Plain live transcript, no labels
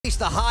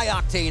the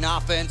high-octane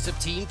offense of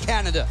Team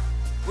Canada.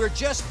 We're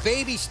just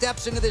baby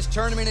steps into this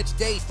tournament. It's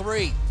day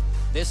 3.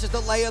 This is the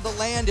lay of the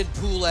land in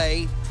Pool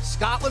A.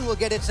 Scotland will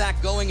get its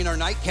act going in our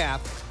nightcap.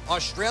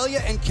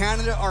 Australia and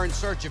Canada are in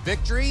search of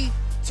victory.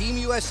 Team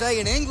USA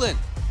and England,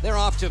 they're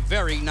off to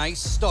very nice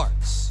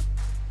starts.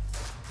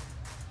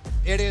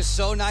 It is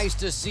so nice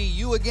to see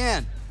you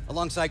again.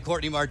 Alongside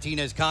Courtney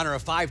Martinez-Connor, a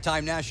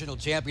 5-time national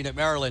champion at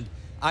Maryland,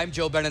 I'm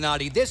Joe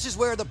Beninati. This is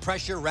where the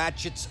pressure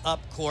ratchets up,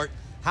 Court.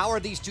 How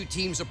are these two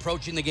teams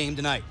approaching the game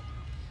tonight?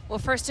 Well,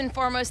 first and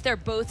foremost, they're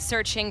both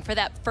searching for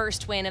that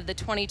first win of the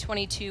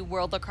 2022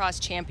 World Lacrosse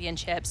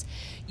Championships.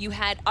 You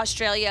had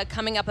Australia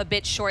coming up a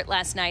bit short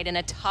last night in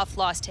a tough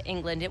loss to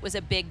England. It was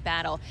a big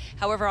battle.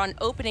 However, on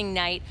opening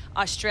night,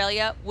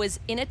 Australia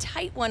was in a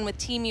tight one with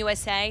Team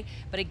USA,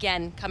 but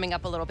again, coming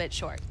up a little bit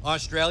short.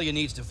 Australia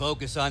needs to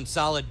focus on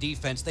solid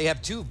defense. They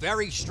have two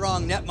very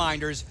strong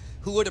netminders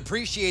who would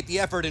appreciate the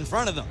effort in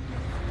front of them.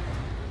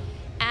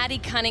 Addie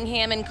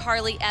Cunningham and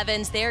Carly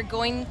Evans, they're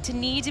going to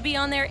need to be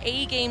on their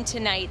A game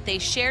tonight. They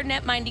share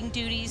netminding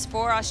duties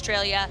for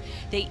Australia.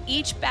 They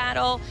each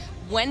battle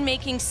when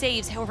making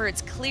saves. However,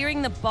 it's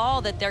clearing the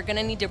ball that they're going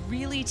to need to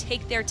really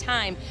take their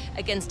time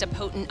against a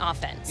potent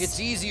offense. It's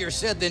easier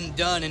said than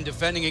done in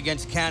defending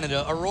against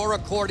Canada. Aurora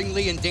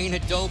Cordingley and Dana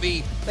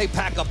Doby, they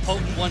pack a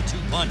potent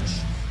 1-2 punch.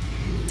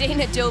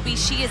 Dana Doby,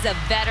 she is a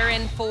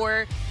veteran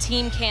for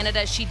Team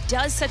Canada. She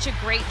does such a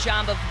great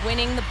job of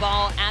winning the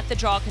ball at the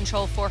draw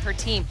control for her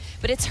team,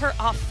 but it's her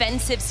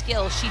offensive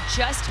skill. She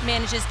just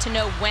manages to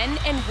know when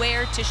and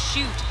where to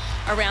shoot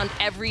around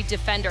every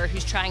defender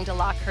who's trying to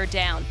lock her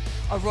down.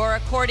 Aurora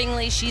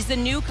Cordingley, she's the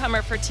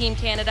newcomer for Team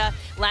Canada.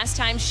 Last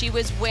time she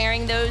was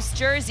wearing those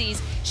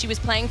jerseys, she was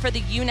playing for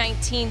the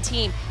U19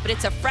 team, but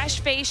it's a fresh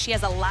face. She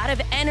has a lot of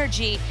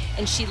energy,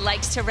 and she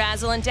likes to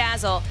razzle and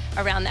dazzle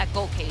around that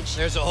goal cage.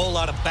 There's a whole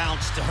lot of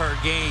bounce to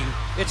her game.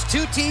 It's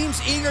two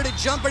teams eager to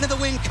jump into the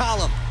win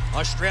column.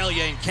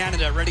 Australia and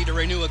Canada ready to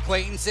renew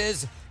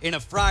acquaintances in a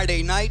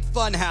Friday night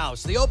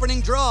funhouse. The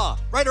opening draw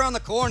right around the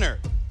corner.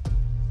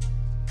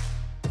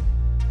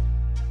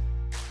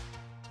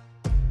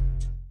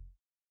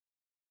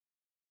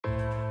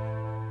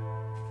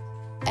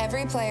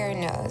 Every player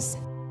knows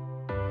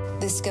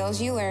the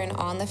skills you learn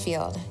on the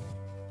field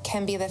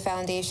can be the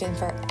foundation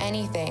for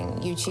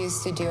anything you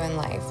choose to do in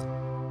life.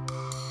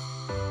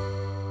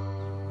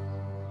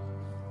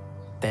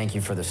 Thank you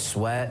for the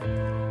sweat,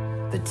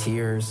 the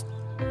tears,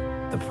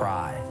 the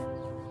pride,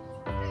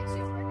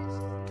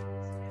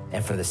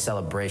 and for the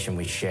celebration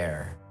we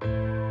share.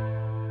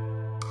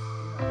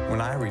 When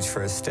I reach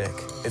for a stick,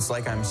 it's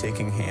like I'm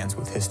shaking hands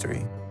with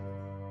history.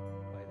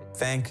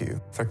 Thank you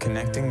for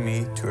connecting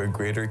me to a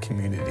greater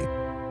community.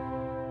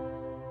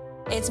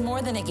 It's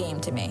more than a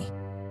game to me.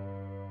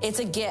 It's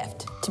a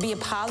gift to be a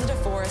positive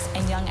force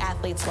in young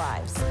athletes'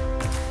 lives.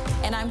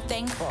 And I'm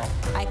thankful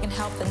I can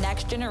help the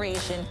next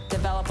generation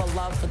develop a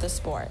love for the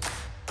sport.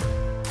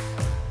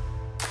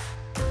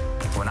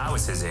 When I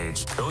was his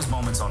age, those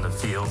moments on the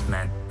field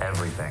meant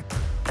everything.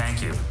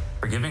 Thank you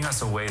for giving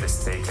us a way to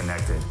stay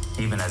connected,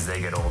 even as they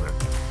get older.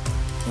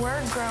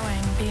 We're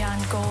growing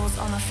beyond goals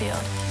on the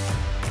field.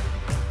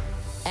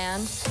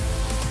 And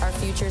our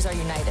futures are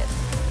united.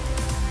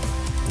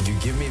 You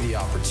give me the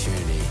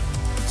opportunity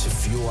to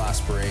fuel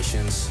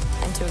aspirations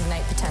and to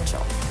ignite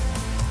potential.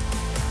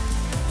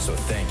 So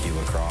thank you,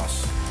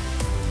 Lacrosse.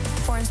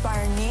 For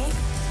inspiring me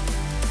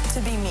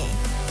to be me.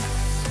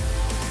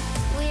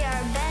 We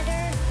are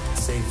better,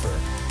 Safer,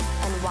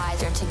 and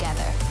wiser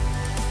together.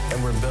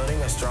 And we're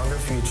building a stronger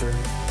future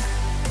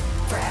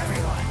For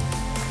everyone.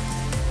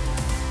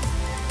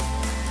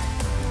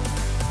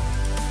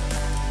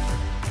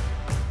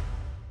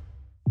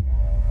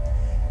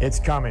 It's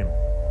coming.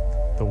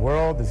 The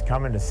world is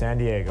coming to San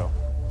Diego.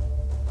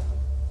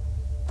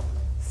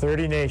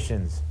 30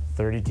 nations,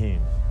 30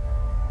 teams.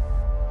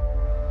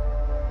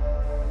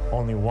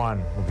 Only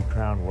one will be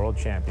crowned world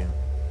champion.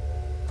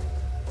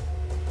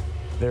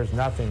 There's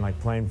nothing like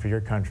playing for your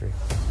country.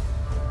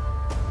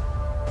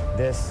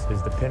 This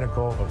is the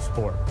pinnacle of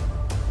sport.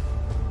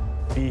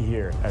 Be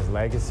here as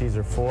legacies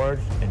are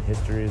forged and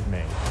history is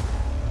made.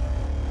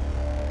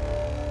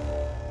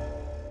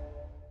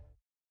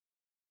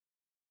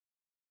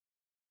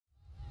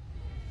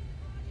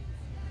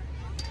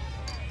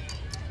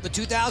 The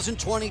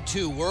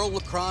 2022 World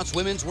Lacrosse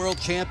Women's World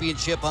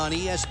Championship on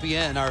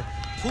ESPN. Our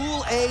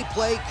Pool A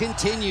play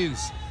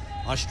continues.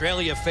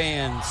 Australia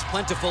fans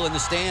plentiful in the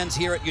stands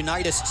here at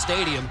Unitas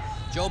Stadium.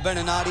 Joe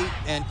Beninati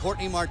and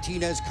Courtney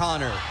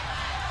Martinez-Connor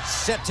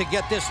set to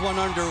get this one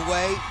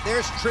underway.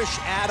 There's Trish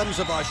Adams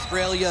of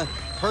Australia.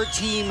 Her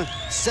team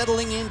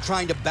settling in,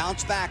 trying to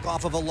bounce back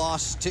off of a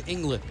loss to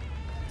England.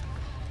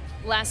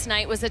 Last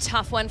night was a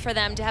tough one for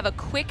them to have a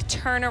quick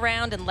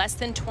turnaround in less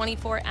than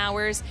 24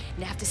 hours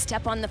and have to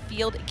step on the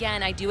field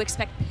again. I do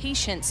expect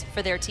patience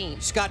for their team.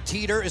 Scott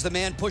Teeter is the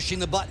man pushing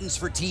the buttons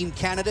for Team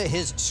Canada.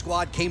 His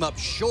squad came up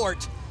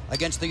short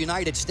against the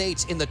United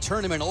States in the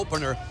tournament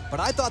opener, but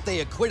I thought they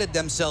acquitted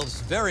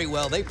themselves very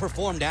well. They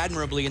performed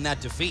admirably in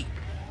that defeat.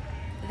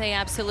 They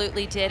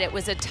absolutely did. It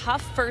was a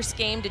tough first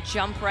game to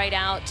jump right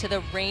out to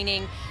the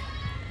reigning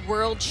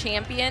world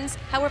champions.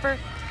 However,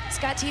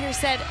 Scott Teeter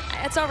said,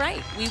 it's all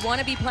right. We want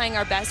to be playing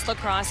our best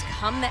lacrosse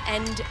come the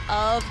end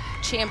of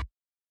champions.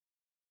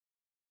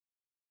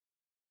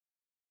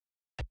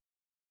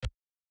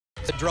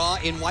 The draw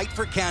in white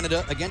for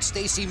Canada against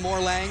Stacey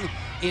Morlang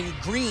in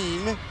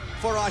green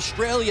for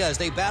Australia as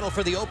they battle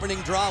for the opening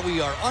draw.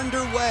 We are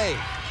underway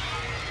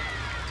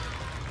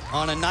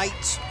on a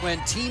night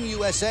when Team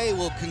USA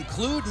will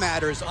conclude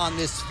matters on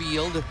this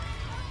field.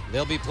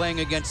 They'll be playing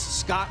against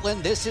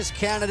Scotland. This is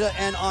Canada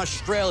and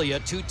Australia,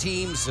 two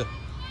teams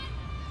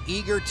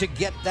eager to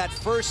get that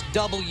first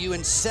W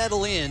and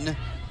settle in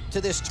to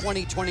this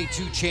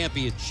 2022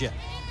 championship.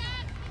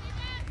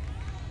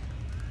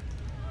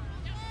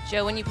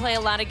 Joe, when you play a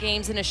lot of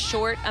games in a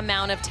short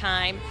amount of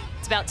time,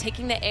 it's about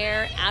taking the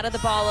air out of the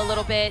ball a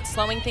little bit,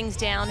 slowing things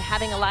down,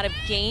 having a lot of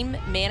game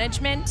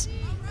management.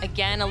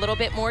 Again, a little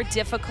bit more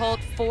difficult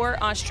for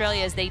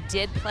Australia as they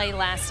did play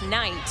last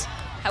night.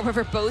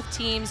 However, both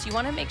teams, you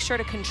want to make sure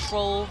to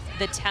control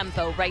the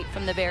tempo right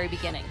from the very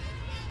beginning.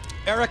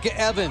 Erica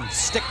Evans,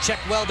 stick check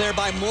well there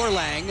by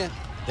Morlang.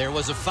 There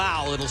was a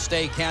foul, it'll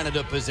stay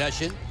Canada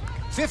possession.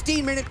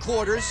 15-minute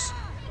quarters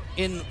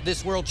in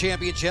this World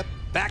Championship.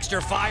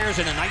 Baxter fires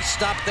and a nice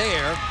stop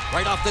there.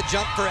 Right off the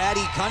jump for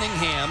Addie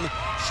Cunningham.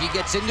 She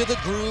gets into the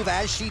groove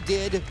as she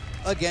did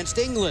against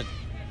England.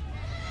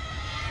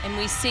 And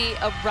we see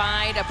a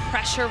ride, a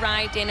pressure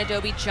ride, Dana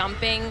Dobie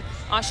jumping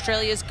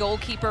Australia's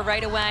goalkeeper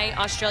right away.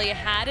 Australia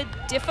had a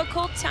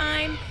difficult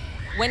time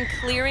when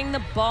clearing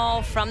the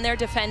ball from their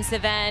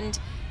defensive end.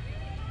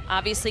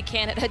 Obviously,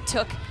 Canada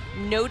took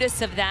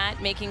notice of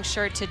that, making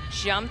sure to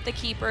jump the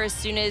keeper as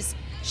soon as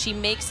she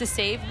makes the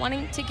save,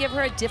 wanting to give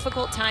her a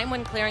difficult time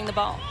when clearing the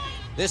ball.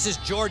 This is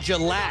Georgia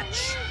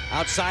Latch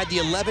outside the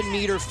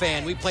 11-meter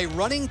fan. We play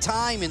running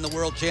time in the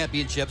World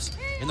Championships.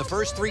 In the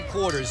first 3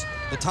 quarters,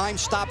 the time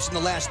stops in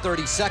the last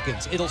 30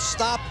 seconds. It'll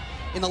stop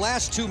in the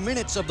last 2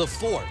 minutes of the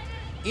 4th.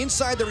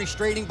 Inside the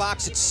restraining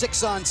box, it's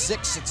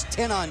 6-on-6. It's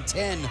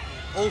 10-on-10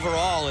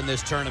 overall in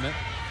this tournament.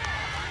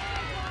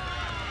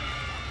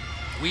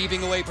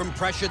 Weaving away from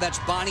pressure, that's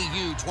Bonnie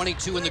Yu,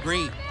 22 in the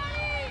green.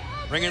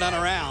 Bring it on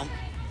around.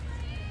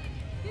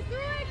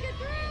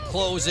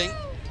 Closing.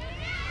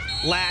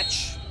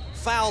 Latch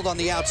fouled on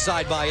the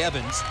outside by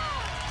Evans.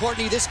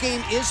 Courtney, this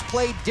game is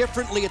played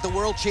differently at the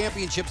World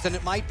Championships than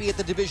it might be at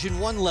the Division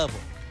I level.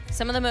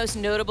 Some of the most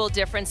notable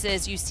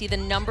differences, you see the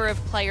number of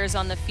players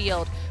on the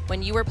field.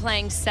 When you were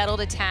playing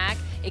settled attack,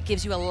 it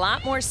gives you a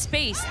lot more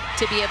space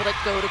to be able to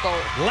go to goal.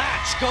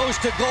 Latch goes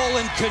to goal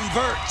and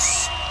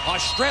converts.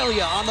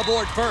 Australia on the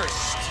board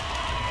first.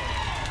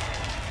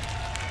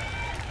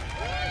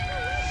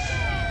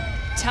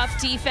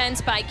 Tough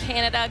defense by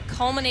Canada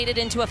culminated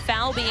into a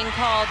foul being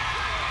called.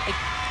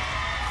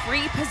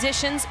 Free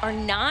positions are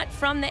not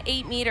from the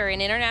 8-meter.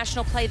 In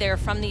international play, they're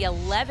from the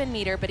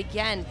 11-meter. But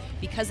again,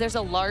 because there's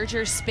a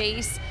larger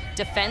space,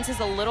 defense is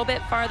a little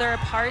bit farther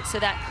apart, so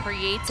that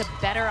creates a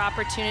better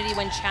opportunity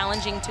when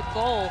challenging to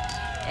goal.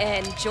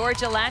 And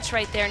Georgia Latch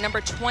right there,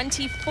 number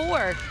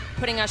 24,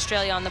 putting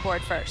Australia on the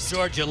board first.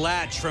 Georgia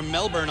Latch from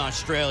Melbourne,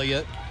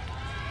 Australia.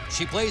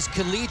 She plays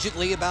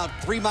collegiately about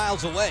 3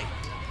 miles away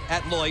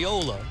at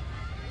Loyola.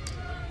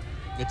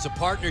 It's a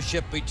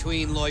partnership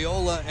between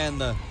Loyola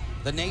and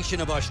the nation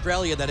of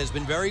Australia that has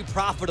been very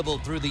profitable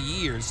through the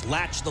years.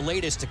 Latch, the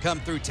latest to come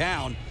through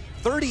town.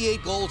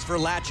 38 goals for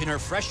Latch in her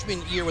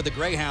freshman year with the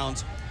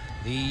Greyhounds.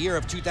 The year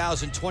of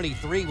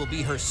 2023 will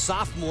be her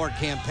sophomore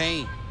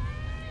campaign.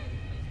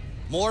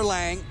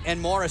 Morlang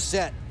and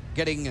Morissette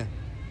getting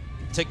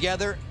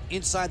together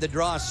inside the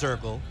draw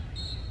circle.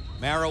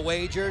 Mara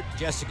Wager,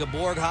 Jessica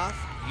Borghoff,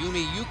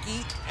 Yumi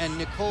Yuki, and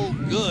Nicole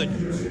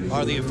Good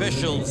are the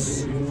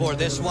officials for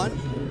this one.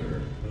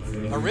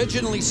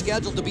 Originally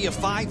scheduled to be a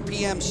 5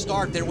 p.m.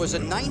 start, there was a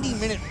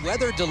 90-minute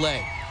weather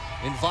delay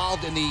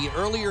involved in the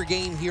earlier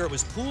game here. It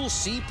was Pool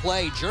C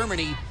play,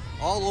 Germany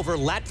all over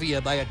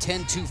Latvia by a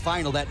 10-2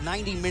 final. That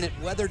 90-minute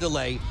weather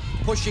delay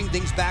pushing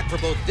things back for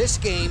both this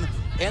game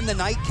and the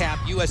nightcap,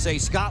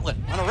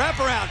 USA-Scotland. On a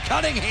wraparound,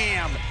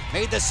 Cunningham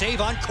made the save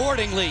on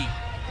Cordingley.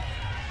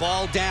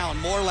 Ball down,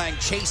 Morlang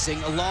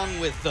chasing along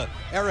with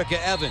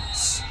Erica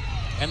Evans.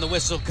 And the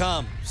whistle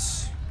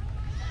comes.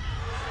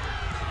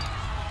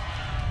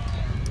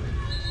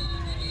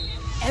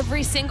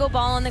 Every single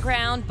ball on the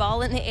ground,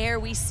 ball in the air,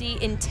 we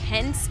see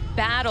intense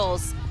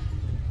battles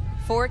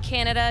for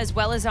Canada as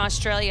well as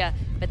Australia.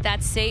 But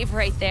that save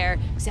right there,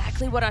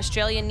 exactly what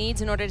Australia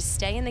needs in order to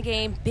stay in the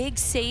game. Big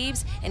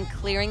saves and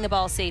clearing the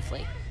ball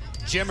safely.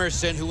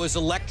 Jimerson, who was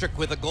electric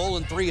with a goal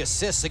and 3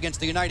 assists against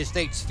the United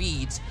States,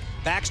 feeds.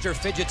 Baxter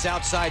fidgets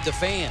outside the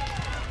fan.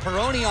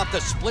 Peroni off the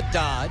split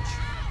dodge.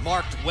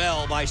 Marked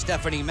well by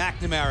Stephanie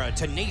McNamara,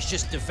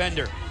 tenacious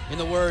defender, in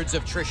the words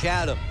of Trish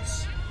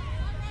Adams.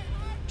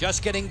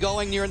 Just getting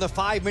going near the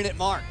 5-minute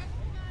mark.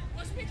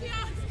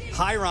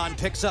 Hiron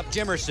picks up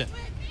Jimerson.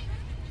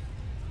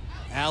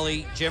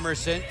 Allie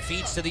Jimerson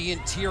feeds to the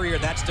interior.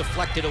 That's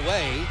deflected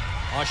away.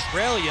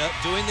 Australia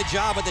doing the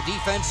job at the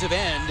defensive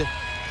end.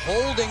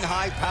 holding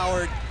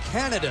high-powered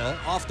Canada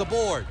off the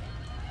board.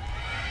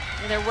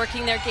 They're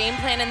working their game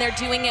plan, and they're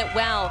doing it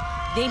well.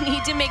 They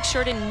need to make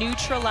sure to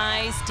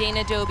neutralize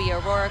Dana Dobbie,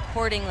 Aurora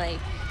accordingly,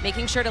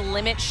 making sure to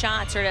limit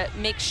shots or to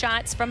make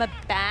shots from a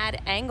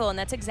bad angle, and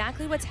that's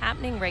exactly what's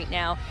happening right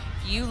now.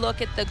 If you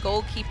look at the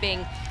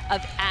goalkeeping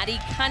of Addie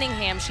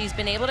Cunningham, she's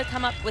been able to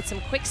come up with some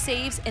quick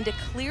saves and to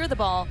clear the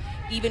ball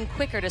even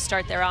quicker to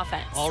start their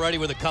offense. Already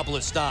with a couple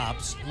of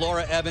stops,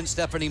 Laura Evans,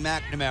 Stephanie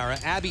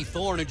McNamara, Abby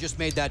Thorne, who just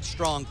made that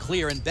strong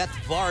clear, and Beth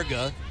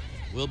Varga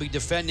will be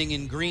defending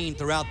in green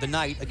throughout the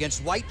night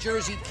against white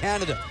jersey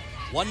Canada.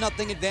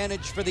 1-0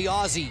 advantage for the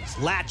Aussies.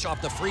 Latch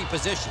off the free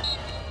position.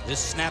 This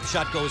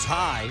snapshot goes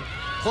high.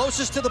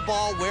 Closest to the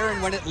ball where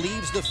and when it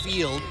leaves the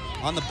field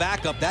on the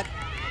backup. That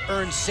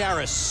earns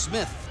Sarah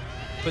Smith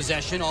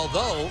possession,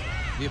 although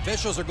the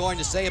officials are going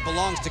to say it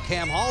belongs to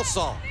Cam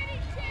Halsall.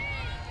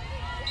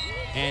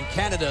 And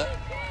Canada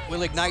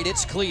will ignite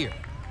its clear.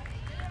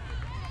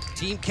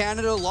 Team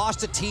Canada lost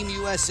to Team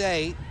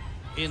USA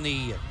in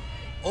the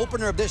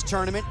opener of this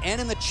tournament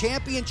and in the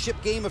championship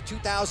game of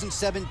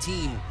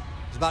 2017. It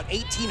was about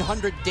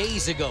 1,800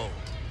 days ago.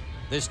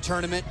 This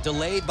tournament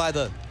delayed by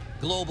the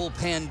global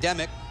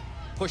pandemic,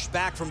 pushed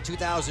back from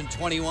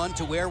 2021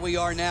 to where we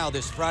are now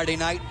this Friday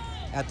night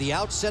at the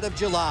outset of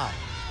July.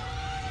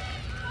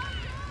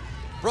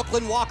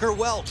 Brooklyn Walker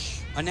Welch,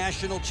 a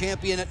national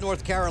champion at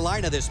North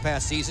Carolina this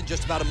past season,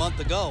 just about a month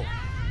ago.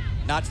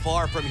 Not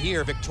far from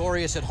here,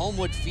 victorious at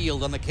Homewood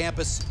Field on the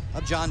campus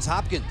of Johns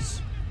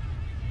Hopkins.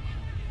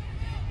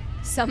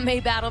 Some may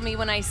battle me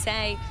when I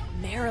say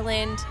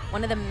Maryland,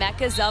 one of the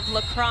meccas of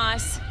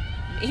lacrosse,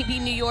 maybe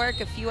New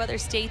York, a few other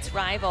states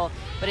rival,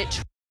 but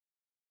it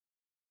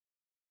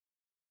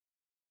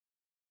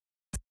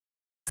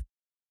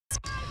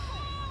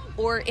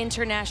or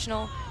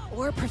international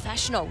or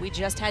professional. We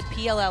just had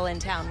PLL in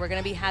town. We're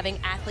going to be having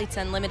Athletes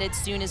Unlimited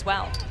soon as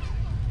well.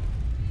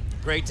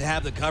 Great to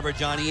have the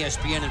coverage on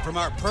ESPN, and from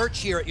our perch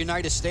here at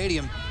United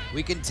Stadium,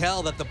 we can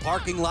tell that the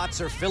parking lots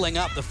are filling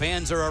up. The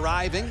fans are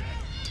arriving.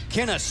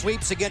 Kinna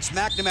sweeps against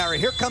McNamara.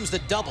 Here comes the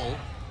double.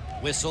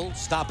 Whistle,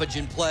 stoppage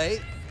in play.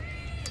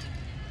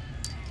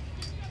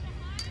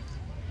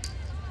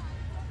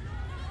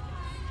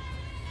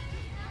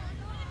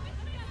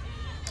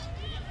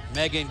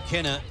 Megan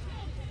Kinna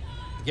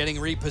getting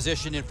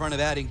repositioned in front of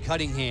Addie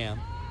Cunningham.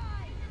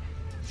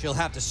 She'll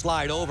have to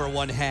slide over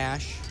one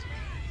hash.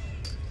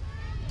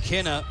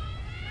 Kinna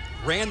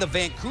ran the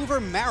Vancouver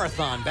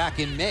Marathon back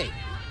in May.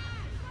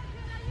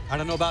 I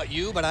don't know about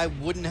you, but I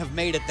wouldn't have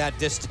made it that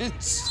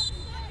distance.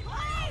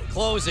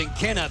 Closing,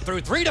 Kinna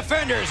through 3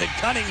 defenders, and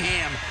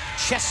Cunningham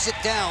chests it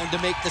down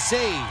to make the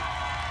save.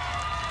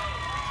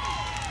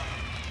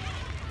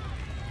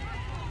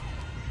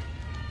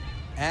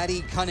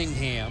 Addie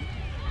Cunningham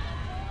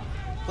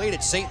played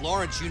at St.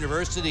 Lawrence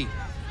University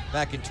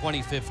back in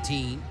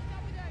 2015.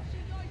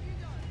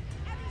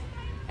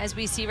 As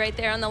we see right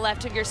there on the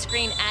left of your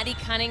screen, Addie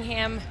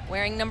Cunningham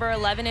wearing number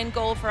 11 in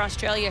goal for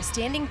Australia,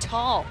 standing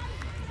tall,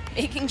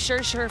 making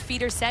sure her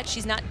feet are set.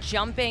 She's not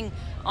jumping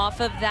off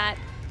of that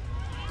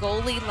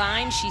goalie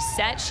line. She's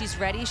set, she's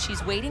ready,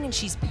 she's waiting, and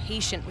she's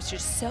patient, which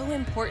is so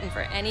important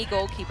for any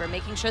goalkeeper,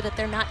 making sure that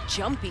they're not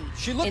jumpy.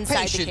 She looked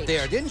inside patient the cage.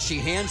 there, didn't she?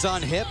 Hands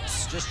on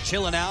hips, just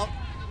chilling out.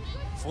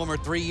 Former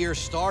 3-year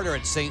starter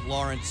at St.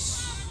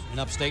 Lawrence in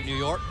upstate New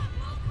York.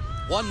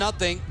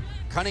 1-0.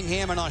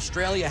 Cunningham and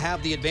Australia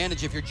have the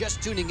advantage. If you're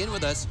just tuning in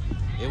with us,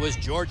 it was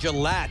Georgia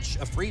Latch,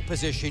 a free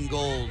position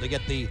goal to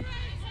get the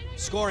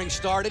scoring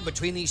started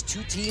between these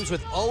two teams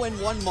with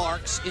 0-1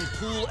 marks in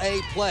Pool A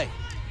play.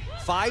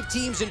 5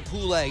 teams in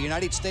Pool A: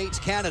 United States,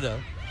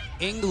 Canada,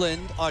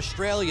 England,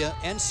 Australia,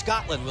 and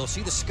Scotland. We'll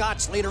see the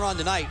Scots later on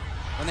tonight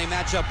when they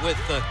match up with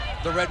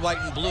the red, white,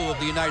 and blue of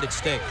the United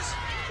States.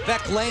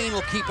 Beck Lane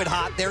will keep it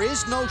hot. There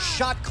is no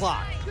shot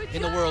clock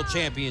in the World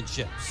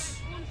Championships.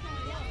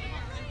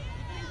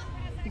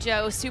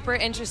 Joe, super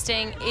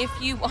interesting. If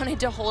you wanted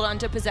to hold on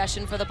to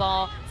possession for the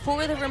ball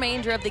for the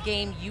remainder of the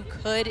game, you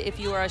could if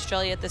you were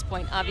Australia at this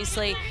point.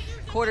 Obviously,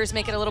 quarters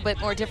make it a little bit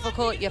more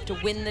difficult. You have to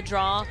win the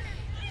draw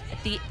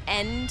at the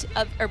end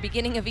of, or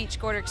beginning of each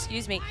quarter,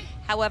 excuse me.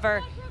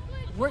 However,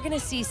 we're going to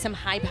see some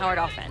high-powered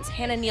offense.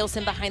 Hannah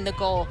Nielsen behind the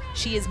goal.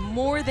 She is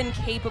more than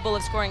capable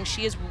of scoring.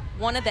 She is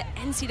one of the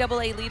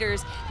NCAA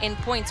leaders in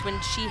points when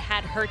she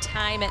had her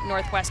time at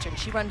Northwestern.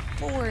 She won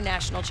 4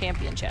 national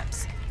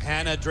championships.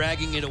 Hannah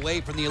dragging it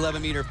away from the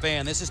 11-meter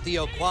fan. This is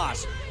Theo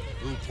Quas,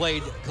 who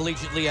played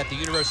collegiately at the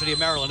University of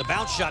Maryland. A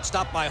bounce shot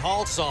stopped by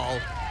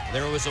Halsall.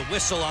 There was a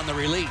whistle on the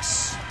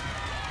release.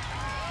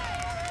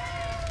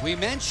 We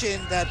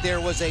mentioned that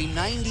there was a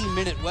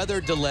 90-minute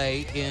weather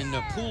delay in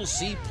Pool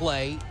C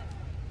play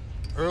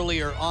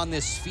earlier on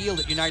this field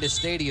at United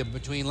Stadium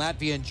between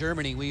Latvia and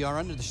Germany. We are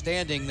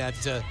understanding that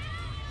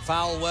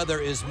foul weather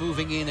is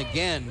moving in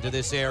again to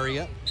this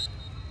area.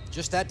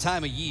 Just that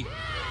time of year.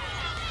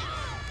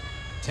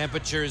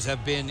 Temperatures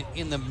have been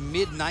in the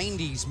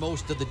mid-90s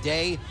most of the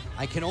day.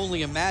 I can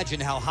only imagine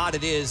how hot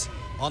it is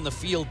on the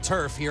field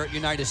turf here at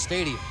United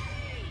Stadium.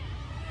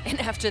 and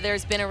after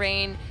there's been a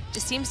rain,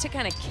 just seems to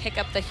kind of kick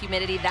up the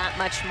humidity that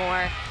much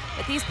more.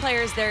 But these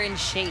players, they're in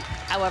shape.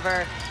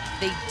 However,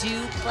 they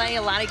do play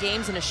a lot of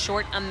games in a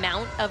short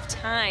amount of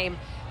time.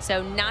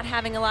 So not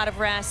having a lot of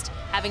rest,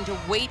 having to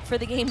wait for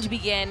the game to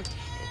begin,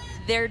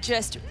 they're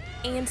just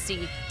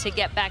antsy to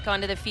get back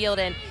onto the field.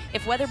 And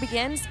if weather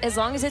begins, as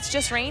long as it's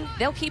just rain,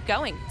 they'll keep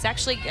going. It's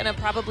actually gonna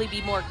probably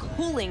be more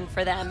cooling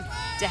for them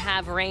to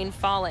have rain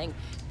falling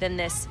than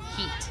this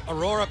heat.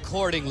 Aurora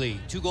Cordingley,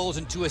 2 goals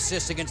and 2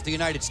 assists against the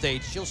United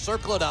States. She'll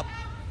circle it up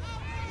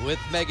with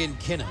Megan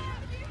Kinnan.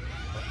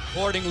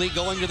 Cordingley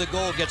going to the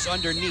goal, gets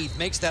underneath,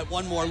 makes that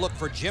one more look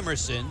for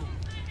Jimerson.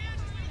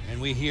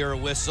 And we hear a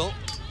whistle.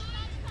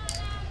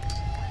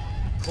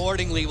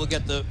 Cordingley will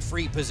get the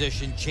free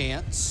position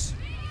chance.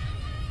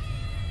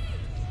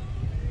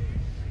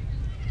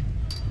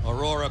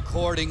 Aurora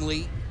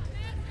Cordingley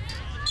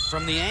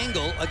from the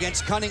angle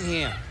against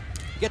Cunningham.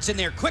 Gets in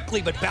there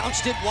quickly, but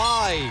bounced it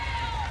wide.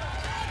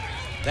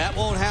 That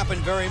won't happen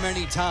very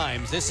many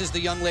times. This is the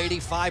young lady,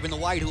 5 in the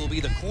white, who will be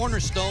the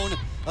cornerstone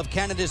of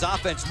Canada's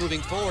offense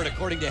moving forward,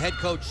 according to head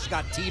coach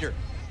Scott Teeter.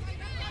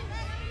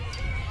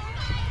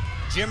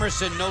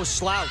 Jimerson, no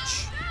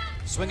slouch.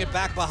 Swing it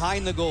back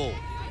behind the goal.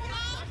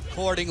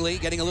 Cordingley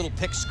getting a little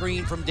pick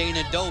screen from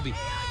Dana Doby.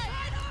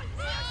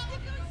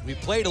 We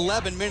played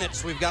 11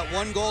 minutes. We've got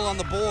 1 goal on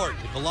the board.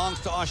 It belongs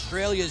to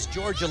Australia's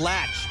Georgia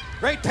Latch.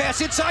 Great pass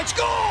inside,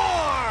 score!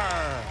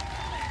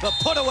 The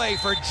put away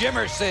for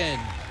Jimerson.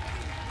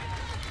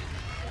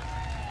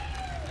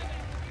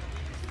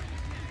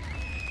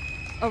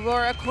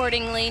 Aurora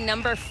Cordingley,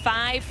 number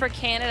 5 for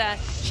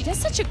Canada. She does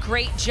such a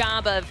great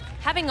job of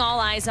having all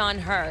eyes on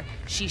her.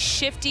 She's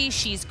shifty,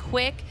 she's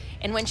quick,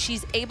 and when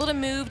she's able to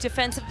move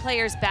defensive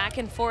players back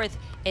and forth,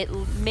 it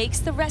makes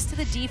the rest of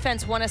the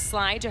defense want to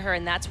slide to her,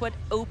 and that's what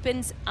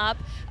opens up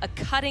a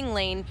cutting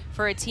lane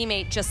for a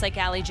teammate just like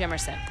Allie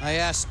Jimerson. I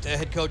asked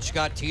head coach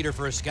Scott Teeter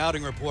for a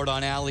scouting report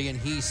on Allie, and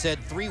he said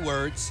 3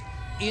 words: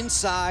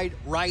 inside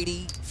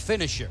righty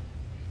finisher.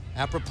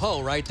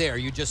 Apropos right there,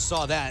 you just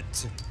saw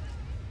that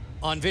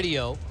on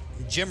video.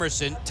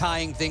 Jimerson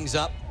tying things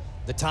up.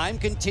 The time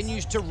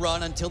continues to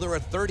run until there are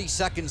 30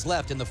 seconds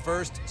left in the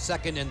first,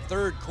 second, and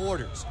third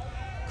quarters.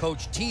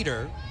 Coach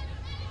Teeter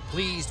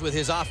pleased with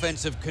his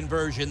offensive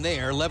conversion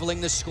there, leveling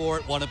the score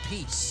at 1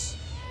 apiece.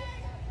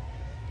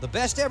 The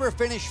best ever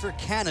finish for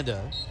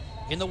Canada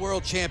in the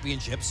World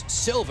Championships,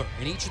 silver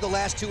in each of the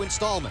last 2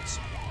 installments,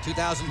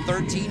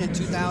 2013 and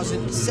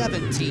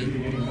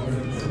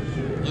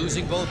 2017.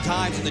 Losing both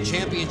times in the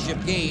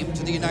championship game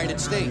to the United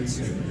States.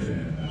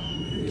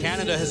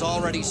 Canada has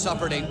already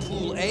suffered a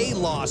Pool A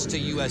loss to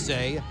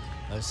USA,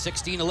 a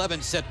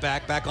 16-11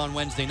 setback back on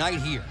Wednesday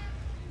night here.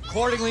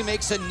 Cordingley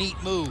makes a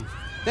neat move.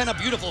 Then a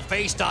beautiful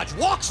face dodge,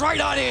 walks right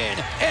on in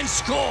and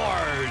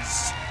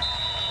scores.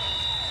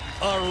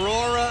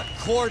 Aurora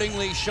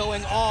Cordingley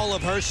showing all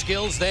of her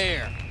skills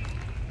there.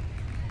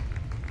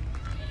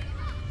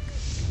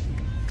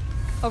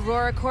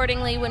 Aurora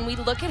Cordingley, when we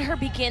look at her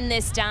begin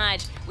this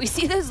dodge, we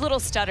see those little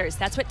stutters.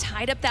 That's what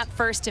tied up that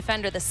first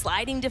defender, the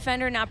sliding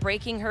defender not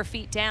breaking her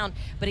feet down.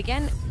 But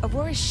again,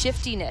 Aurora's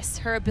shiftiness,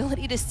 her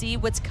ability to see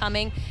what's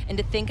coming and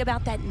to think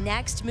about that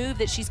next move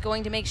that she's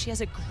going to make. She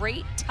has a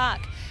great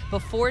tuck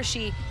before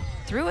she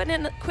threw it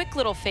in a quick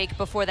little fake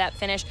before that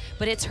finish,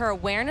 but it's her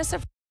awareness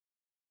of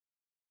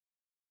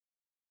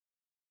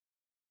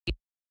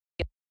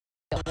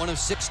one of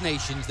 6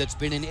 nations that's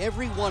been in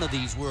every one of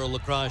these World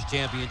Lacrosse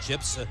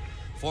Championships,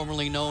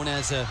 formerly known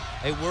as a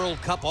World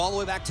Cup all the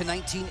way back to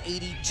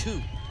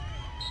 1982.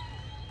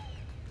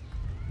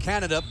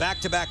 Canada,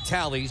 back-to-back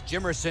tallies,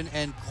 Jimerson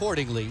and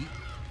Cordingley,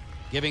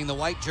 giving the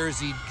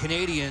white-jerseyed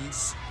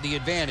Canadians the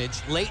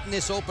advantage late in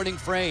this opening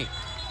frame.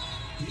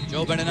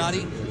 Joe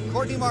Beninati,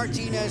 Courtney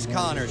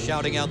Martinez-Connor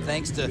shouting out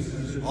thanks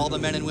to all the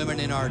men and women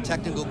in our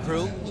technical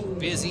crew.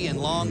 Busy and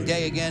long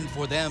day again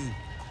for them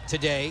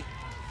today,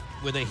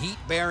 with a heat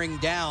bearing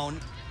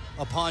down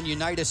upon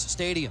Unitas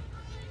Stadium.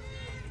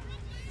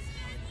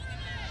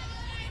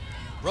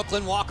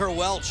 Brooklyn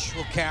Walker-Welch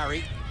will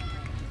carry.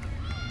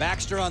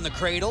 Baxter on the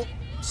cradle.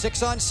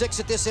 6-on-6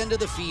 at this end of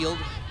the field.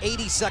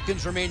 80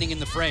 seconds remaining in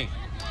the frame.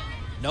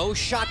 No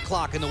shot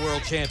clock in the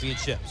World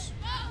Championships.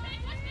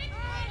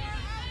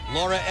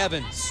 Laura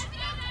Evans.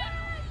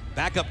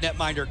 Backup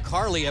netminder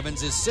Carly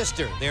Evans'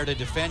 sister there to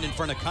defend in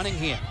front of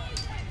Cunningham.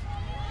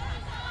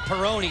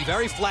 Peroni,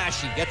 very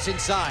flashy, gets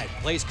inside,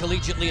 plays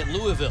collegiately at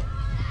Louisville.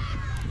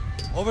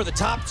 Over the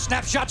top,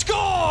 snapshot,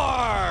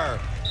 score!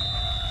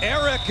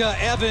 Erica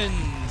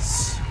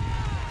Evans.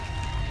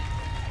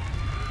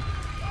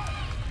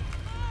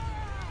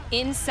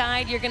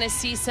 Inside, you're going to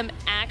see some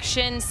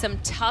action, some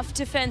tough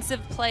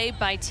defensive play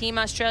by Team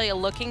Australia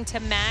looking to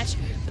match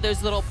for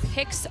those little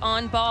picks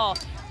on ball.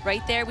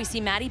 Right there, we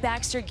see Maddie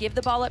Baxter give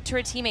the ball up to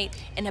her teammate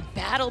in a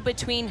battle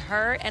between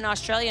her and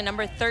Australia,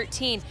 number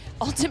 13.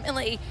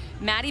 Ultimately,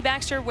 Maddie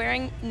Baxter,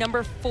 wearing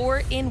number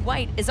 4 in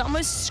white, is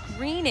almost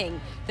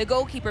screening the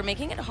goalkeeper,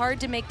 making it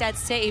hard to make that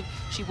save.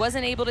 She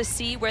wasn't able to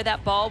see where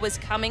that ball was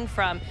coming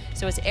from.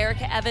 So as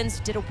Erica Evans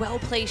did a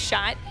well-placed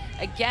shot,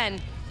 again,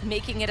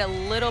 making it a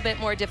little bit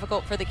more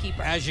difficult for the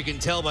keeper. As you can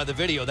tell by the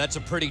video, that's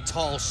a pretty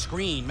tall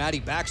screen. Maddie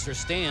Baxter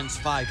stands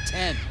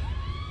 5'10".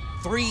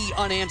 3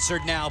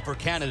 unanswered now for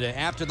Canada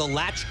after the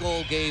latch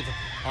goal gave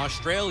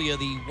Australia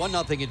the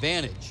 1-0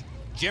 advantage.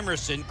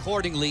 Jimerson,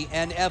 Cordingley,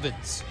 and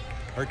Evans.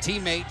 Her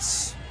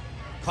teammates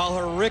call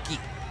her Ricky.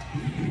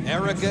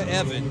 Erica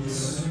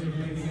Evans,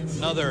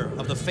 another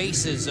of the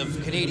faces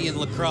of Canadian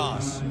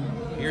lacrosse.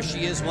 Here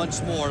she is once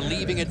more,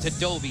 leaving it to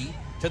Dobie,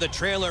 to the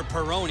trailer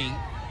Peroni,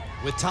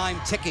 with time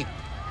ticking.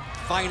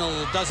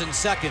 Final dozen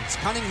seconds.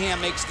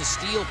 Cunningham makes the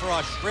steal for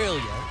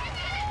Australia.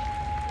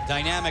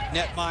 Dynamic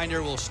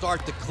netminder will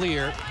start the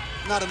clear.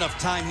 Not enough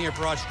time here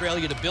for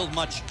Australia to build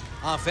much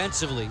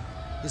offensively.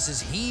 This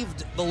is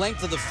heaved the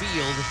length of the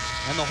field,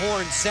 and the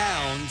horn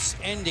sounds,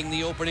 ending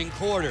the opening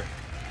quarter.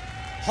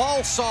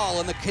 Hall Saul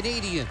and the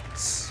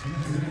Canadians.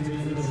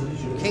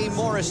 Kay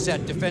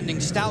Morissette defending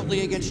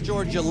stoutly against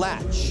Georgia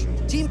Latch.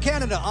 Team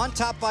Canada on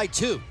top by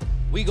 2.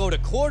 We go to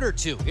quarter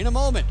 2 in a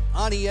moment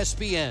on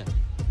ESPN.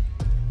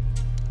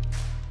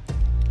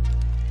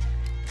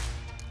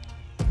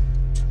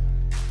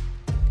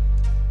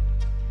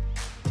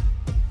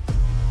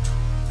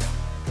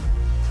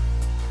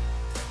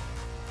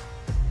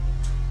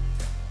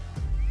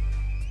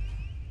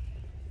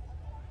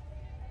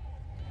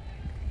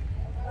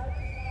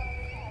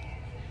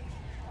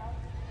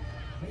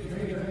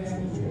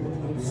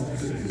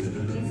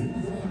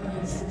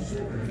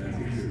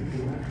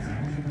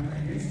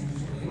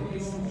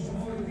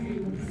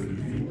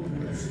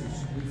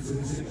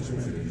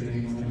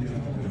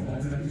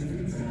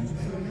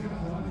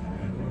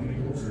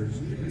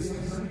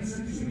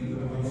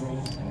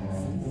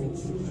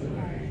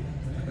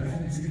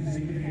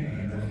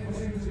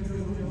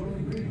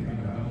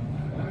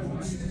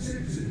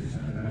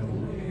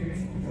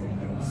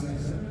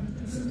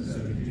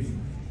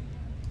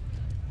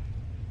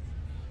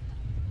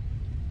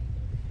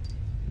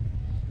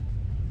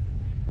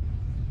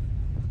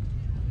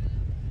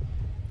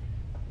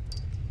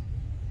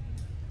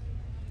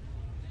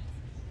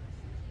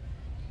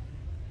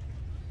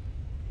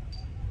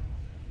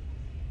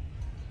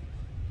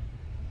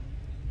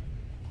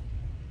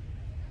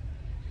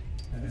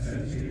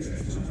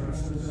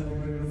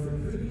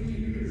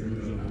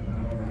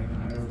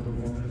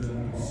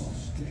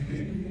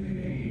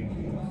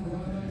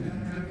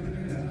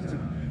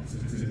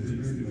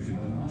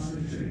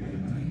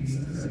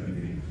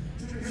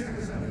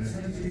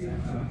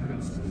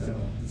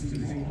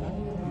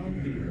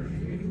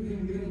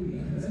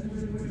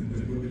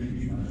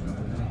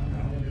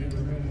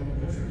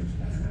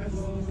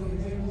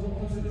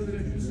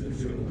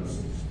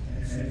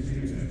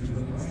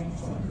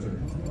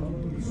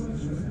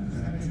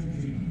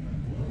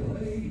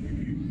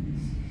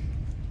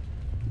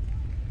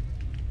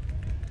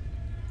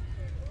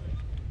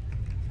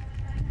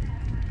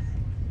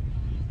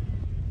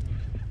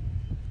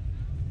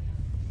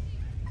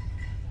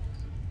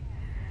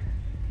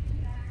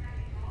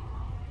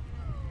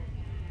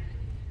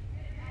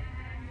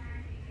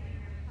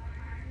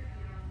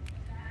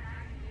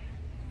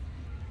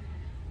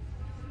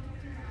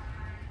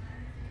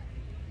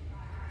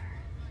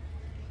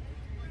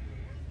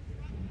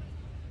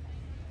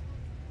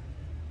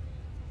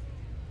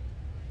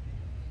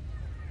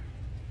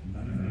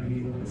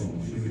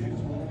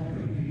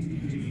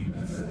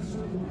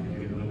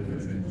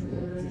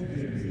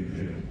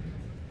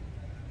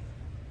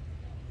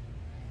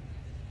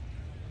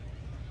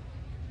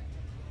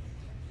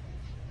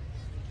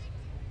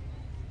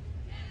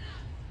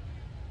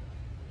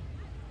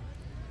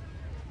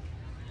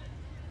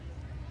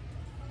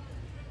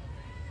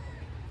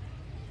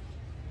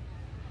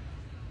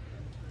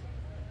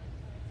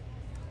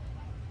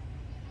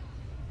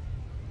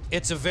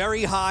 It's a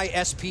very high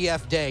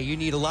SPF day. You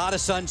need a lot of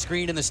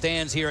sunscreen in the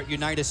stands here at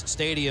Unitas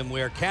Stadium,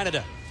 where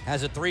Canada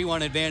has a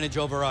 3-1 advantage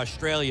over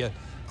Australia.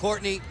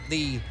 Courtney,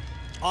 the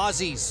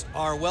Aussies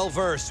are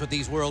well-versed with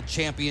these World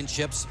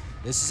Championships.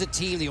 This is a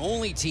team, the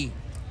only team,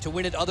 to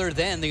win it other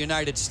than the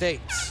United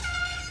States.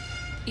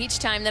 Each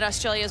time that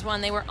Australia's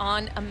won, they were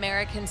on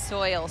American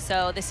soil.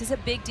 So this is a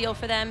big deal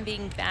for them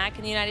being back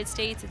in the United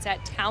States. It's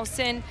at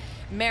Towson,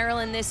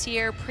 Maryland this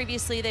year.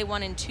 Previously, they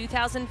won in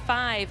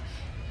 2005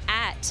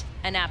 at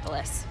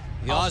Annapolis.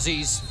 The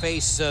Aussies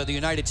face the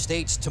United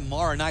States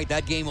tomorrow night.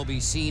 That game will be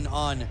seen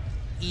on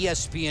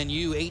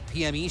ESPNU. 8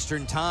 p.m.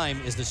 Eastern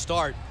time is the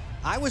start.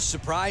 I was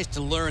surprised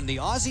to learn the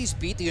Aussies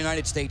beat the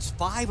United States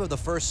 5 of the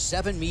first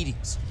 7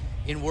 meetings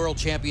in World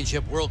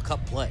Championship World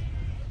Cup play.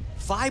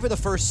 5 of the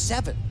first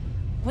 7.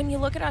 When you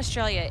look at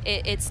Australia,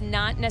 it's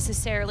not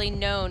necessarily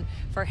known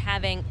for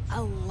having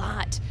a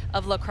lot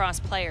of lacrosse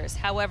players.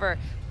 However,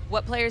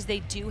 what players they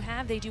do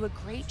have, they do a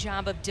great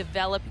job of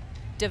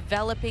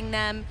developing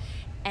them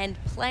and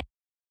playing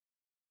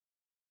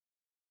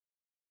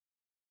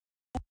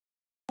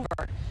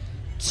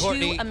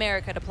to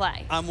America to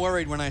play. I'm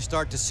worried when I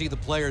start to see the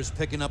players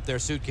picking up their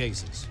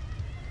suitcases.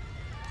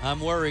 I'm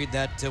worried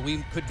that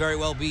we could very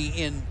well be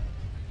in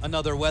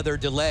another weather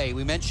delay.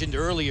 We mentioned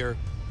earlier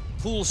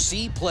Pool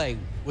C play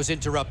was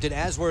interrupted,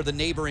 as were the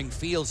neighboring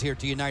fields here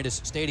to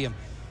Unitas Stadium.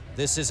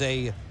 This is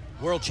a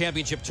World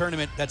Championship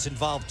tournament that's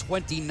involved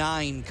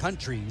 29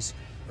 countries.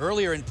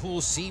 Earlier in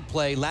Pool C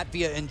play,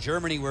 Latvia and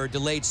Germany were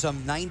delayed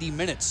some 90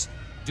 minutes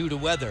due to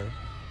weather.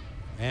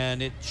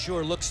 And it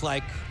sure looks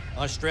like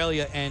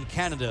Australia and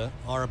Canada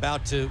are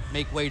about to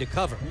make way to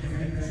cover.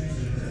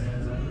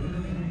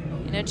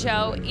 You know,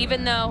 Joe,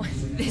 even though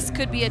this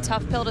could be a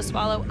tough pill to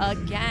swallow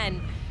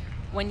again,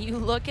 when you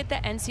look at the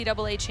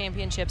NCAA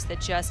championships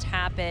that just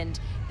happened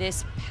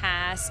this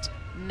past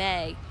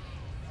May,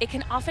 it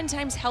can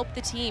oftentimes help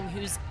the team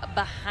who's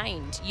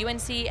behind.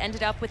 UNC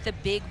ended up with the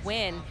big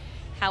win.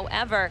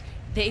 However,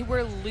 they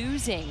were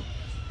losing.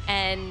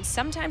 And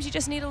sometimes you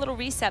just need a little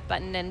reset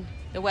button, and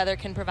the weather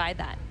can provide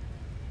that.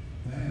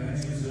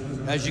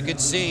 As you can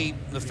see,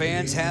 the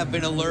fans have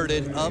been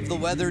alerted of the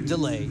weather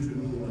delay.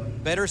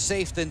 Better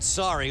safe than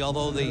sorry,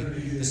 although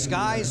the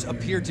skies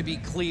appear to be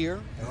clear.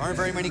 There aren't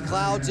very many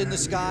clouds in the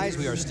skies.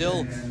 We are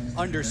still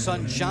under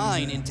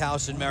sunshine in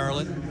Towson,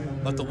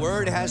 Maryland. But the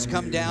word has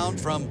come down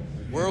from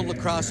World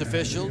Lacrosse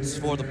officials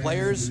for the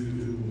players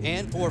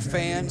and for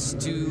fans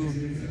to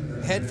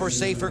head for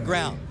safer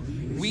ground.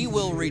 We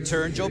will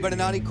return. Joe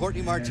Beninati,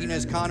 Courtney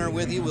Martinez, Connor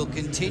with you. We'll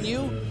continue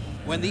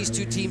when these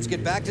two teams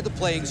get back to the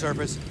playing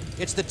surface.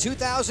 It's the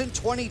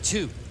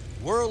 2022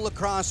 World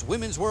Lacrosse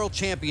Women's World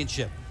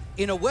Championship.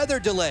 In a weather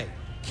delay,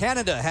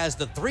 Canada has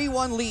the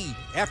 3-1 lead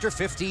after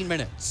 15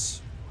 minutes.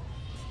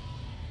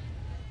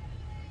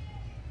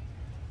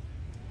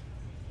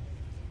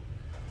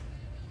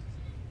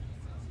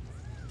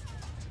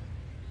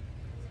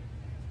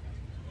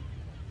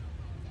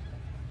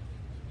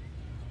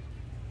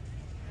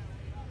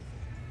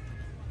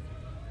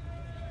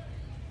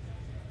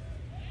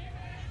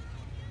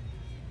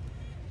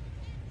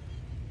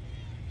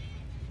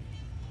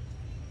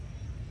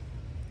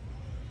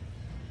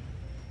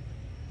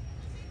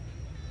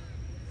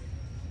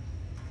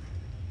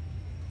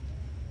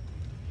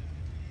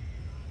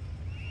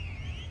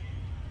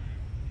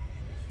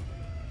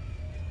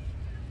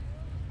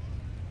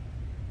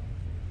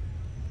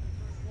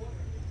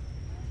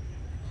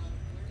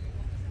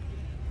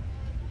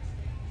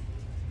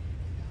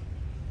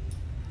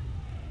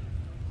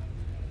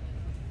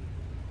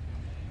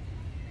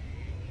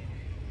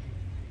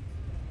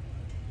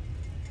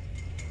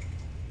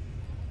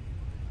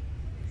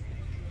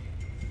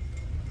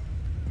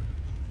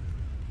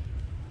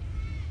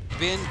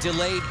 Been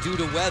delayed due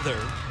to weather.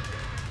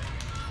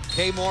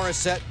 Kay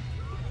Morissette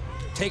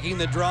taking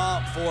the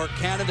draw for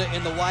Canada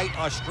in the white,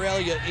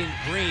 Australia in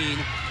green,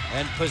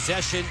 and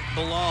possession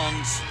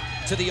belongs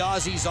to the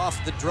Aussies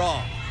off the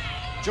draw.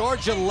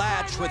 Georgia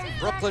Latch with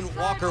Brooklyn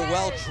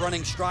Walker-Welch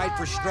running stride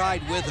for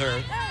stride with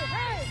her.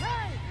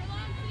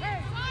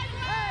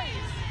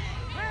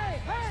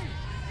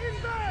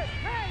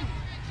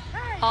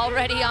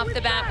 Already off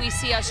the bat, we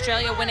see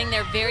Australia winning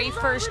their very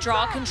first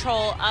draw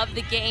control of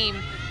the game.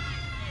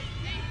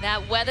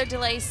 That weather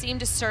delay seemed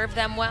to serve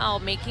them well,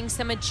 making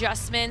some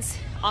adjustments.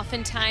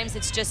 Oftentimes,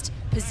 it's just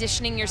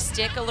positioning your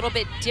stick a little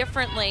bit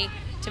differently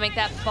to make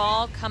that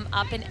ball come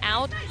up and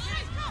out,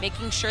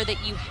 making sure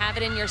that you have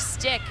it in your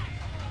stick.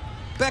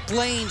 Beck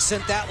Lane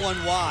sent that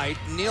one wide.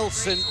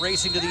 Nielsen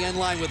racing to the end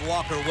line with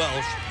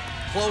Walker-Welch.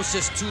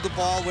 Closest to the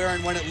ball where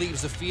and when it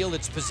leaves the field.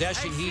 It's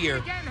possession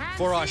here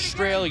for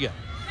Australia.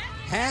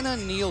 Hannah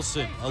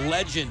Nielsen, a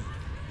legend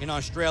in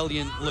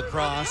Australian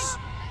lacrosse.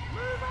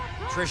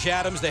 Trish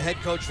Adams, the head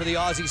coach for the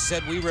Aussies,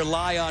 said we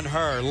rely on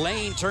her.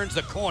 Lane turns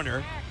the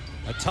corner.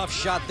 A tough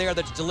shot there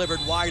that's delivered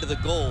wide of the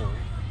goal.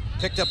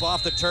 Picked up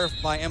off the turf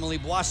by Emily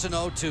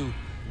Boissonneau to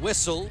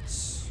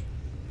whistles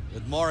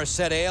with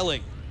Morissette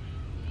ailing.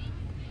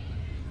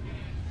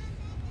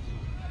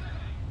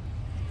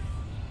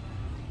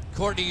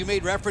 Courtney, you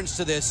made reference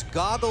to this.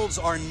 Goggles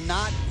are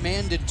not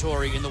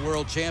mandatory in the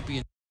World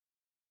Championship.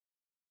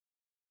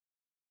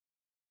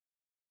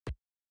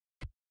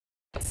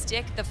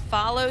 Stick, the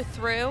follow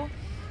through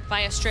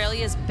by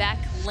Australia's Beck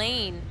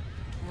Lane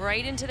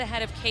right into the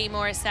head of Kay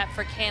Morissette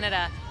for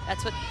Canada.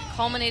 That's what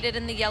culminated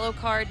in the yellow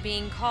card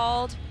being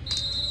called.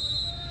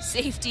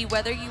 Safety,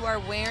 whether you are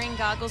wearing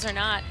goggles or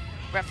not,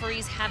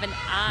 referees have an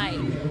eye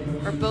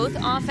for both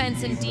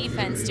offense and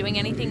defense. Doing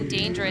anything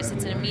dangerous,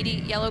 it's an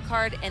immediate yellow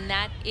card, and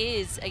that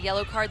is a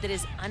yellow card that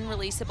is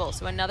unreleasable.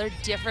 So another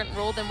different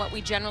rule than what we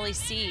generally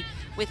see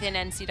within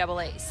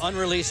NCAAs.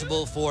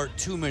 Unreleasable for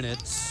 2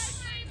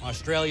 minutes.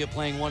 Australia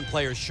playing one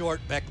player short.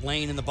 Beck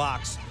Lane in the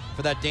box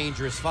for that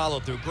dangerous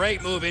follow-through.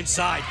 Great move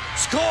inside.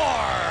 Score!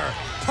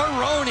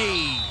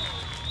 Peroni!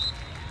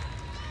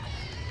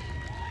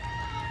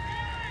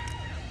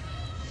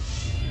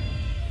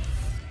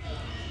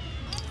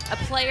 A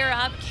player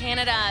up.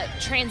 Canada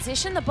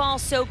transitioned the ball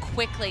so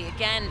quickly.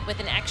 Again, with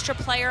an extra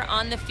player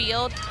on the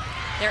field,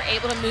 they're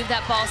able to move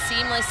that ball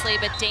seamlessly,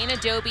 but Dana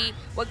Doby,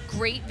 what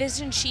great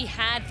vision she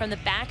had from the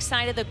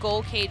backside of the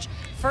goal cage.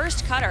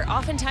 First cutter,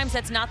 oftentimes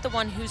that's not the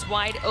one who's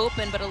wide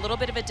open, but a little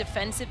bit of a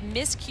defensive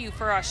miscue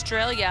for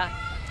Australia.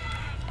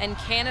 And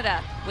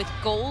Canada with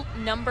goal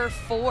number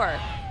 4.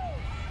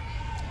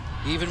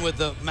 Even with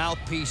the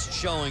mouthpiece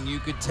showing, you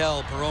could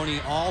tell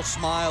Peroni all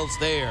smiles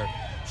there.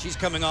 She's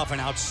coming off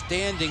an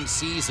outstanding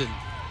season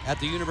at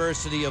the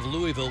University of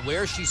Louisville,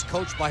 where she's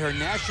coached by her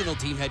national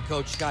team head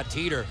coach, Scott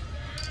Teeter.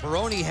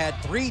 Peroni had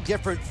 3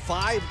 different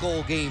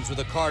 5-goal games with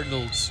the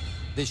Cardinals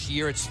this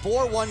year. It's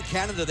 4-1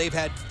 Canada. They've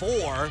had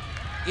 4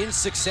 in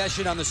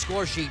succession on the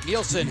score sheet.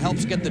 Nielsen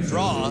helps get the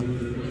draw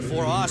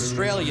for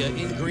Australia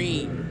in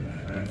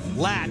green.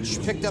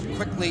 Latch picked up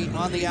quickly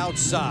on the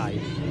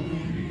outside.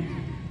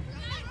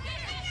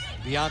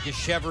 Bianca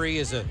Chevry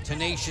is a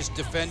tenacious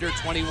defender,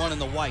 21 in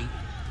the white.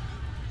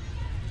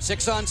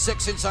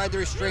 6-on-6 inside the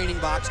restraining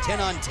box,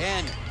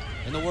 10-on-10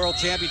 in the World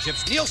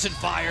Championships. Nielsen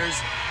fires.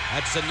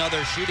 That's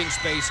another shooting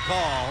space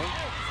call.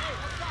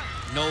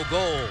 No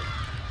goal.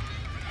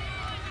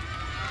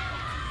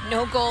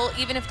 No goal,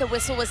 even if the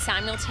whistle was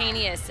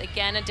simultaneous.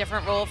 Again, a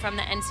different rule from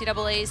the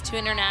NCAA's to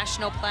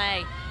international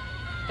play.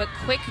 But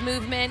quick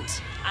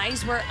movement,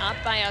 eyes were up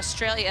by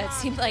Australia. It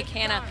seemed like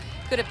Hannah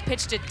could have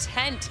pitched a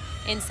tent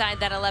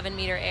inside that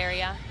 11-meter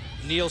area.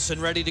 Nielsen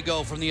ready to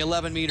go from the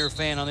 11-meter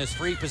fan on this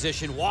free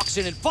position. Walks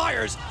in and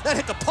fires. That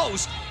hit the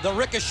post. The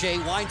ricochet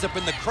winds up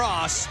in the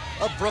cross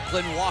of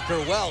Brooklyn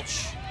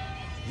Walker-Welch.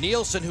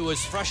 Nielsen, who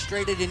was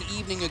frustrated an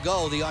evening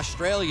ago, the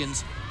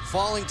Australians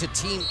falling to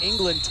Team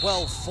England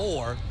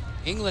 12-4.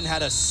 England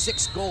had a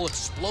 6-goal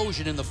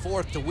explosion in the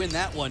 4th to win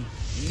that one.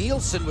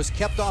 Nielsen was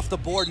kept off the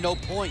board, no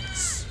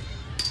points.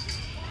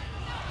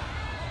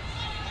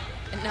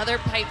 Another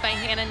pipe by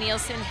Hannah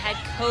Nielsen, head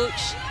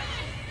coach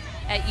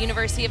at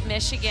University of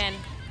Michigan.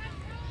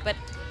 But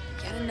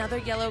yet another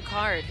yellow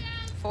card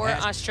for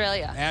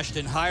Australia.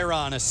 Ashton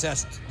Hiron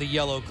assessed the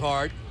yellow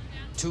card.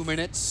 2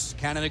 minutes,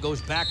 Canada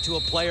goes back to a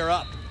player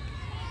up.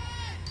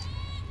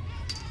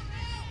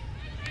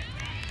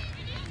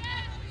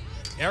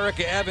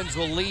 Erica Evans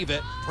will leave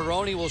it.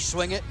 Peroni will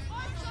swing it.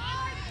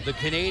 The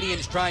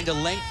Canadians trying to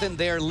lengthen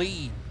their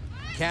lead.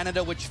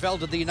 Canada, which fell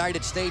to the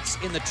United States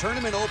in the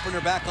tournament opener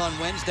back on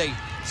Wednesday,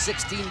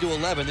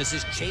 16-11. This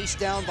is chased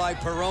down by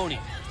Peroni.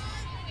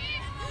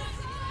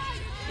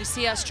 You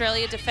see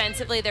Australia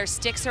defensively, their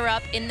sticks are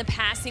up in the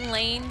passing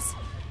lanes.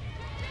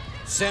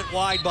 Sent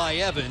wide by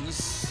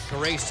Evans. A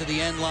race to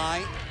the end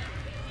line.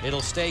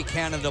 It'll stay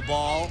Canada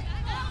ball.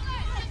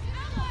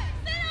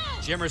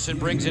 Jimerson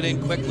brings it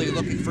in quickly,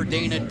 looking for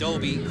Dana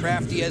Doby,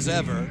 crafty as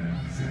ever.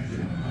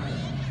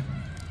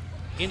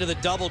 Into the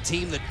double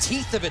team, the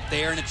teeth of it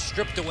there, and it's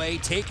stripped away,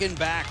 taken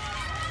back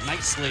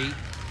nicely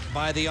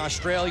by the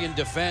Australian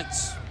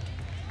defense.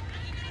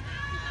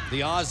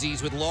 The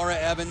Aussies with Laura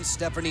Evans,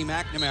 Stephanie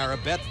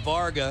McNamara, Beth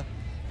Varga,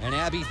 and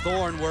Abby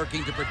Thorne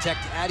working to protect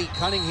Addie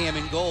Cunningham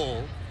in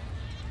goal.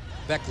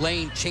 Beck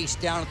Lane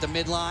chased down at the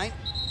midline,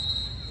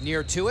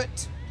 near to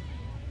it.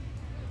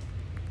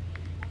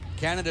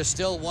 Canada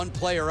still 1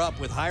 player up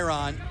with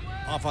Hiron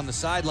off on the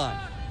sideline.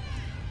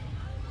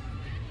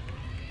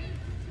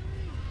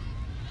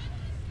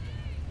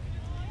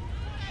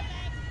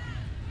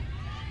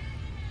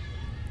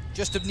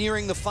 Just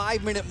nearing the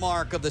 5-minute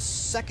mark of the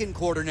 2nd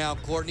quarter now,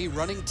 Courtney.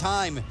 Running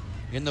time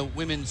in the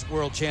Women's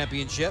World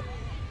Championship.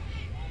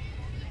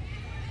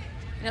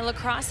 You know,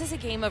 lacrosse is a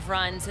game of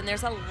runs, and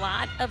there's a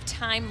lot of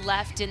time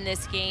left in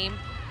this game.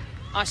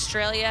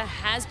 Australia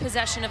has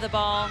possession of the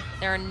ball.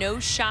 There are no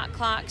shot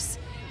clocks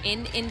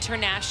in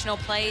international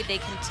play. They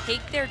can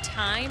take their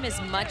time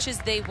as much as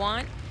they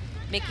want,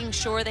 making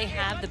sure they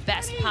have the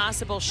best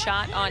possible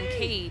shot on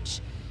cage.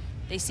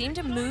 They seem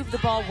to move the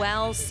ball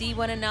well, see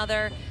one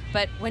another,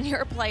 but when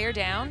you're a player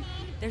down,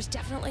 there's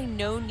definitely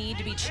no need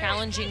to be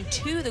challenging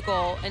to the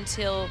goal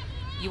until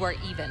you are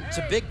even. It's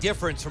a big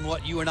difference from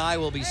what you and I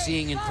will be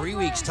seeing in 3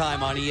 weeks'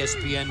 time on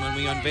ESPN when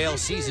we unveil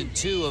season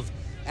 2 of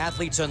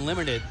Athletes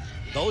Unlimited.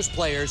 Those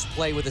players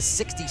play with a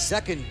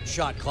 60-second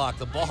shot clock.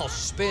 The ball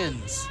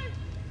spins.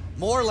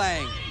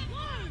 Morlang.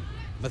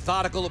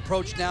 Methodical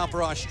approach now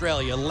for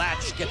Australia.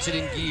 Latch gets it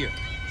in gear.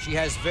 She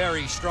has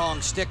very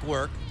strong stick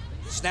work.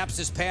 Snaps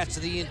his pass to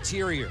the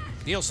interior.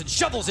 Nielsen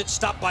shovels it,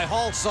 stopped by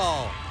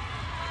Halsall.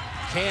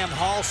 Cam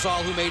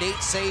Halsall, who made 8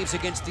 saves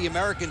against the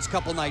Americans a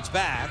couple nights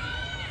back.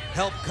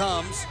 Help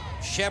comes.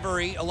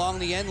 Chevry along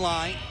the end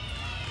line.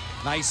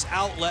 Nice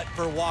outlet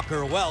for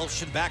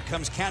Walker-Welch, and back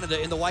comes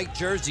Canada in the white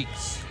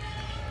jerseys.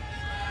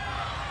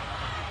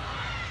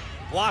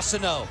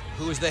 Boissonneau,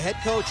 who is the head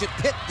coach at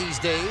Pitt these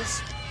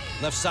days.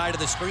 Left side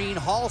of the screen,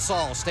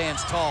 Halsall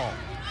stands tall.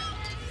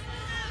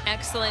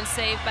 Excellent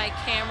save by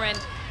Cameron.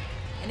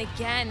 And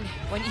again,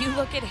 when you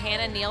look at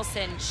Hannah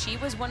Nielsen, she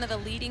was one of the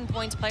leading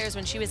points players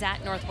when she was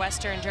at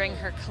Northwestern during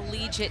her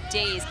collegiate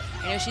days.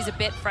 I know she's a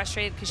bit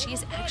frustrated because she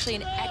is actually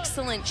an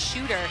excellent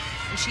shooter,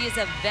 and she is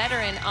a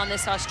veteran on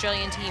this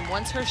Australian team.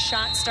 Once her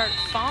shots start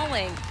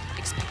falling,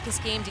 expect this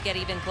game to get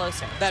even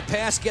closer. That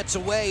pass gets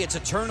away. It's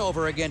a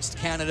turnover against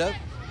Canada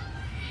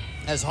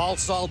as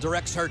Halsall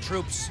directs her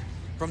troops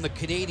from the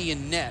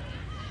Canadian net.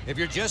 If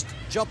you're just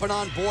jumping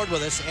on board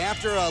with us,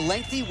 after a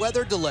lengthy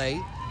weather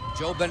delay,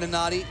 Joe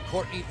Beninati,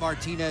 Courtney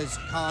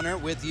Martinez-Connor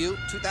with you.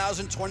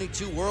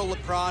 2022 World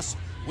Lacrosse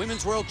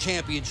Women's World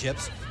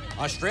Championships.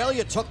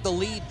 Australia took the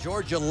lead.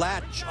 Georgia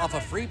Latch off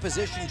a free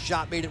position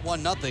shot made it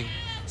 1-0.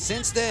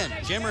 Since then,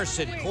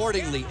 Jimerson,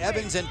 Cordingley,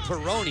 Evans, and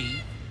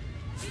Peroni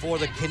for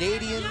the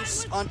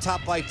Canadians on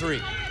top by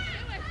 3.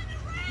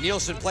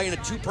 Nielsen playing a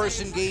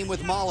two-person game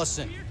with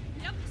Mollison.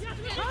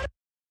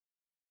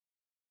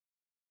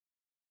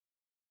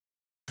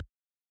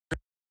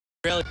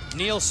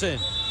 Nielsen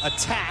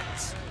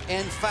attacked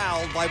and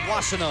fouled by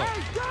Boissonneau.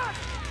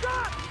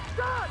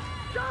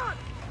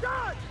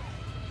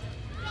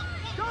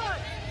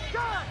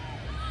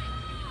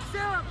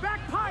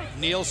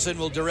 Nielsen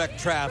will direct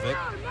traffic.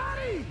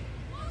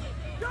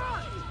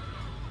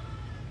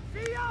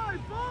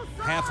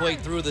 Halfway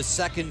through the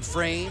second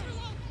frame,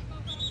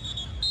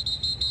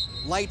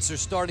 lights are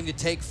starting to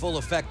take full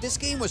effect. This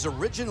game was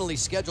originally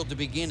scheduled to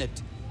begin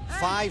at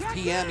 5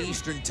 p.m.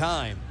 Eastern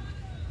Time,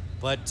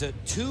 but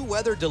 2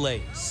 weather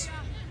delays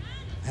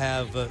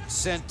have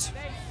sent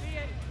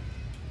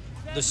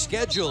the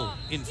schedule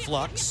in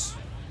flux.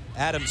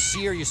 Adam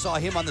Sear, you saw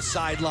him on the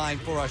sideline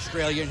for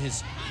Australia in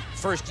his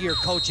first year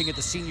coaching at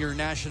the senior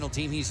national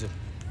team. He's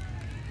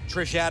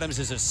Trish Adams'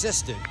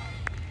 assistant.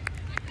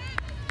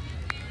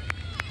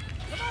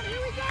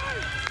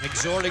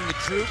 Exhorting the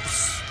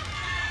troops.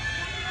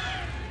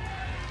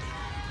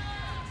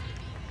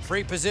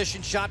 Free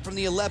position shot from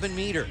the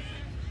 11-meter.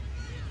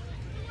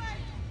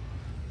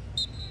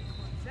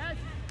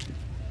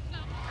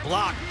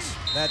 Blocked.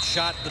 That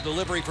shot, the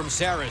delivery from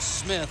Sarah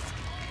Smith.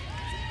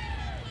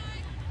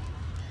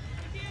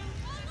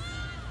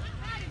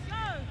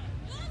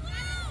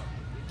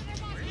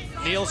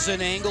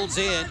 Nielsen angles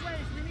in.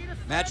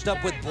 Matched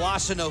up with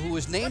Boissonneau, who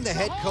was named the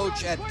head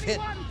coach at Pitt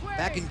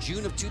back in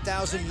June of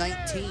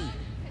 2019.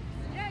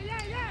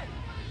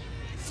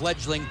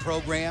 Fledgling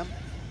program.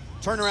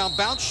 Turnaround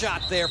bounce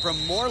shot there from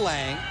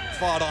Morlang.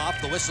 Fought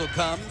off, the whistle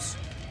comes.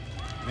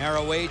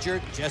 Mara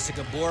Wager,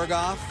 Jessica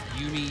Borgoff,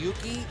 Yumi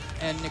Yuki,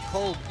 and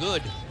Nicole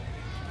Good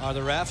are the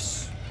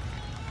refs.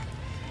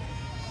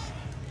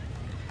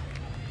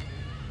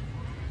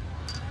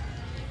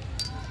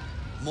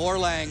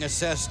 Morlang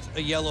assessed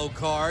a yellow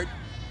card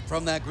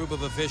from that group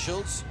of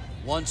officials.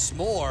 Once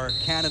more,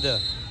 Canada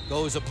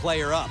goes a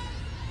player up.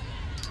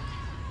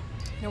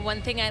 You know,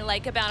 one thing I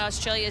like about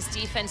Australia's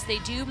defense, they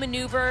do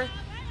maneuver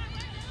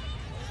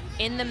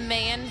in the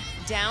man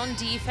down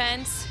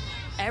defense.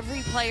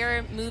 Every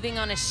player moving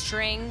on a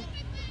string.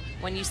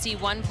 When you see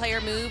one player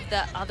move,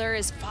 the other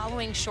is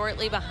following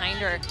shortly behind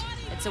her.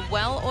 It's a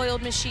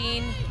well-oiled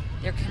machine.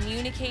 They're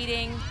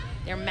communicating,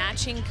 they're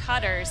matching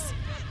cutters.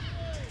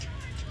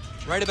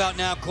 Right about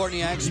now,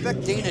 Courtney, I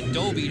expect Dana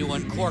Dobie to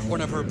uncork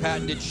one of her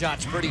patented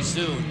shots pretty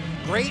soon.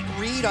 Great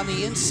read on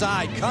the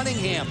inside.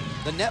 Cunningham,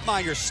 the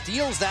netminder,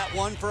 steals that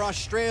one for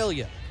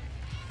Australia.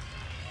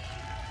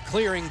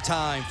 Clearing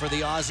time for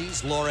the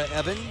Aussies, Laura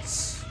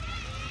Evans.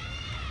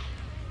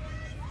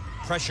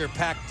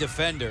 Pressure-packed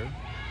defender.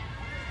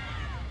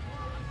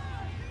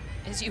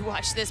 As you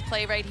watch this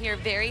play right here,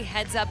 very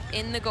heads up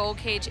in the goal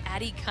cage.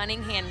 Addie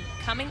Cunningham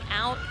coming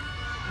out,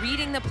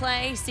 reading the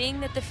play, seeing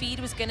that the feed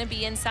was going to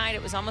be inside.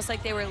 It was almost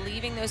like they were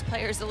leaving those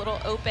players a little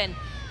open.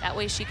 That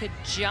way she could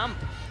jump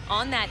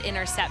on that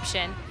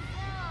interception.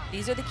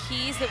 These are the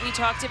keys that we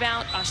talked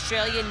about.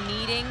 Australia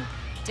needing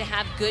to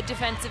have good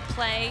defensive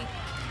play,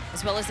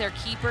 as well as their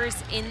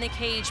keepers in the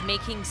cage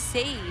making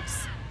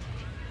saves.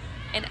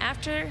 And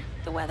after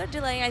the weather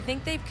delay, I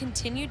think they've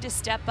continued to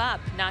step up,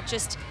 not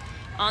just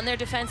on their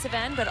defensive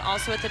end, but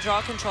also at the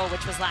draw control,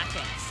 which was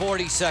lacking.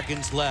 40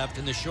 seconds left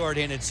in the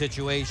shorthanded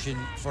situation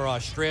for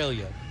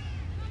Australia.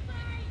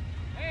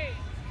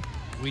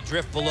 We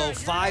drift below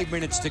 5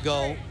 minutes to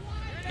go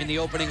in the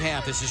opening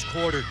half. This is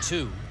quarter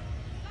 2.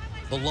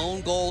 The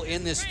lone goal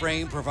in this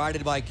frame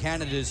provided by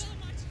Canada's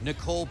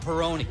Nicole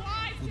Perroni,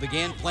 who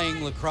began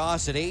playing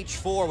lacrosse at age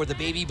 4 with the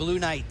Baby Blue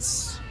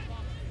Knights.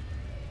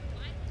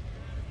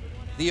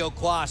 Theo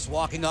Quas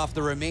walking off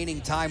the remaining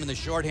time in the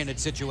shorthanded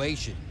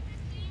situation.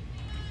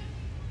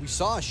 We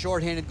saw a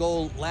shorthanded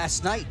goal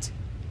last night,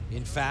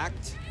 in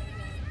fact,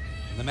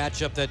 in the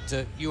matchup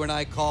that you and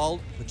I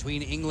called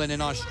between England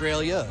and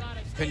Australia.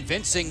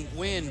 Convincing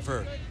win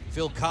for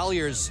Phil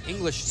Collier's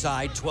English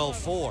side,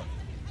 12-4.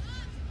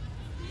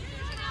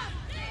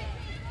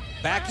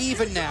 Back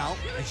even now,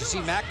 as you see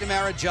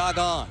McNamara jog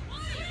on.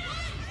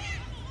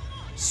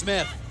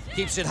 Smith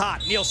keeps it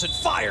hot. Nielsen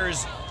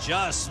fires,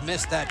 just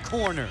missed that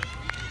corner.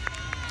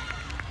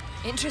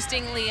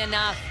 Interestingly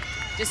enough,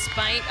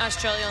 despite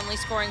Australia only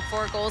scoring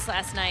 4 goals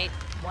last night,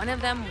 one of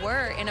them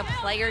were in a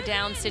player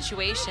down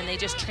situation. They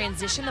just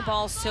transitioned the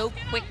ball so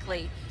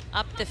quickly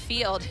up the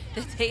field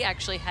that they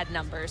actually had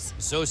numbers.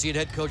 Associate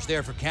head coach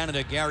there for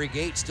Canada, Gary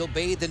Gates, still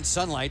bathed in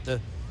sunlight.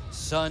 The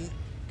sun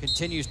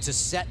continues to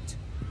set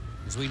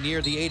as we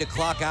near the 8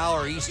 o'clock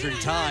hour Eastern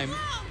time.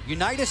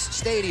 Unitas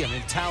Stadium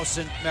in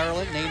Towson,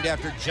 Maryland, named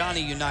after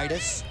Johnny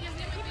Unitas,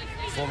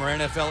 former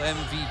NFL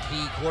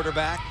MVP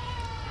quarterback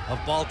of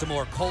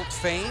Baltimore Colt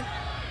fame.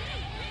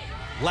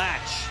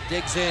 Latch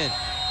digs in.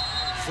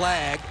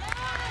 Flag.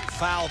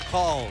 Foul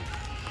called.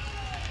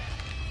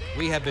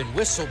 We have been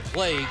whistle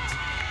plagued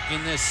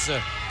in this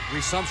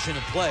resumption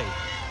of play.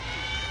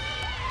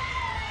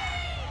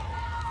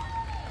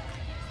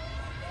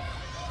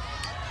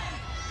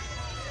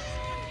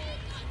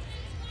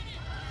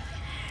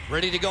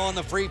 Ready to go on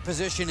the free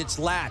position, it's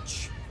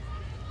Latch.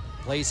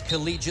 Plays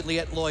collegiately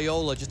at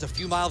Loyola, just a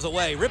few miles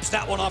away. Rips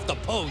that one off the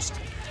post.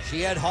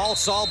 She had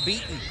Halsall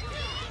beaten.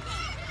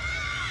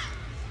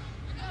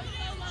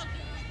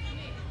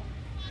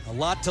 A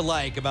lot to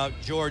like about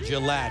Georgia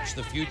Latch.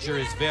 The future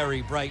is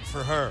very bright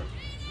for her.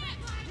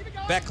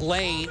 Beck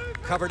Lane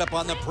covered up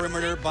on the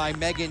perimeter by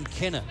Megan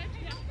Kinna.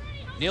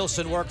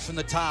 Nielsen works from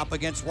the top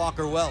against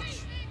Walker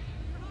Welch.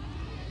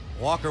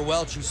 Walker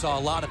Welch, who saw a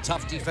lot of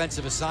tough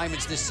defensive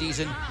assignments this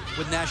season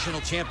with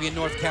national champion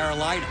North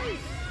Carolina.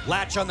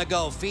 Latch on the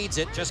go, feeds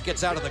it, just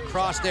gets out of the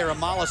cross there of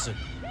Mollison.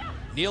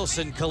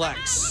 Nielsen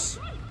collects.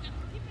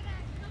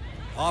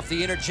 Off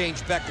the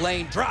interchange, Beck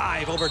Lane,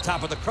 drive over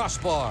top of the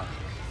crossbar.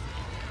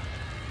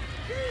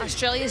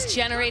 Australia's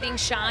generating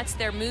shots.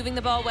 They're moving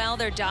the ball well.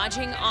 They're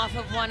dodging off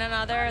of one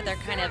another. They're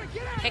kind of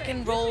pick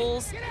and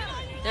rolls.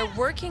 They're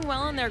working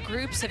well in their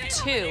groups of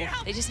two.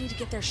 They just need to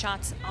get their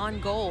shots on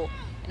goal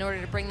in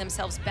order to bring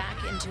themselves back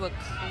into a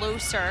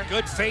closer.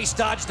 Good face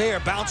dodge there,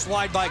 bounced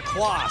wide by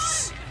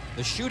Quass.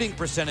 The shooting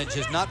percentage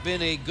has not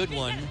been a good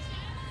one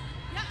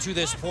to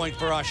this point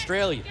for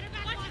Australia.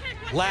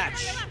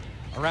 Latch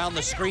around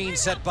the screen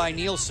set by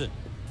Nielsen.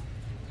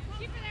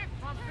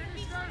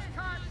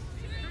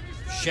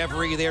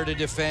 Chevry there to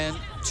defend,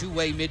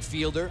 two-way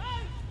midfielder.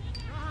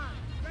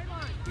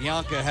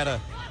 Bianca had a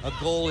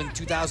goal in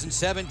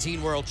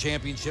 2017 World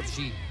Championship.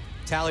 She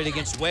tallied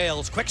against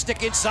Wales. Quick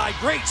stick inside,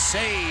 great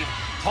save.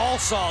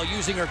 Halsall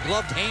using her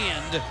gloved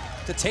hand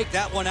to take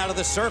that one out of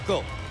the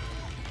circle.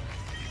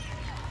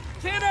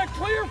 Tanner,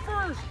 clear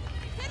first.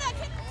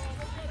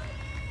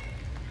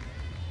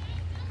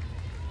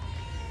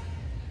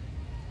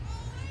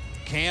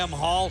 Cam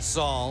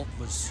Halsall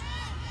was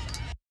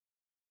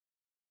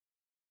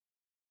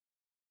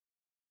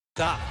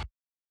stop.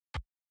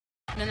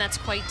 And that's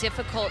quite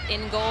difficult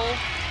in goal.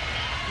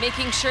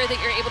 Making sure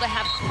that you're able to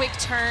have quick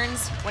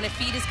turns. When a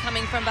feed is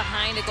coming from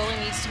behind, a goalie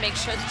needs to make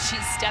sure that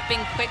she's stepping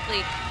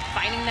quickly,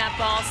 finding that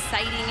ball,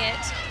 sighting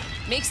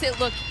it. Makes it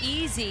look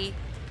easy.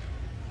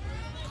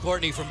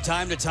 Courtney, from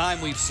time to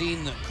time, we've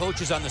seen the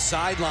coaches on the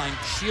sideline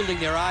shielding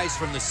their eyes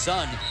from the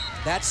sun.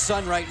 That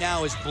sun right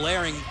now is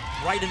blaring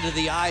right into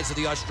the eyes of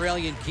the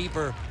Australian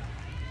keeper,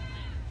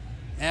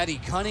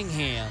 Addie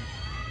Cunningham.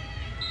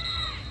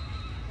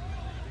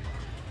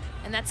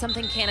 And that's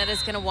something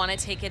Canada's going to want to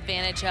take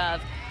advantage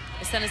of.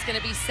 The sun is going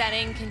to be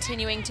setting,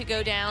 continuing to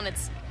go down.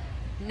 It's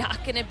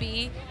not going to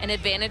be an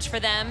advantage for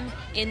them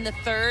in the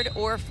third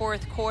or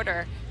fourth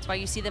quarter. That's why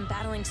you see them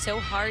battling so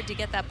hard to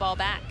get that ball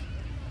back.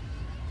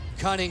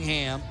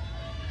 Cunningham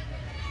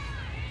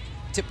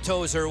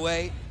tiptoes her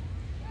way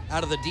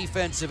out of the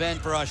defensive end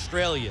for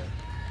Australia.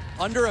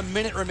 Under a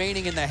minute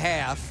remaining in the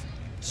half.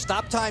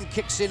 Stop time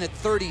kicks in at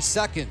 30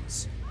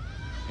 seconds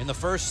in the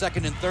first,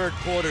 second, and third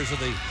quarters of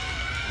the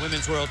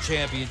Women's World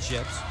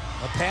Championships.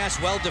 A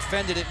pass well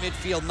defended at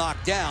midfield,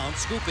 knocked down.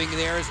 Scooping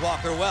there is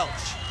Walker Welch.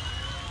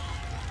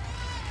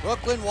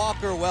 Brooklyn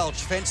Walker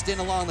Welch fenced in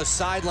along the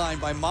sideline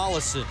by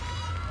Mollison.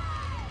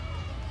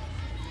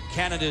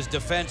 Canada's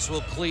defense will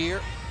clear.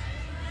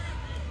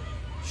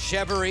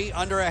 Chevry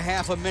under a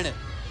half a minute.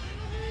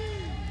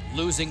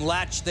 Losing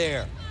Latch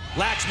there.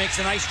 Latch makes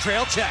a nice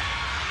trail check.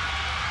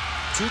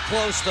 Too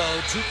close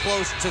though, too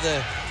close to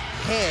the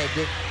head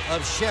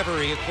of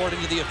Chevry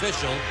according to the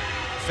official.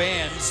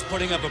 Fans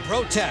putting up a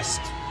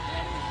protest.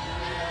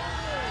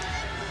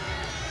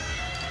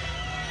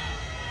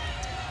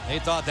 They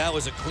thought that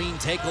was a clean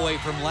takeaway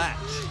from Latch.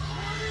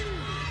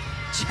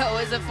 Joe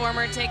is a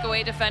former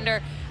takeaway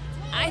defender.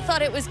 I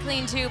thought it was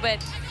clean too,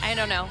 but I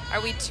don't know.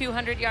 Are we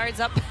 200 yards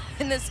up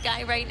in the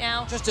sky right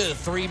now? Just a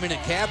 3-minute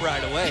cab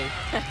ride away.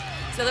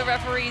 So the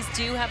referees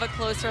do have a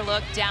closer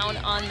look down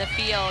on the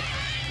field.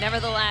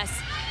 Nevertheless,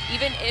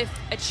 even if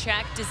a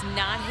check does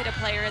not hit a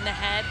player in the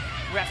head,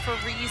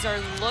 referees are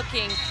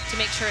looking to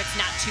make sure it's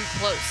not too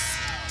close.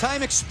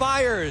 Time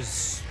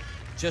expires.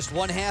 Just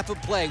one half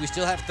of play. We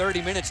still have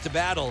 30 minutes to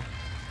battle.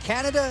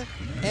 Canada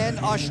and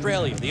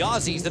Australia. The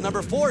Aussies, the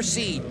number 4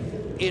 seed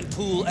in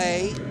Pool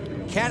A.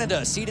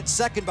 Canada seeded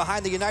second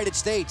behind the United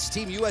States.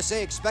 Team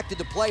USA expected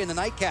to play in the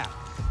nightcap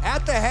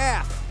at the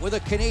half with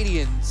the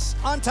Canadians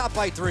on top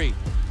by 3.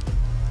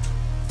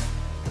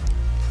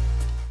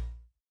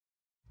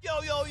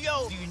 Yo.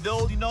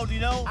 Do you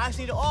know? I've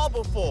seen it all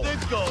before.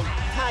 Let's go,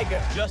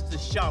 Tiger. Just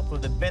as sharp from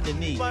the bending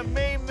knee. My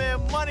main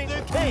man, Money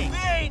the King.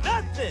 There ain't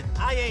nothing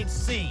I ain't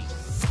seen.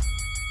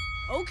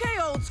 Okay,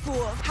 old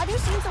school. Have you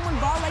seen someone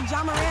ball like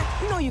John Morant?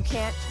 You know you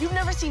can't. You've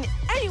never seen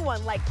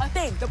anyone like a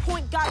thing. The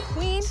point guard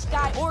Queen,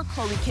 Sky, or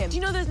Chloe Kim. Do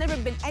you know there's never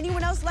been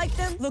anyone else like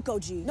them? Look,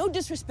 OG, no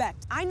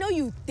disrespect. I know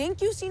you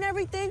think you've seen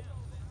everything,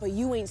 but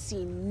you ain't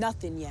seen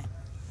nothing yet.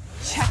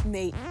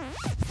 Checkmate.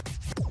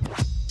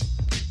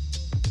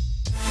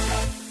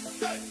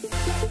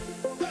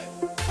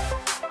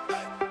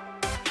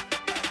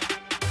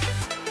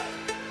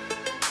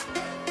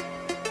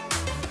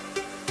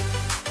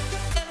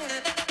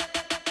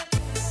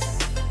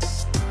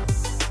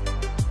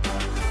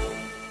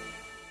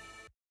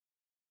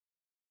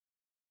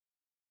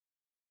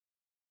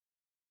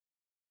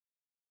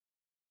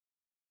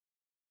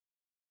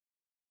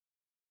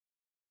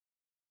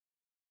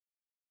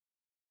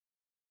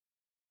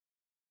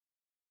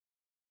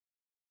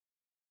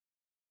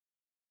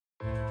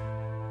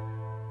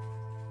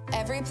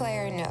 Every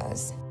player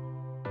knows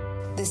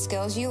the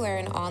skills you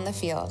learn on the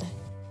field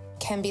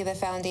can be the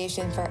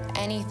foundation for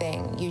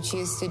anything you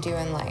choose to do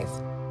in life.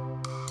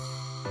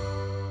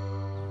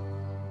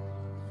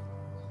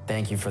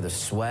 Thank you for the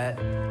sweat,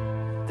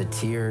 the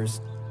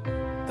tears,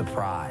 the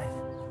pride,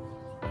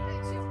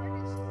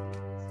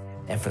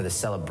 and for the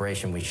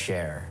celebration we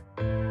share.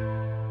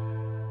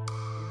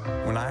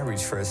 When I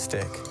reach for a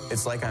stick,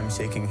 it's like I'm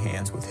shaking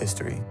hands with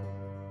history.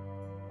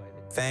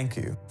 Thank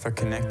you for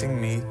connecting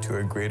me to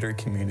a greater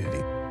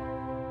community.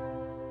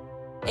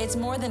 It's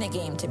more than a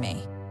game to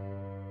me.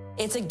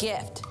 It's a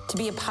gift to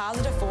be a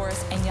positive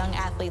force in young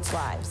athletes'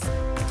 lives.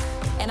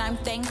 And I'm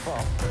thankful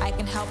I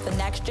can help the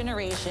next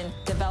generation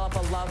develop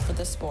a love for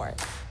the sport.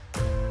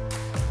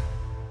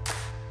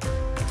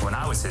 When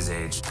I was his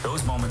age,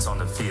 those moments on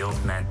the field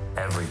meant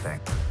everything.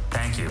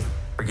 Thank you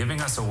for giving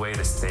us a way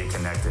to stay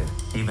connected,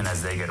 even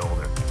as they get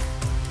older.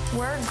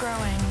 We're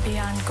growing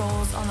beyond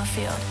goals on the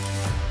field.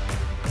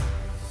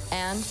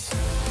 And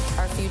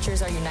our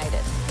futures are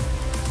united.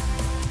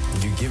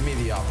 You give me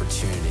the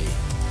opportunity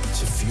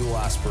to fuel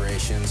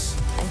aspirations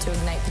and to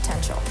ignite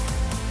potential.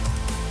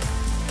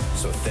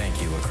 So thank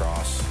you,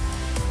 Lacrosse.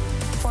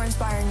 For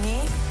inspiring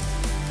me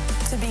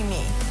to be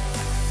me.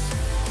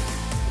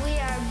 We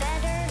are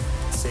better,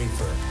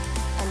 Safer,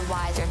 and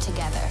wiser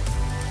together.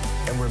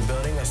 and we're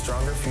building a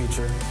stronger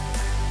future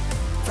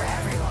For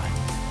everyone.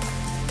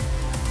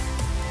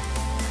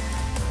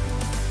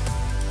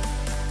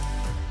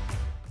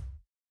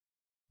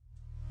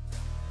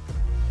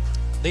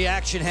 The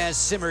action has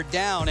simmered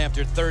down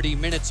after 30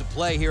 minutes of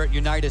play here at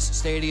Unitas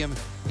Stadium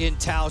in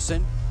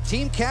Towson.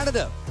 Team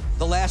Canada,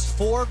 the last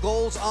 4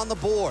 goals on the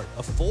board.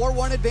 A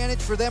 4-1 advantage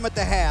for them at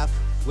the half,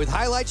 with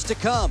highlights to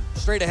come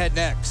straight ahead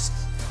next.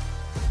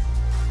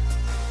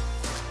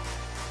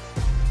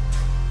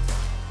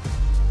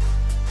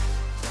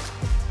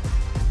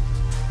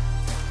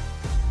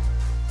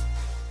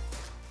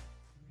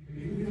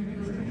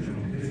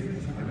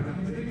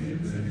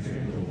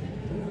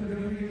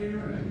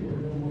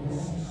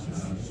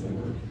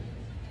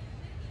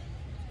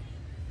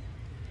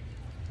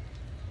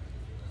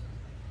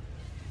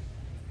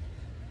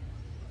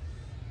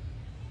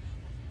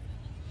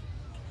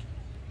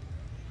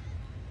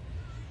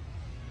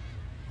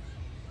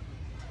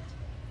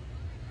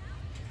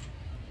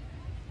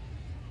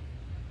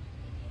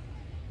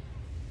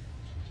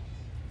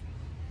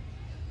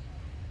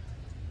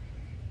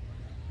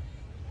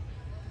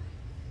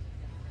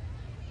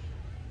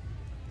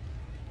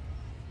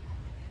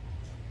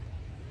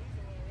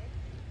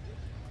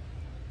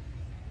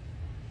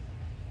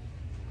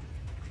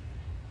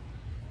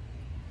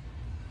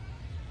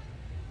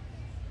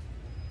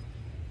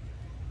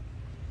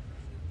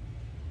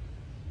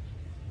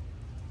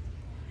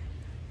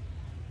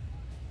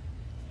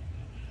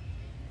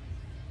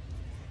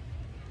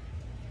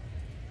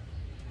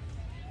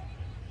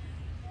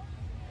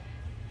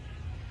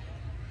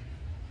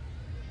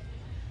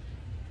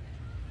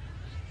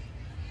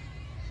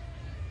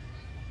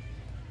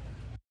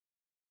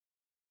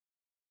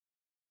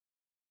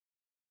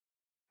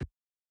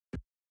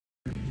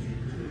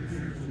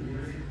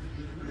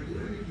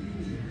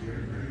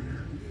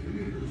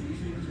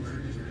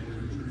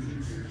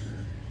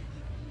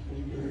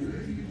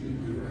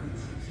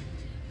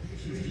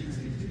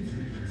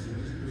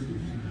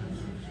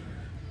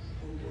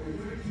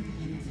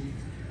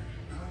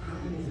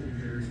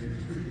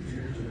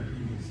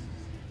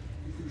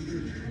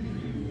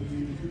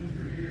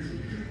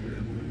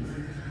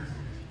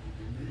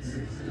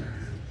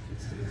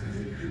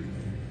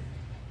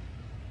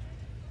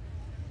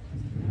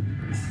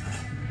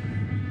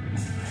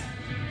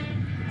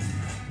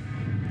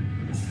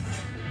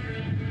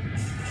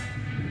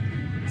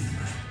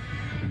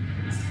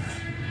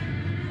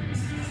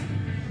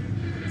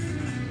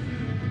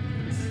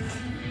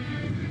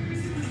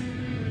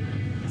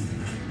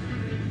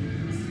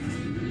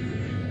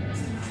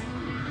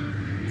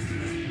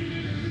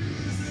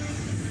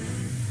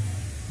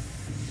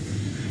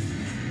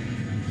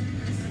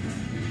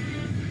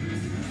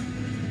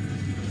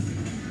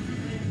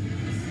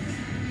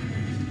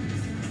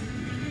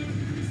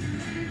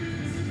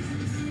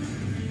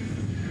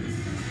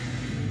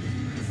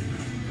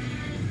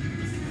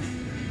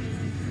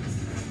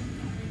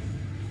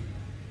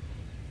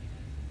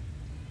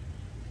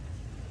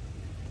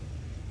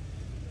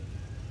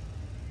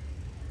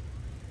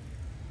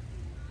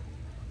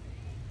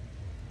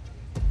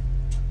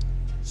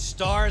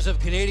 Stars of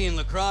Canadian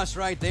lacrosse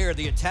right there,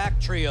 the attack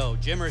trio,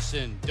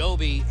 Jimerson,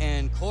 Dobie,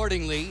 and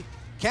Cordingley.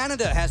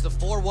 Canada has the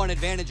 4-1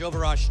 advantage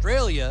over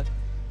Australia,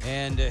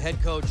 and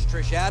head coach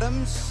Trish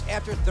Adams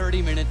after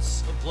 30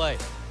 minutes of play.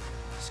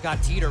 Scott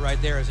Teeter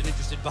right there as an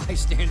interested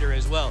bystander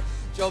as well.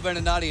 Joe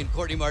Beninati and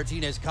Courtney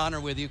Martinez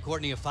Connor with you.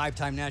 Courtney, a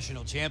 5-time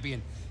national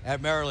champion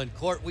at Maryland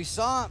Court. We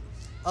saw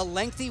a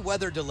lengthy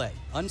weather delay,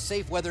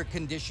 unsafe weather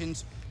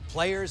conditions.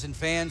 Players and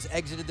fans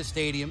exited the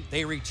stadium.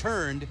 They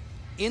returned.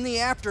 In the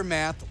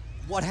aftermath,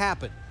 what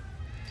happened?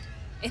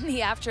 In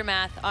the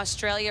aftermath,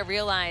 Australia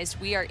realized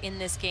we are in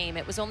this game.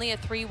 It was only a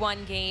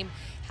 3-1 game.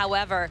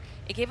 However,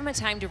 it gave them a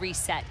time to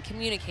reset,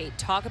 communicate,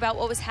 talk about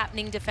what was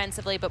happening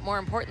defensively, but more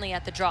importantly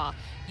at the draw.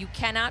 You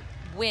cannot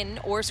win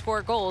or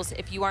score goals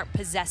if you aren't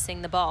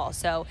possessing the ball.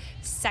 So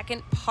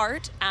second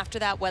part after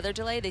that weather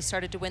delay, they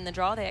started to win the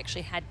draw. They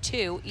actually had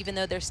 2, even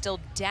though they're still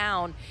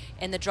down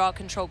in the draw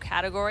control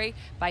category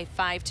by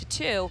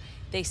 5-2,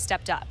 they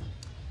stepped up.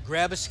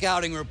 Grab a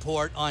scouting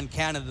report on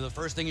Canada. The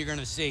first thing you're going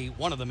to see,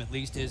 one of them at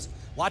least, is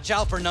watch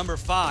out for number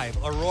 5,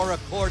 Aurora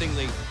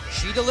Cordingley.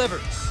 She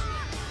delivers.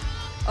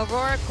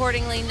 Aurora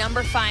Cordingley,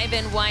 number 5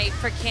 in white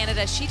for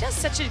Canada. She does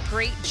such a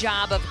great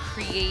job of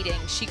creating.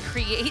 She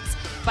creates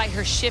by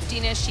her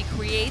shiftiness. She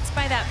creates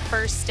by that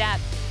first step.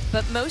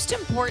 But most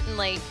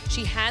importantly,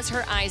 she has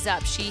her eyes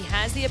up. She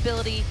has the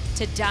ability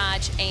to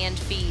dodge and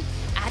feed.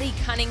 Addie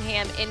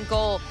Cunningham in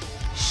goal.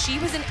 She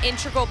was an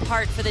integral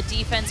part for the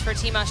defense for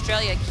Team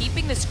Australia,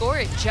 keeping the score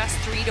at just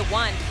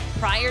 3-1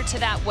 prior to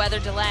that weather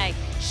delay.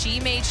 She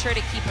made sure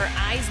to keep her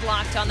eyes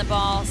locked on the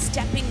ball,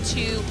 stepping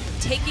to,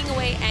 taking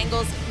away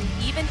angles,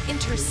 and even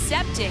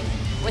intercepting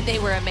when they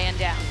were a man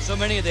down. So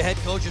many of the head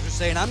coaches are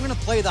saying, I'm going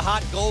to play the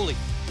hot goalie.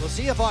 We'll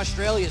see if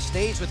Australia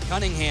stays with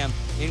Cunningham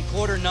in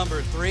quarter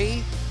number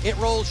 3. It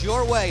rolls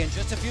your way in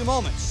just a few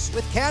moments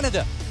with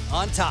Canada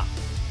on top.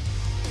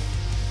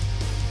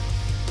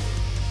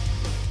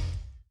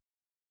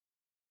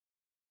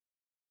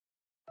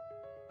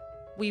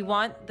 We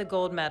want the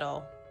gold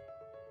medal.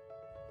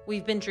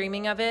 We've been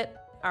dreaming of it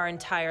our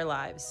entire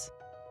lives.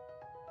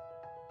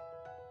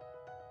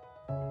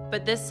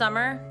 But this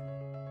summer,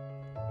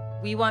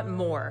 we want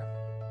more.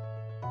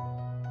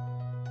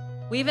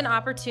 We have an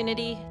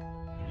opportunity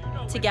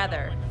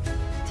together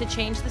to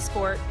change the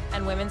sport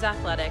and women's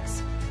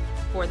athletics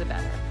for the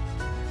better.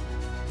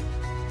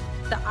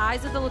 The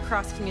eyes of the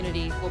lacrosse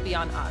community will be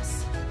on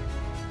us.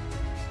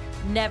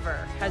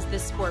 Never has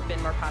this sport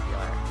been more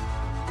popular.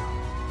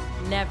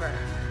 Never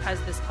has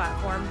this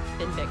platform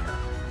been bigger.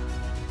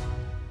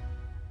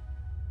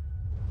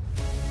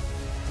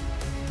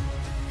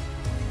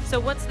 So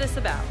what's this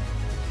about?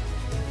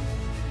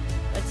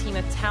 A team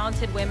of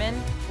talented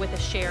women with a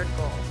shared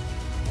goal.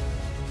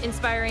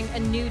 Inspiring a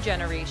new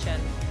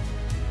generation,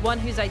 one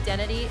whose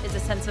identity is a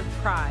sense of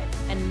pride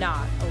and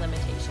not a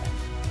limitation.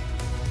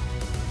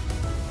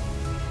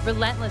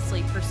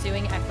 Relentlessly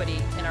pursuing equity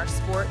in our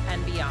sport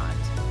and beyond.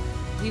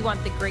 We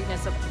want the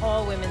greatness of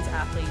all women's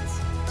athletes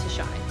to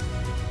shine.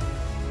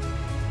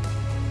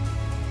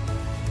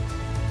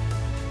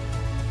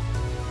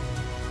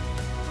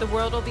 The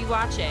world will be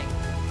watching.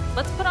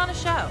 Let's put on a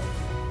show.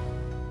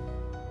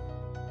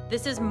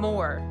 This is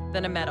more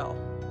than a medal.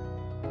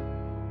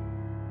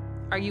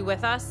 Are you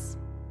with us?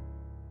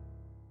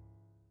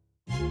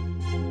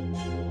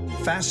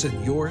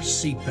 Fasten your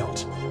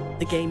seatbelt.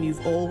 The game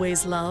you've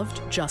always loved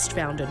just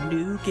found a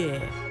new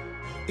gear.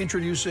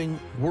 Introducing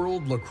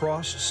World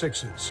Lacrosse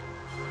Sixes.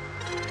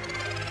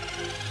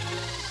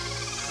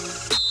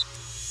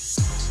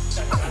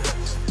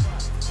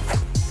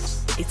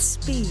 It's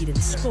speed and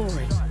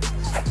scoring.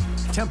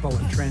 Tempo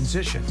and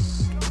transition.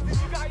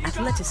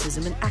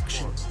 Athleticism and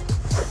action.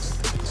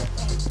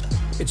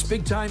 It's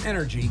big-time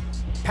energy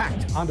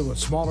packed onto a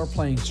smaller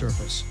playing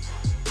surface.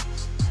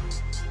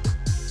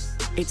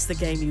 It's the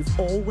game you've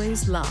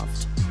always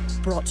loved,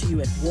 brought to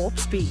you at warp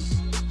speed.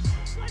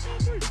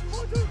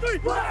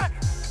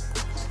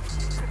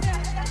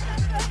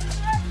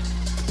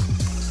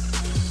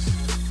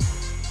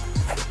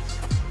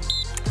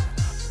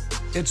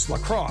 It's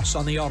lacrosse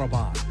on the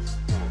Autobahn.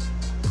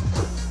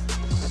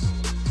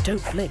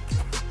 Don't blink.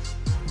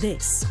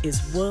 This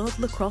is World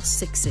Lacrosse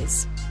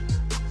Sixes.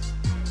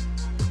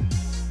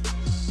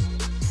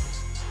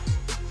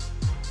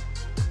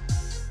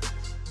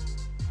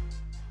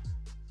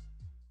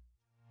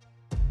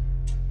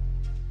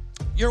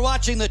 You're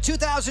watching the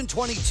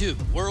 2022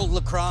 World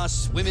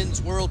Lacrosse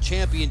Women's World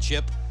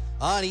Championship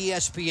on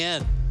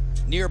ESPN.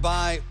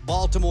 Nearby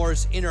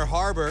Baltimore's Inner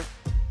Harbor,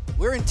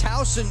 we're in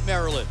Towson,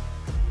 Maryland,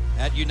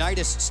 at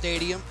Unitas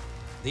Stadium.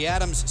 The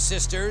Adams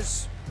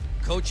sisters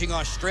coaching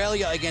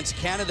Australia against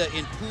Canada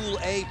in Pool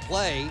A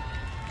play.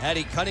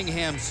 Addie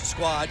Cunningham's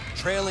squad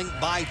trailing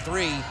by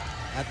 3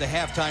 at the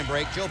halftime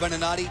break. Joe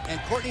Beninati and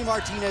Courtney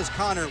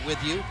Martinez-Connor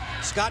with you.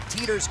 Scott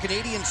Teeter's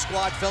Canadian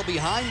squad fell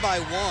behind by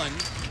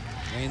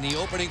 1. In the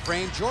opening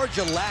frame,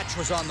 Georgia Latch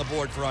was on the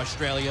board for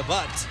Australia,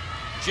 but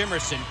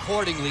Jimerson,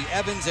 Cordingley,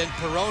 Evans, and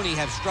Peroni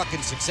have struck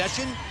in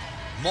succession.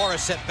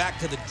 Morissette back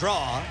to the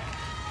draw.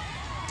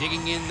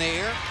 Digging in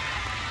there.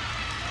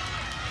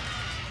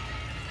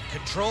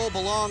 Control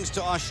belongs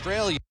to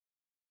Australia.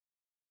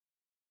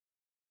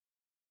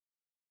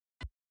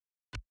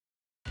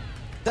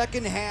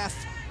 Second half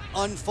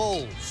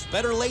unfolds.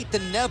 Better late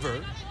than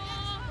never.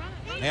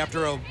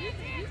 After a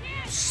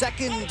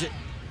second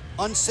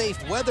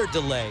unsafe weather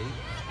delay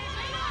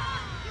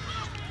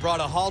brought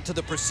a halt to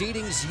the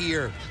proceedings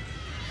here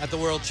at the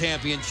World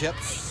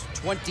Championships.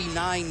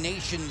 29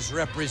 nations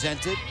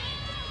represented,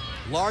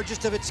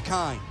 largest of its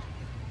kind.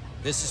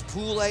 This is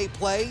Pool A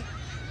play.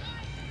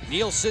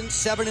 Nielsen,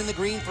 7 in the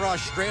green for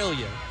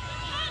Australia.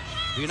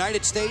 The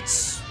United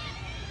States,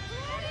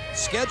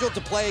 scheduled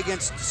to play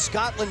against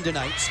Scotland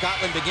tonight.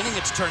 Scotland beginning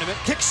its tournament.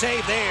 Kick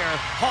save there.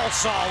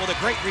 Halsall with a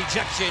great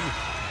rejection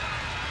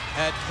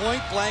at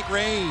point-blank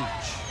range.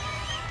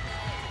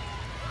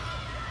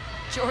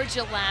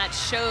 Georgia Latch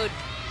showed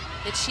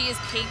that she is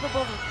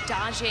capable of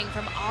dodging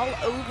from all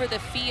over the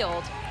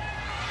field.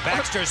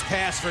 Baxter's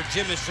pass for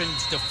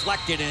Jimison's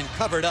deflected and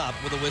covered up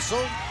with a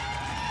whistle.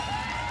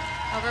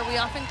 However, we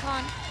often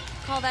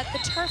call that the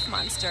turf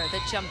monster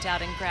that jumped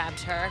out and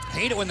grabbed her.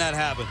 Hate it when that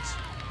happens.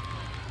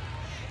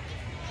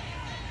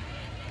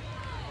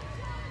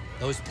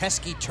 Those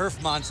pesky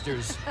turf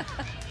monsters.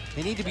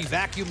 They need to be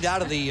vacuumed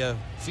out of the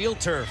field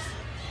turf.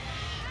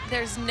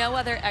 There's no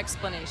other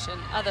explanation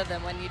other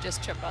than when you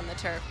just trip on the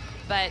turf.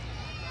 But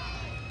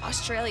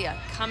Australia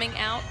coming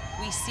out,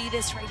 we see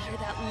this right here,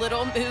 that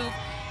little move,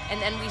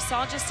 and then we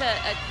saw just a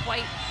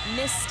quite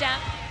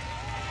misstep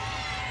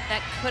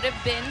that could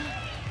have been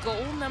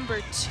goal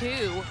number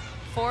 2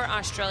 for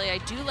Australia. I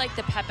do like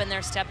the pep in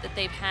their step that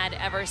they've had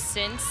ever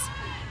since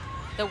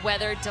the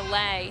weather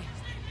delay.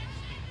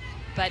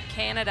 But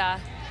Canada,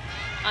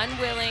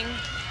 unwilling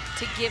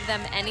to give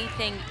them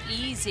anything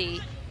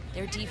easy.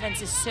 Their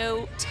defense is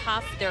so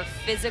tough, they're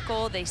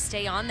physical, they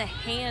stay on the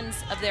hands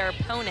of their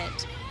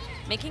opponent,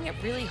 making it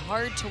really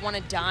hard to want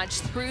to dodge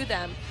through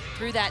them,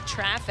 through that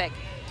traffic,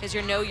 because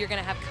you know you're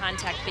going to have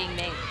contact being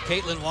made.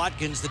 Caitlin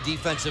Watkins, the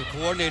defensive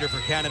coordinator for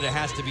Canada,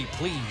 has to be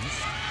pleased.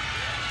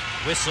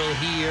 Whistle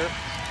here.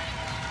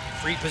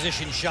 Free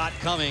position shot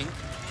coming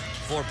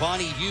for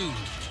Bonnie Yu.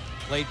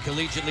 Played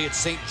collegiately at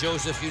St.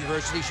 Joseph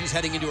University. She's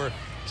heading into her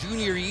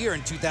junior year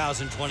in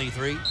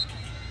 2023.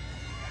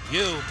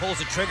 Yu pulls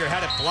the trigger,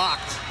 had it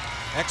blocked.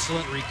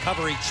 Excellent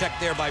recovery check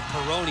there by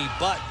Peroni,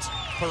 but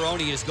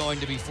Peroni is going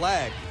to be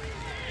flagged.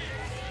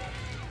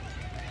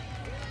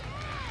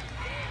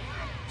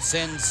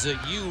 Sends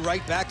Yu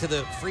right back to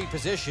the free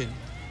position.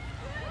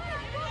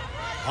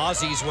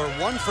 Aussies were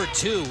 1 for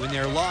 2 in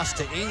their loss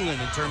to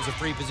England in terms of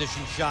free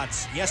position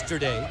shots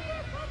yesterday.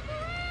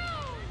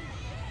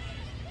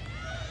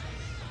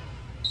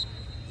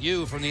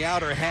 Yu from the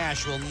outer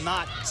hash will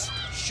not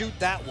shoot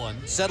that one,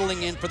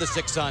 settling in for the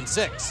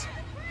 6-on-6.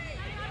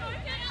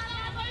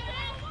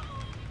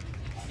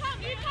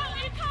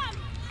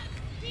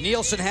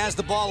 Nielsen has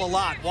the ball a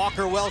lot.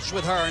 Walker Welch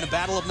with her in a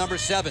battle of number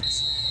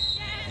 7s.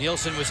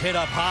 Nielsen was hit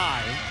up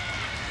high.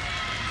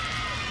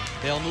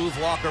 They'll move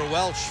Walker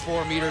Welch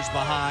 4 meters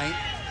behind.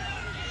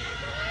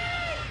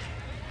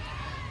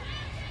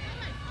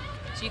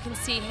 So you can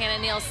see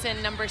Hannah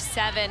Nielsen, number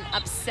 7,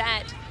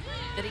 upset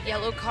that a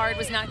yellow card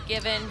was not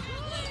given.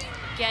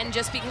 Again,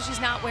 just because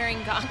she's not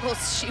wearing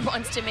goggles, she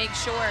wants to make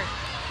sure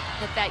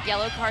that that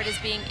yellow card is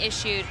being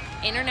issued.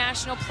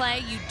 International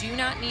play, you do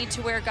not need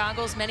to wear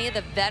goggles. Many of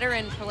the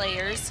veteran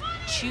players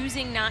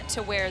choosing not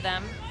to wear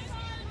them.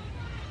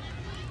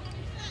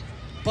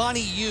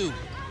 Bonnie Yu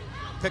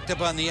picked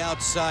up on the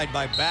outside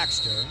by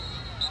Baxter.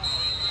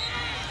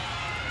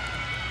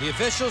 The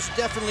officials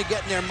definitely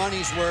getting their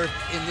money's worth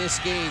in this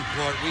game,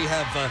 Court. We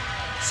have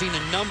seen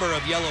a number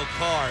of yellow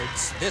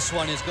cards. This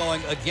one is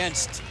going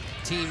against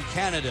Team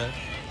Canada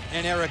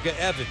and Erica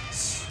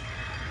Evans.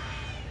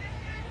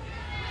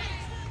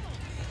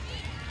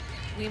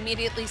 We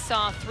immediately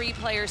saw 3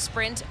 players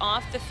sprint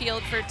off the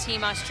field for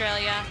Team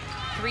Australia,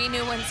 3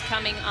 new ones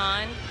coming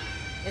on.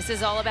 This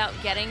is all about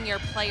getting your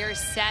players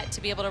set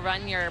to be able to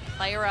run your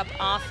player-up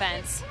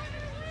offense.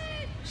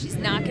 She's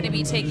not going to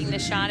be taking the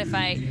shot if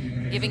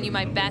I'm giving you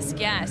my best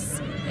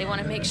guess. They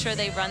want to make sure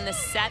they run the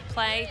set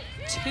play.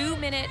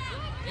 2-minute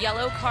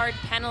yellow card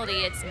penalty.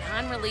 It's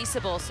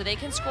non-releasable, so they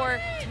can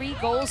score 3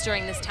 goals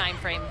during this time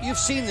frame. You've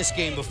seen this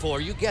game before.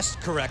 You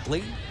guessed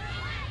correctly.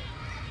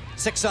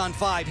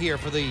 6-on-5 here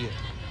for the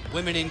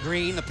women in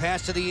green. The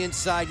pass to the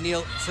inside.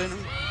 Nielsen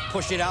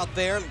push it out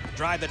there.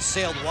 Drive that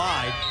sailed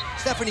wide.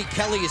 Stephanie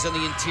Kelly is on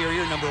the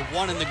interior, number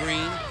 1 in the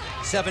green.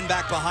 7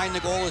 back behind the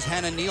goal is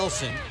Hannah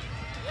Nielsen.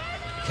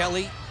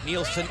 Kelly,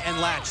 Nielsen,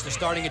 and Latch, the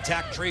starting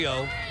attack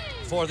trio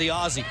for the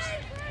Aussies.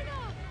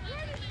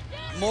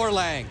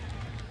 Morlang,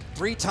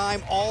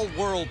 3-time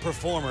all-world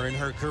performer in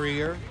her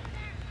career.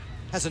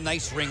 Has a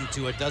nice ring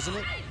to it, doesn't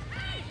it?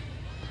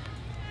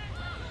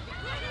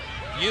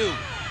 Yu,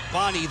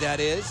 Bonnie, that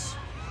is.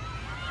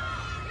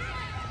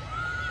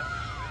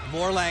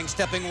 Morlang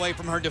stepping away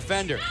from her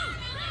defender.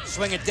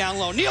 Swing it down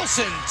low.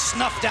 Nielsen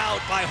snuffed out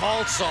by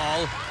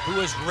Halsall, who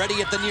is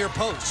ready at the near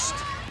post.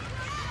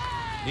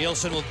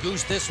 Nielsen will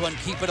goose this one,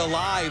 keep it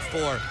alive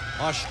for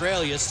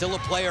Australia. Still a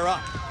player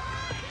up.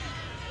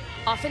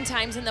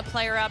 Oftentimes in the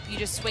player up, you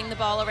just swing the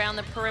ball around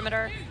the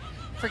perimeter,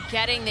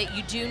 forgetting that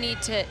you do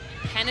need to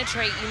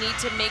penetrate. You need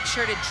to make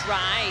sure to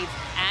drive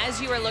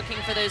as you are looking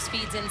for those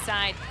feeds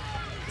inside,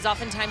 because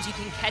oftentimes you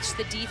can catch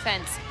the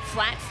defense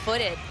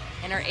flat-footed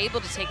and are able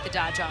to take the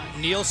dodge on.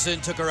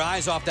 Nielsen took her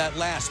eyes off that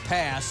last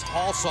pass.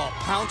 Halsall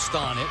pounced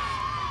on it.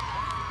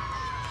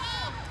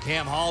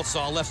 Cam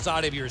Halsall, left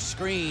side of your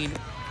screen,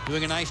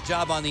 doing a nice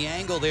job on the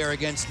angle there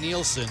against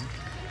Nielsen,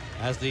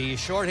 as the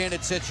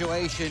shorthanded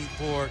situation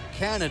for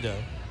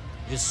Canada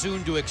is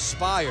soon to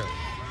expire.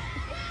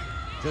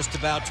 just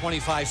about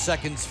 25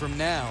 seconds from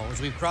now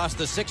as we've crossed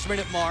the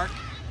 6-minute mark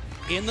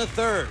in the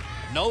third.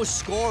 No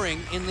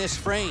scoring in this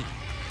frame.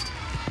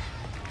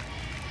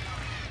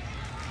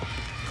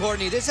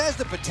 Courtney, this has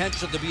the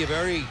potential to be a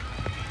very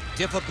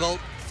difficult,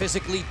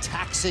 physically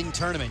taxing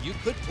tournament. You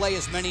could play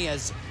as many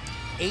as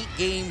 8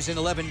 games in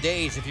 11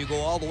 days if you go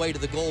all the way to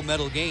the gold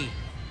medal game.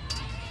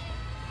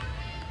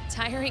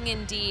 Tiring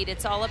indeed.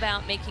 It's all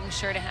about making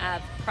sure to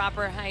have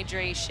proper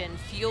hydration,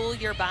 fuel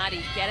your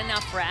body, get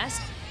enough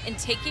rest, and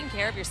taking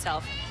care of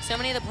yourself. So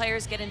many of the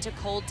players get into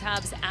cold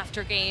tubs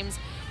after games,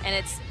 and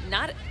it's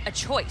not a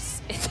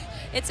choice.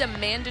 It's a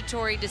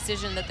mandatory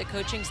decision that the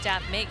coaching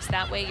staff makes.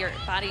 That way your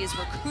body is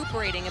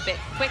recuperating a bit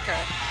quicker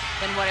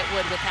than what it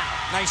would without.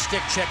 Nice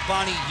stick check.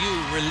 Bonnie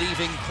Yu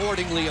relieving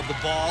accordingly of the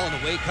ball,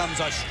 and away comes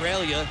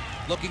Australia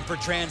looking for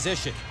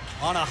transition.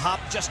 On a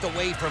hop just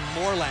away from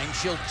Morlang,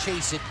 she'll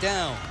chase it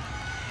down.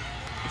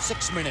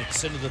 6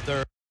 minutes into the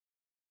third.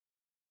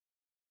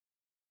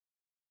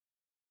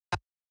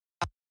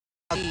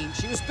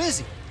 She was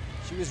busy.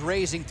 She was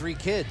raising 3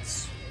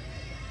 kids.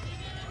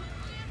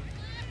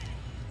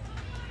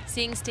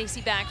 Seeing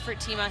Stacey back for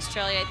Team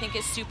Australia, I think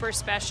is super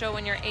special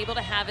when you're able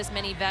to have as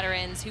many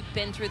veterans who've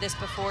been through this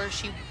before.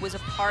 She was a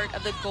part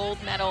of the gold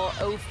medal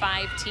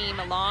 05 team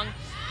along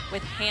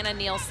with Hannah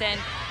Nielsen.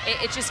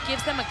 It just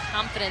gives them a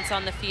confidence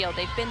on the field.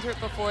 They've been through it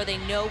before. They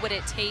know what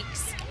it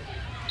takes.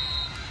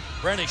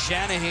 Brenna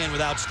Shanahan with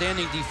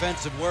outstanding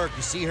defensive work.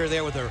 You see her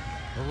there with her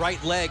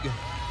right leg,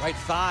 right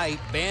thigh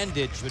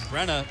bandaged, but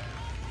Brenna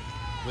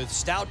with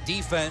stout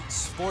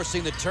defense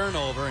forcing the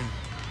turnover, and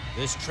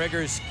this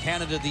triggers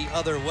Canada the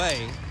other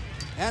way.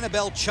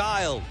 Annabelle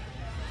Child,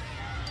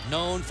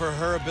 known for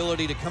her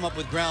ability to come up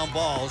with ground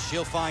balls.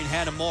 She'll find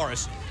Hannah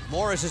Morris.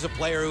 Morris is a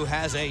player who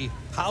has a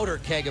powder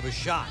keg of a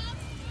shot.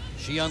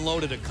 She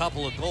unloaded a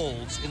couple of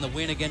goals in the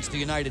win against the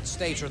United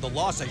States, or the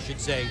loss, I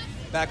should say,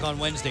 back on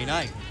Wednesday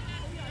night.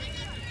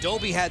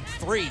 Doby had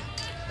 3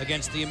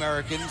 against the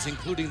Americans,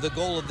 including the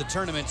goal of the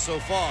tournament so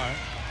far.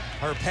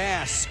 Her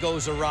pass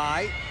goes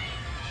awry.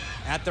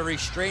 At the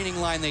restraining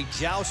line, they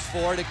joust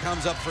for it. It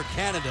comes up for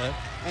Canada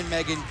and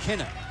Megan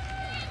Kinna.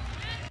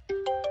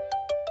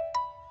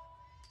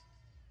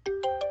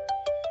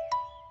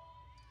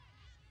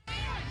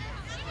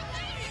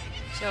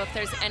 So if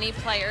there's any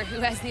player who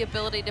has the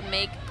ability to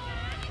make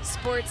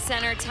Sports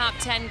Center top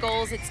 10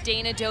 goals, it's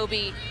Dana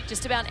Doby.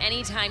 Just about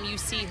any time you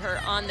see her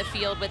on the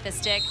field with a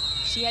stick.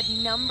 She had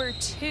number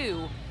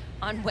 2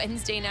 on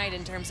Wednesday night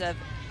in terms of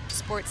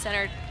Sports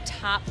Center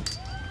top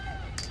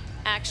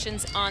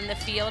actions on the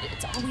field.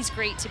 It's always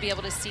great to be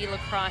able to see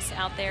lacrosse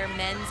out there,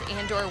 men's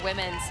and or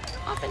women's.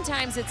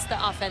 Oftentimes it's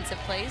the offensive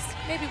plays.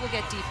 Maybe we'll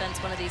get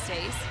defense one of these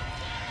days.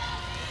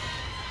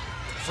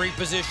 Free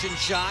position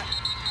shot.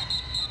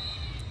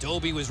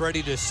 Doby was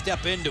ready to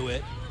step into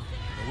it.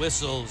 The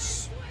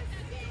whistles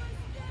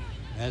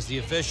as the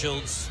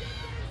officials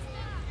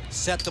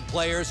set the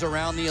players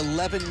around the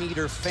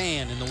 11-meter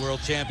fan in the World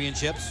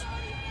Championships.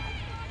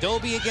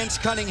 Doby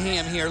against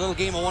Cunningham here, a little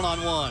game of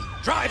one-on-one.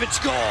 Drive and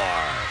score!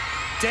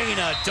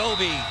 Dana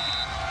Doby.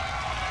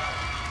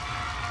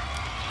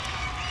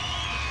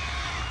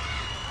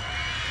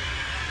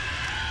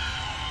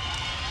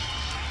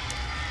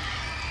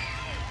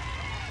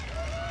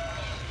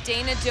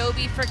 Dana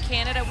Doby for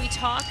Canada. We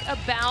talk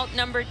about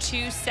number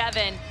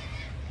 2-7.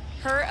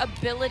 Her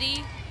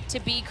ability to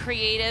be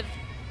creative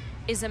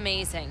is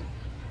amazing.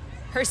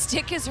 Her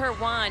stick is her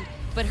wand,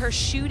 but her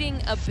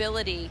shooting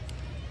ability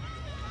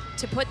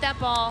to put that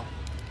ball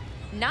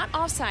not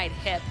offside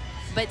hip,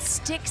 but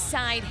stick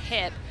side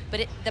hip,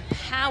 but the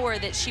power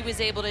that she was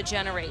able to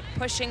generate,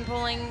 pushing,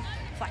 pulling,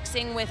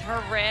 flexing with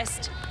her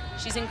wrist.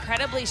 She's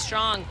incredibly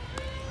strong,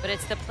 but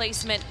it's the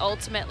placement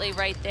ultimately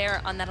right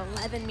there on that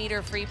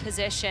 11-meter free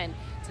position.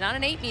 It's not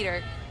an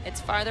 8-meter,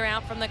 it's farther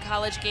out from the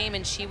college game,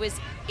 and she was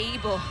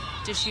able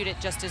to shoot it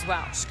just as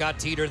well. Scott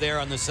Teeter there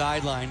on the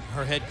sideline,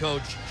 her head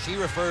coach. He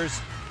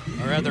refers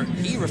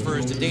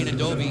to Dana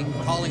Doby,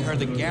 calling her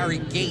the Gary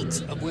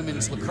Gait of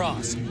women's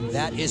lacrosse.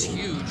 That is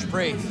huge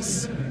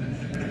praise.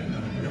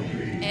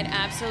 It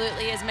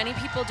absolutely is. Many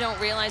people don't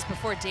realize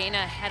before Dana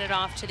headed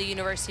off to the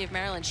University of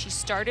Maryland, she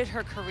started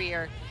her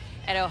career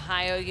at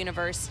Ohio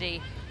University,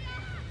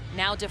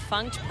 now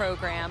defunct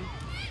program.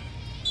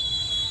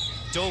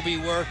 Doby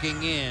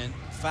working in,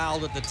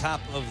 fouled at the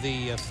top of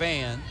the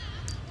fan.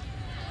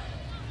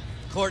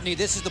 Courtney,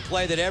 this is the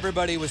play that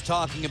everybody was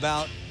talking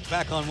about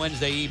back on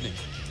Wednesday evening.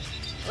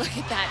 Look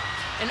at that,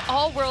 an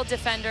all-world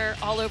defender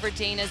all over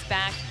Dana's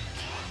back,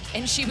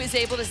 and she was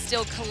able to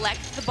still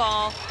collect the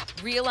ball,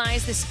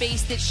 realize the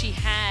space that she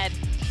had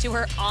to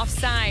her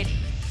offside,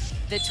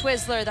 the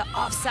Twizzler, the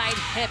offside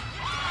hip,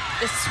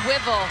 the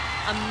swivel,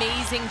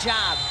 amazing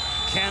job.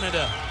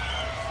 Canada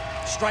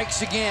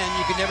strikes again.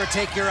 You can never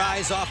take your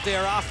eyes off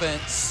their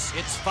offense.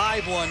 It's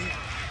 5-1,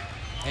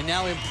 and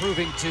now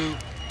improving to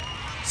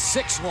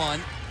 6-1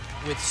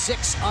 with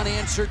 6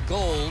 unanswered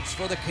goals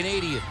for the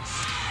Canadians.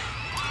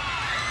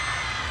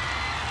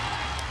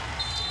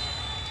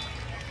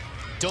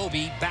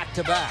 Doby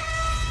back-to-back.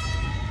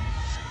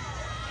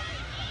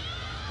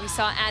 We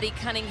saw Addie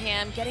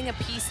Cunningham getting a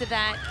piece of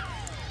that.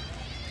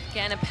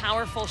 Again, a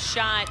powerful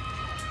shot.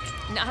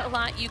 Not a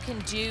lot you can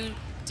do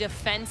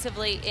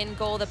defensively in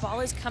goal. The ball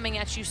is coming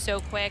at you so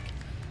quick.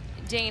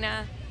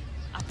 Dana,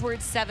 upward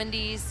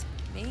 70s,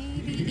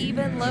 maybe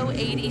even low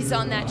 80s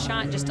on that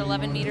shot, just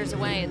 11 meters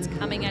away. It's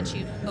coming at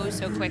you oh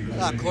so quickly.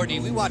 Courtney,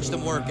 we watched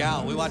them work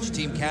out. We watched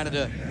Team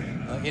Canada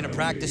in a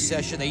practice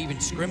session. They even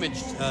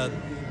scrimmaged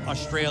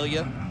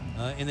Australia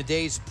in the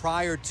days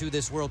prior to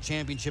this World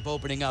Championship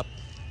opening up.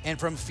 And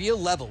from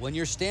field level, when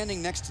you're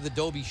standing next to the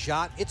Dobie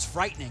shot, it's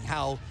frightening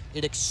how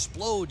it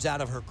explodes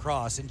out of her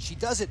cross. And she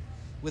does it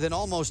with an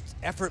almost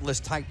effortless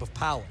type of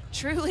power.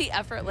 Truly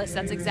effortless,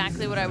 that's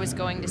exactly what I was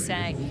going to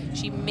say.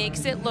 She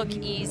makes it look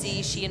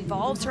easy. She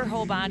involves her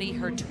whole body,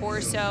 her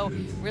torso,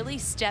 really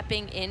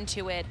stepping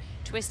into it,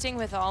 twisting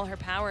with all her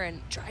power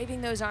and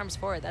driving those arms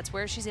forward. That's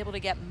where she's able to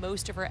get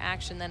most of her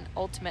action, then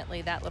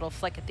ultimately that little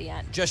flick at the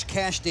end. Just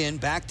cashed in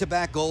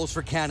back-to-back goals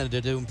for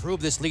Canada to improve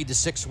this lead to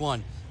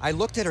 6-1. I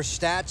looked at her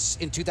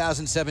stats in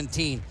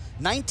 2017,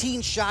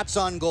 19 shots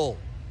on goal.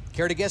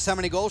 Care to guess how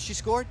many goals she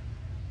scored?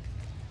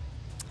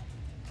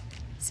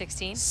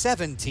 16?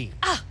 17.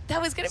 Ah, that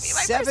was going to be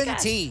my first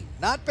guess. 17.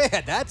 Not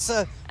bad. That's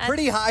a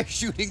pretty high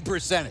shooting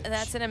percentage.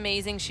 That's an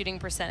amazing shooting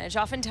percentage.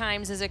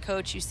 Oftentimes as a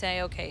coach, you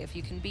say, okay, if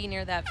you can be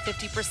near that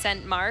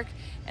 50% mark,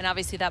 and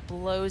obviously that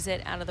blows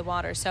it out of the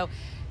water. So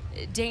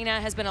Dana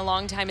has been a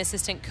longtime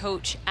assistant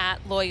coach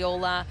at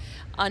Loyola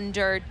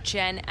under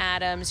Jen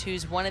Adams,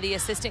 who's one of the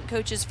assistant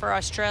coaches for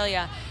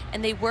Australia,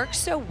 and they work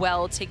so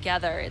well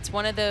together. It's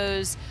one of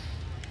those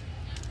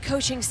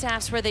coaching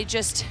staffs where they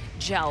just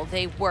gel,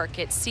 they work,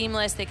 it's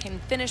seamless, they can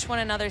finish one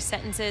another's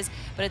sentences,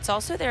 but it's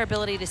also their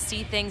ability to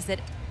see things that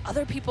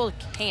other people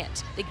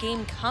can't. The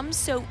game comes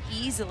so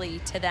easily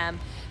to them,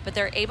 but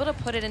they're able to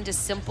put it into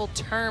simple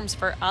terms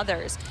for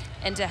others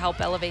and to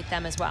help elevate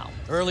them as well.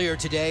 Earlier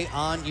today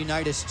on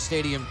Unitas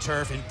Stadium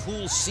turf in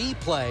Pool C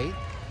play,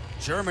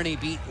 Germany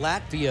beat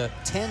Latvia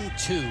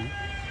 10-2.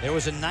 There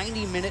was a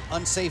 90-minute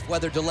unsafe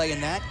weather delay in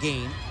that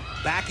game,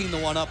 backing the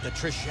one up that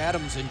Trish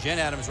Adams and Jen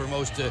Adams were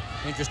most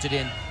interested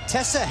in.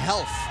 Tessa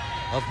Helf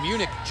of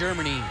Munich,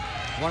 Germany,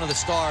 one of the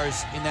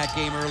stars in that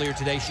game earlier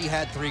today. She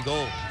had 3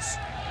 goals.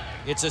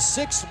 It's a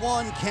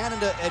 6-1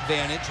 Canada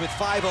advantage with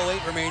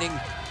 5:08 remaining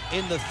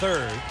in the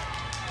third.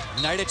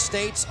 United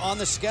States on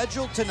the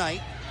schedule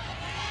tonight.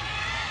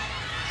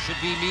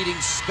 Should be meeting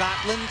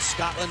Scotland.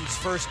 Scotland's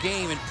first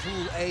game in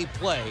Pool A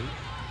play.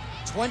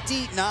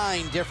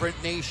 29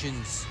 different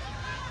nations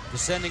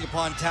descending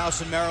upon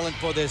Towson, Maryland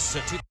for this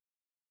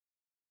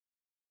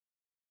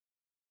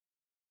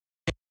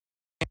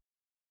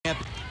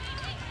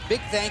Big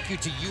thank you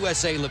to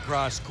USA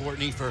Lacrosse,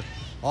 Courtney, for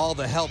all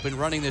the help in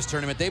running this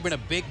tournament. They've been a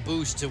big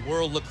boost to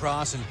World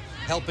Lacrosse and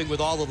helping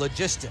with all the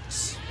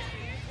logistics.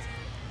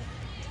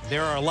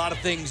 There are a lot of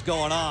things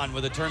going on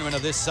with a tournament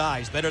of this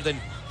size, better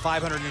than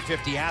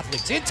 550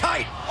 athletes. In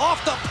tight,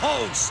 off the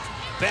post.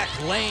 Beck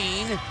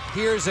Lane,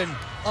 here's an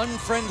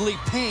unfriendly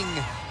ping.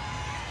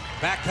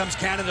 Back comes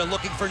Canada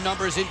looking for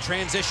numbers in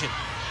transition.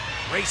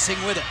 Racing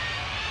with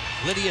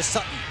it. Lydia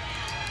Sutton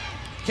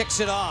kicks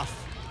it off.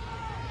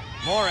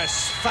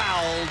 Morris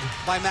fouled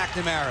by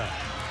McNamara.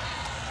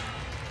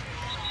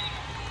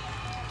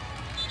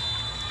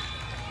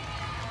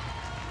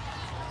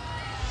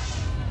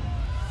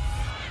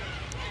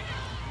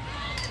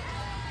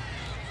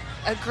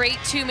 A great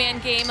two-man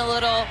game, a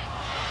little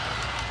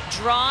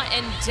draw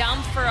and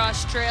dump for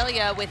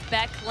Australia with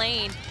Beck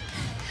Lane.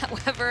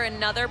 However,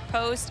 another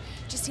post,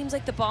 just seems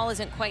like the ball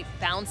isn't quite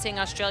bouncing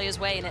Australia's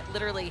way, and it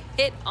literally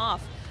hit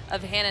off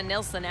of Hannah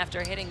Nilsson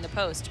after hitting the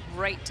post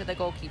right to the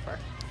goalkeeper.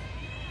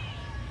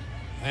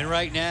 And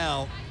right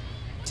now,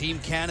 Team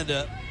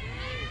Canada,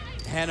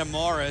 Hannah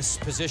Morris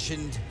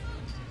positioned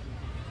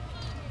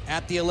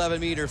at the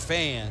 11-meter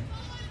fan,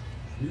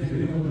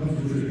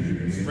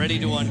 ready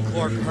to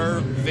uncork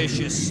her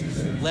vicious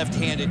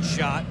left-handed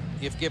shot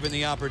if given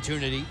the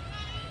opportunity.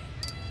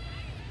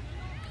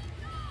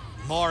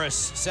 Morris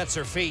sets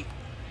her feet,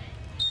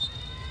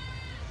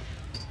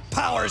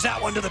 powers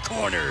that one to the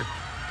corner.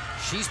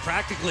 She's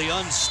practically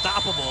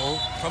unstoppable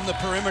from the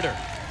perimeter.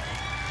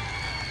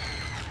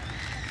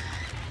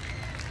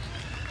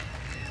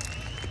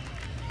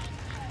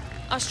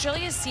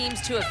 Australia seems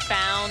to have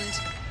found,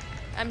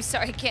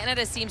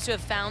 Canada seems to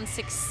have found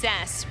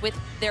success with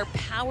their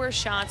power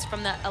shots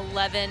from the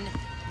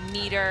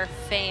 11-meter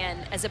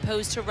fan as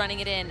opposed to running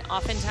it in.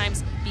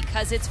 Oftentimes,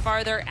 because it's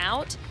farther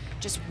out,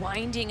 just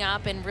winding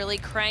up and really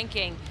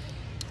cranking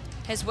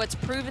is what's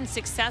proven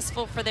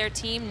successful for their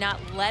team, not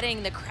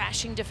letting the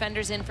crashing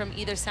defenders in from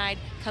either side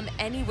come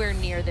anywhere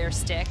near their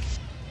stick.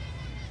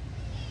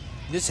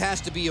 This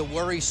has to be a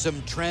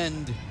worrisome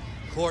trend,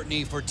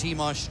 Courtney, for Team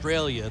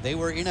Australia. They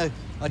were in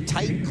a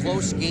tight,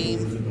 close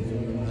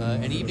game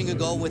an evening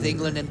ago with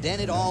England, and then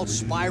it all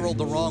spiraled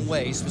the wrong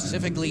way,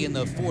 specifically in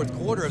the fourth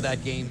quarter of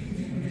that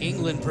game,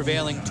 England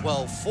prevailing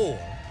 12-4.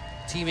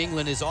 Team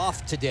England is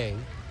off today,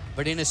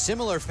 but in a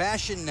similar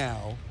fashion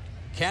now,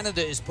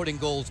 Canada is putting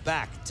goals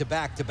back to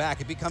back to back.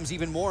 It becomes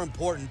even more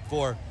important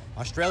for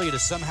Australia to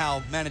somehow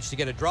manage to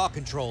get a draw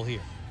control here.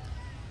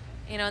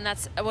 You know, and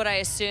that's what I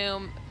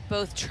assume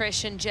both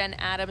Trish and Jen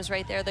Adams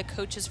right there, the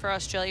coaches for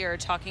Australia, are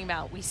talking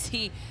about. We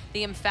see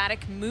the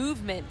emphatic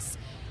movements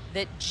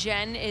that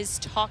Jen is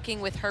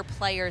talking with her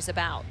players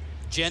about.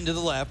 Jen to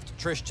the left,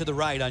 Trish to the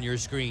right on your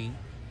screen.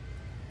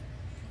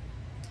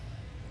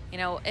 You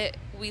know,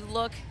 we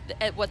look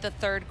at what the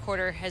third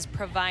quarter has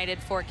provided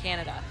for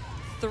Canada.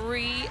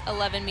 3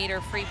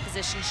 11-meter free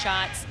position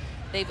shots.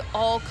 They've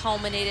all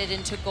culminated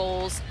into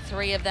goals,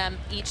 3 of them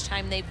each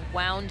time they've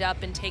wound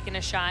up and taken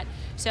a shot.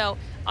 So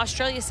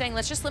Australia's saying,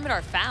 let's just limit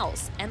our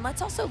fouls, and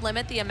let's also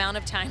limit the amount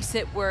of times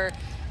that we're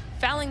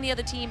fouling the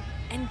other team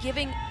and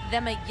giving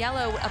them a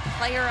yellow, a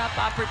player-up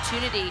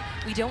opportunity.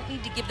 We don't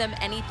need to give them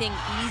anything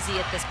easy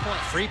at this point.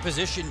 Free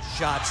position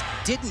shots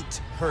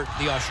didn't hurt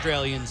the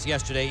Australians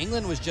yesterday.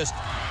 England was just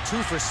 2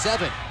 for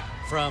 7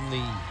 from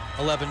the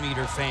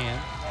 11-meter fan.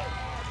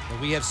 But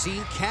we have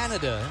seen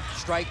Canada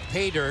strike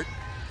pay dirt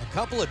a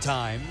couple of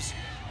times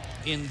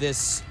in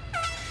this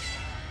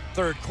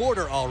third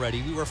quarter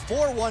already. We were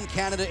 4-1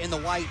 Canada in the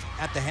white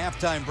at the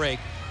halftime break.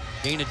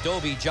 Dana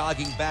Dobie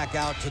jogging back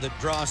out to the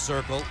draw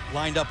circle,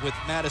 lined up with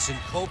Madison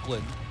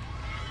Copeland.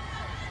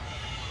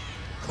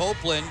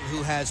 Copeland,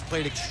 who has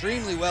played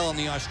extremely well on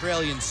the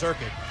Australian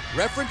circuit.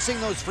 Referencing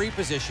those free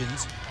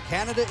positions,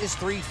 Canada is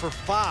 3 for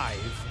 5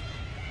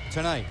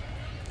 tonight.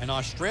 And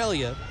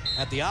Australia,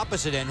 at the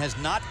opposite end, has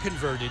not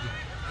converted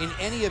in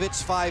any of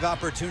its 5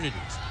 opportunities.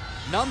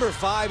 Number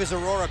 5 is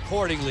Aurora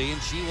Cordingley,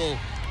 and she will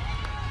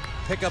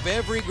pick up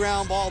every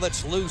ground ball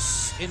that's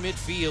loose in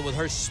midfield with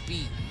her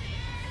speed.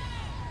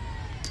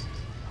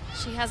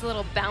 She has a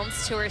little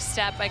bounce to her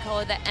step. I call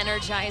her the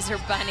Energizer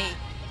Bunny.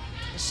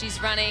 As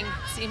she's running,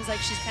 seems like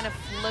she's kind of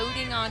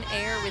floating on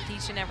air with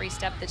each and every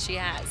step that she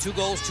has. 2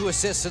 goals, 2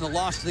 assists in a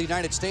loss to the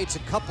United States a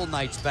couple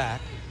nights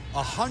back.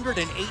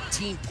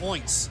 118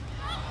 points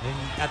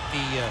at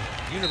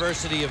the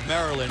University of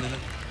Maryland,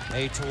 and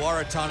a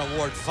Tewaaraton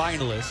Award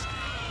finalist.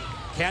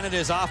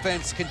 Canada's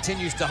offense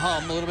continues to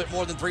hum. A little bit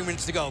more than 3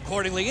 minutes to go.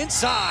 Accordingly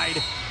inside,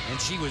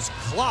 and she was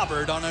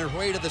clobbered on her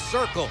way to the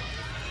circle.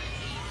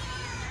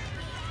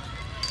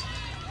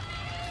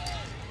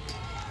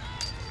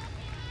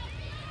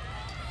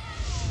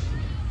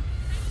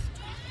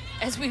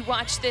 As we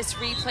watch this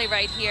replay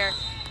right here,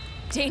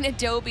 Dana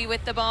Dobie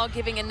with the ball,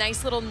 giving a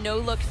nice little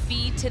no-look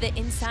feed to the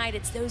inside.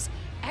 It's those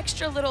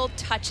extra little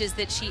touches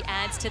that she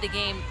adds to the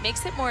game.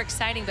 Makes it more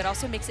exciting, but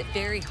also makes it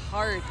very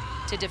hard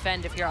to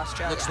defend if you're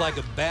Australia. Looks like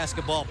a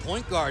basketball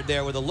point guard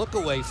there with a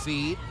look-away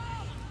feed.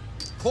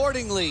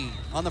 Cordingley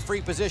on the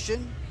free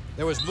position.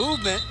 There was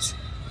movement,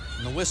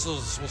 and the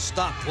whistles will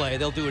stop play.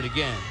 They'll do it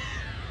again.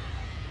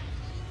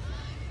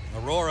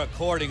 Aurora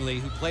Cordingley,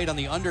 who played on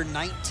the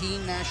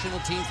under-19 national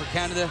team for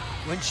Canada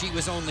when she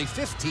was only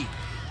 15.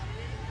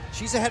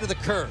 She's ahead of the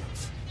curve.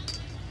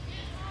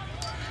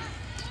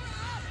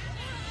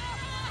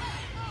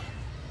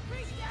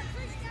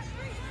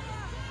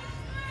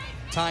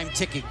 Time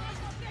ticking.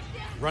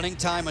 Running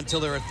time until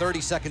there are 30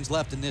 seconds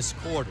left in this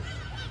quarter.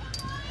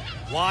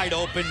 Wide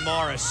open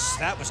Morris.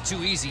 That was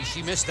too easy.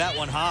 She missed that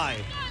one high.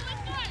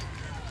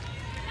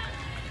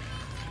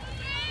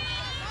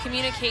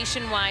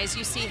 Communication-wise,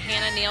 you see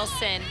Hannah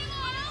Nielsen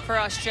for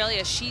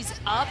Australia. She's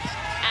up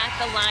at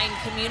the line,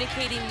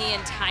 communicating the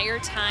entire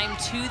time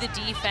to the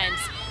defense,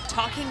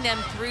 talking them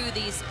through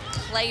these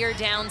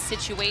player-down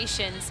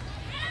situations.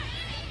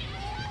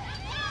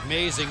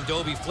 Amazing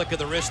Dobie flick of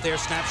the wrist there,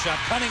 snapshot.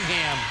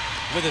 Cunningham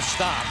with a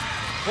stop.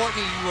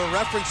 Courtney, you were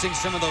referencing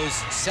some of those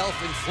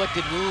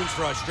self-inflicted wounds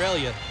for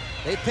Australia.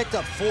 They picked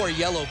up 4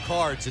 yellow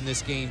cards in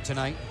this game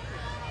tonight,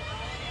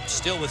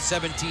 still with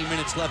 17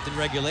 minutes left in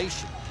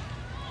regulation.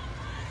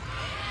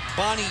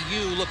 Bonnie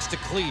Yu looks to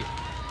clear,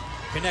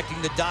 connecting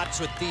the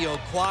dots with Theo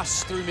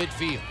Quas through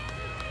midfield.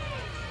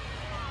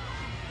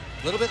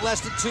 A little bit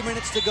less than 2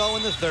 minutes to go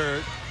in the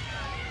third.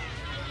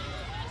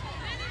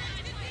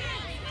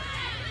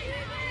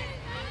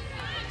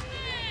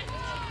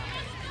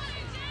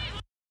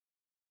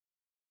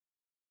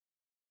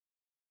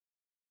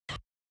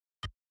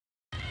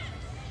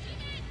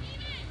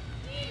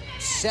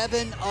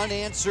 Seven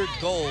unanswered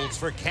goals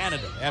for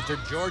Canada after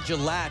Georgia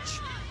Latch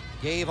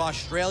gave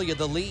Australia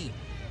the lead.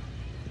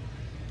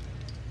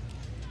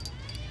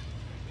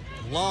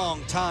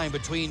 Long time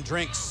between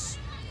drinks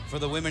for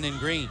the women in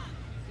green.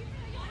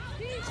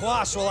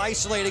 Quas will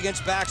isolate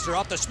against Baxter.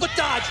 Off the split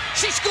dodge.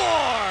 She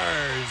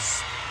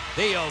scores!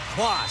 Theo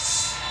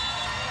Quas.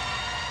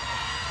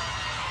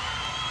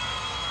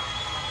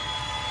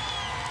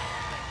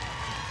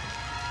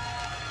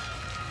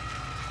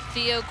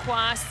 Theo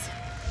Quas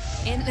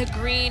in the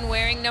green,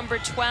 wearing number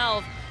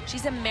 12.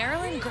 She's a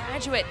Maryland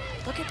graduate.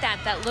 Look at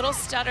that little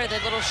stutter,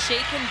 that little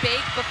shake and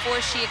bake before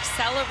she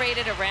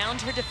accelerated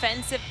around her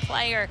defensive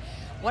player.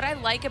 What I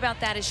like about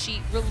that is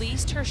she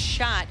released her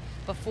shot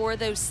before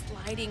those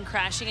sliding,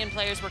 crashing in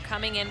players were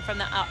coming in from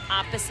the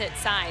opposite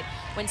side.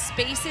 When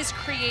space is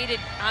created,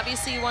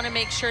 obviously you want to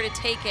make sure to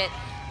take it.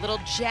 Little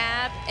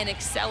jab and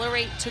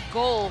accelerate to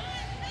goal.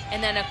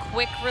 and then a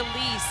quick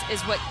release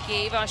is what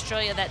gave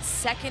Australia that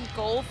second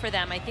goal for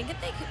them. I think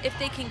if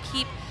they can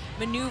keep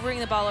maneuvering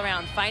the ball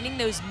around, finding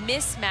those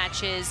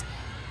mismatches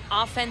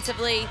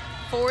offensively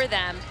for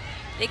them,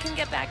 they can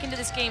get back into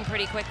this game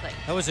pretty quickly.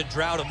 That was a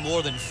drought of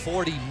more than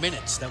 40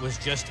 minutes that was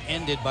just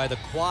ended by the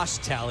Quas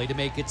tally to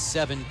make it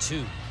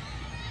 7-2.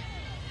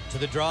 To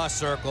the draw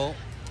circle,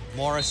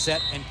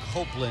 Morissette and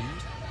Copeland.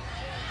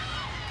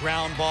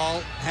 Ground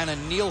ball, Hannah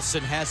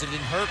Nielsen has it in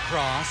her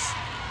cross.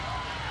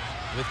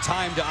 With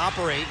time to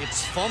operate,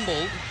 it's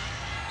fumbled.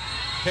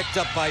 Picked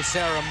up by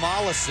Sarah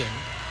Mollison.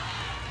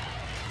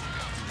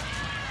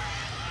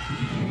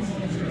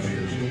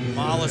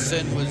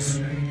 Mollison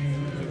was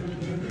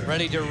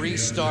ready to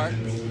restart.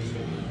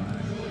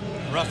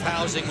 Rough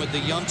housing with the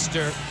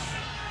youngster,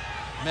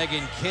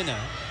 Megan Kinna.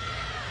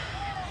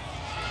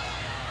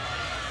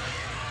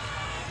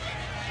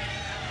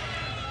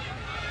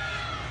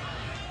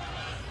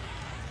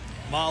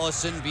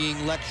 Mollison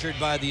being lectured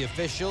by the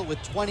official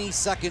with 20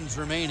 seconds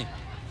remaining.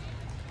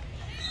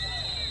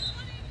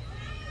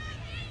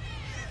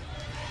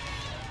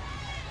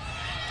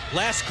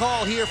 Last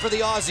call here for the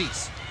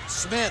Aussies.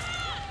 Smith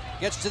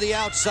gets to the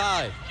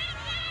outside.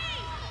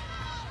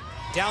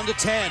 Down to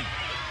 10.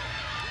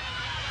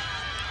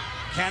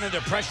 Canada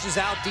pressures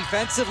out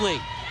defensively.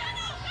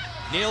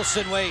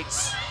 Nielsen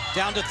waits.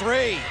 Down to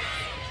 3.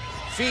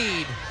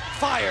 Feed,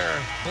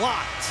 fire,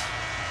 blocked.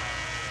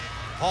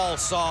 Paul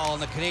Saul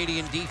and the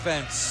Canadian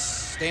defense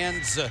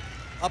stands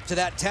up to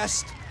that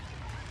test.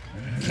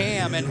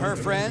 Cam and her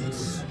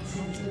friends,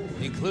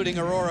 including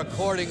Aurora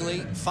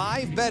Cordingley,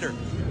 5 better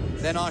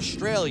than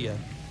Australia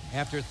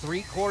after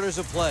 3 quarters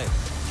of play.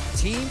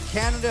 Team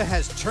Canada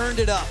has turned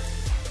it up.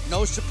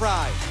 No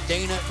surprise,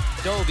 Dana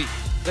Dobie,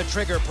 the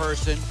trigger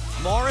person.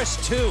 Morris,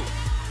 too.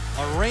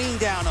 A rain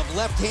down of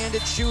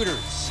left-handed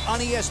shooters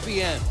on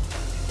ESPN.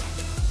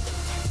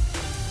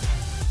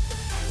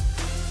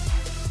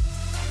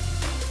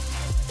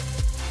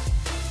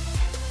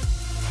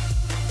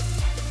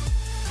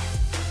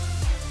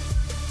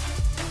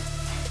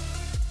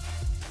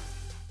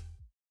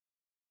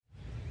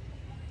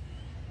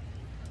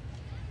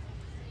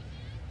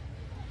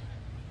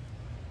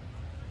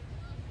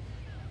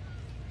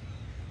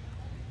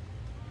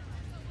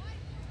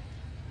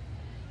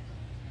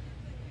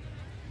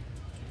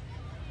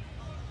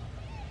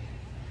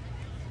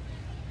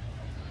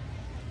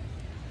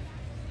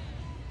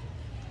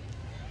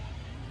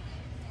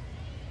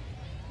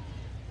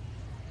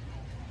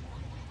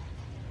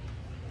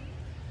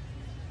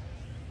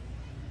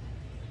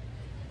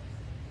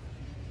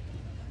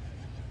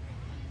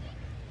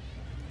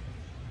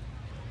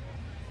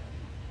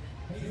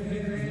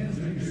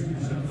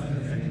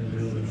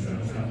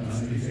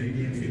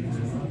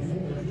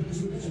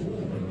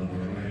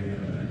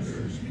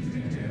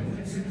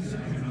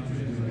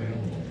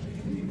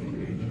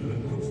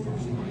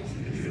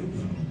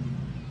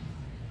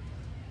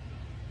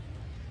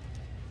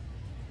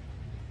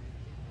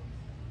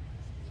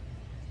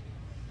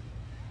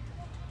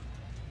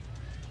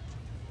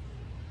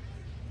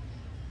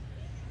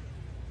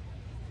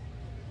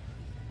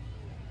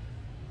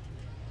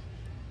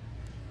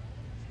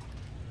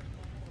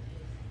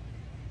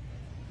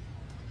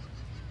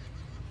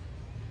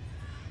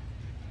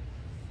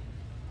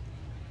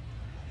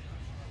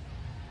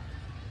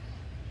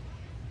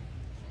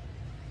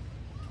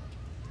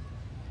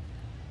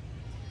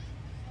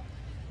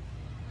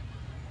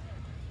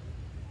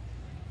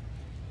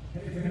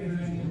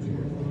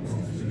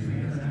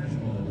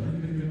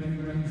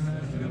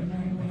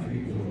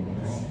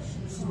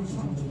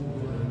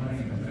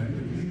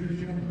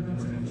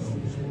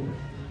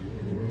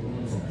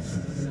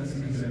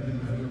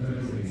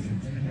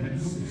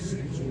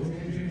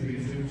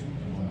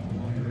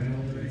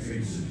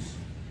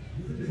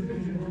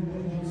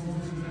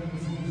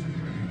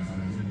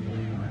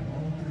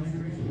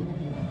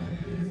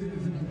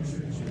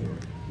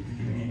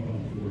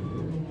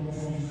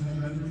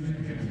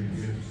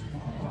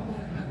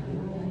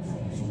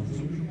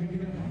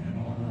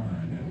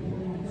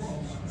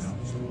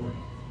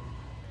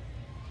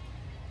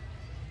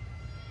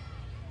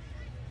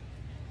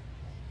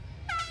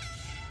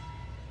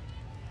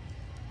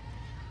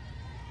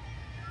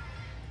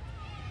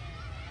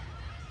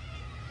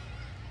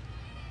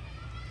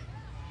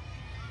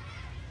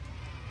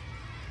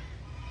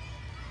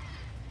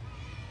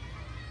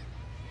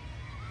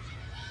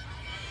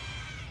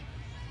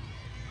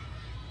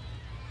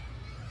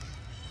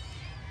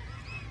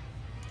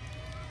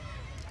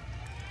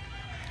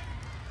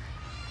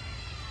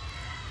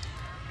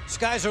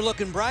 Skies are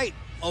looking bright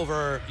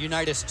over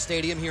Unitas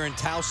Stadium here in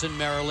Towson,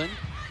 Maryland.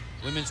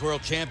 Women's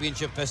World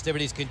Championship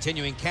festivities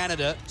continuing.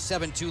 Canada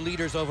 7-2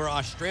 leaders over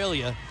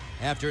Australia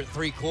after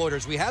 3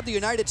 quarters. We have the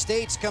United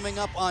States coming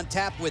up on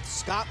tap with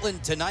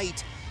Scotland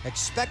tonight,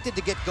 expected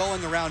to get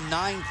going around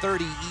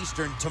 9:30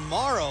 Eastern.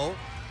 Tomorrow,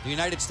 the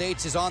United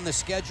States is on the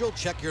schedule.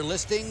 Check your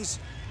listings.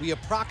 We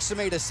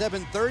approximate a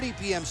 7:30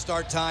 p.m.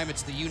 start time.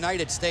 It's the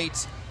United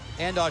States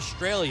and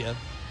Australia.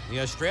 The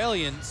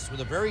Australians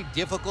with a very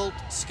difficult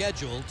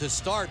schedule to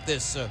start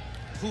this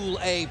Pool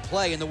A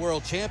play in the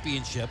World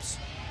Championships.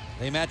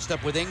 They matched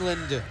up with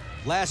England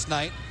last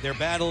night. They're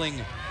battling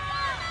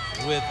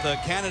with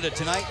Canada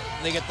tonight.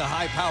 They get the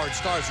high-powered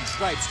Stars and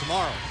Stripes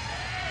tomorrow.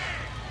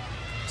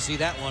 See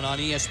that one on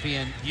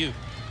ESPNU.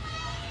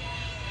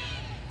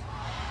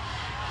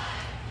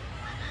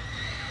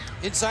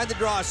 Inside the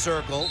draw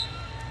circle,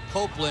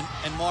 Copeland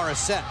and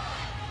Morissette.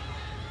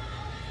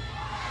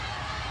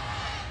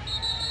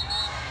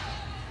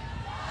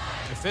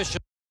 Official.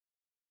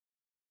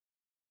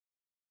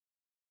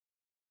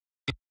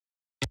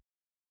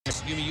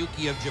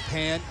 Yumiyuki of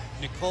Japan,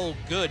 Nicole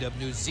Good of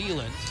New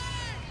Zealand.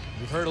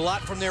 We've heard a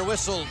lot from their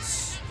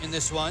whistles in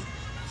this one.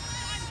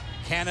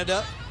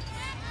 Canada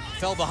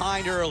fell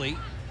behind early,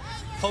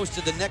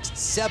 posted the next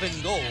 7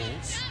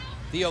 goals.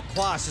 Theo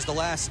Klaas is the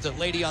last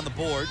lady on the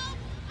board.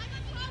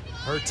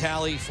 Her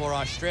tally for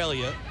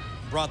Australia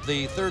brought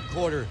the third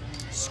quarter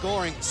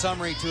scoring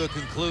summary to a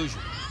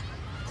conclusion.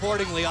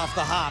 Accordingly, off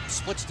the hop,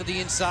 splits to the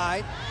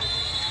inside,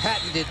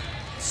 patented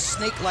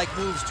snake-like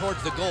moves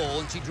towards the goal,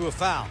 and she drew a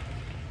foul.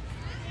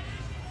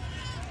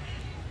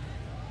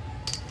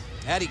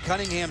 Addie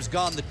Cunningham's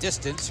gone the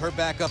distance. Her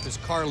backup is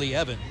Carly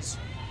Evans.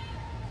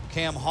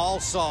 Cam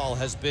Hall-Saul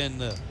has been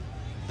the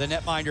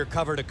netminder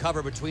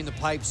cover-to-cover between the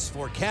pipes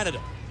for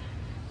Canada.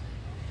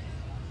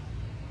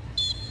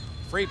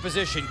 Free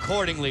position,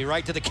 Cordingley,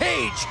 right to the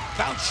cage.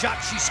 Bounce shot,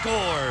 she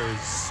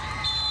scores.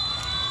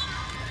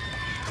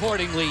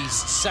 Cordingley's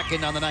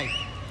second on the night.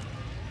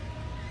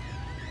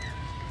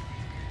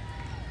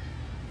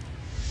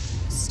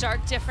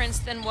 Stark difference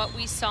than what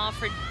we saw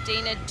for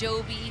Dana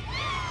Doby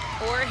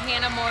or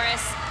Hannah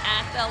Morris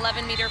at the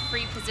 11-meter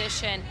free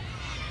position.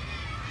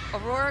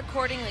 Aurora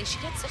Cordingley, she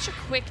gets such a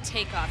quick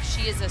takeoff.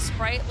 She is a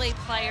sprightly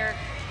player.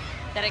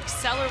 That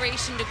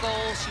acceleration to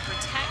goal, she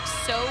protects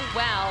so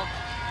well.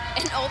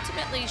 And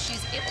ultimately,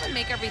 she's able to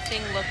make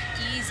everything look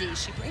easy.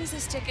 She brings the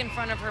stick in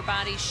front of her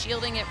body,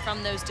 shielding it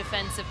from those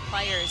defensive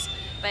players.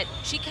 But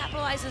she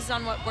capitalizes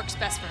on what works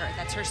best for her.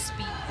 That's her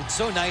speed. It's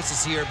so nice to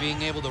see her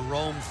being able to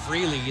roam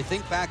freely. You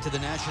think back to the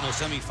national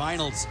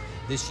semifinals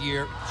this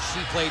year. She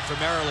played for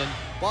Maryland.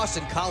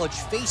 Boston College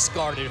face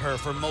guarded her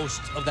for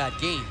most of that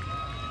game.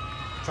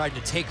 Tried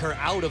to take her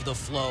out of the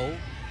flow.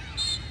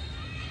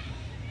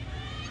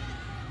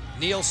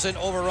 Nielsen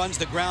overruns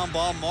the ground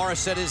ball.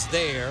 Morissette is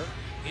there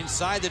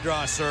inside the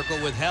draw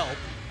circle with help.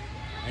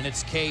 And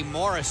it's Kay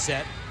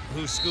Morissette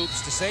who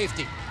scoops to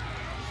safety.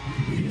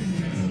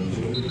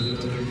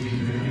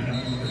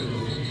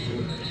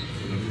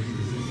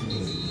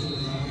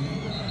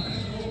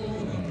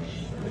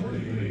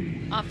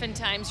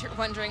 Oftentimes you're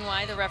wondering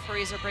why the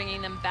referees are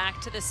bringing them back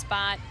to the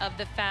spot of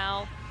the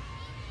foul.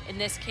 In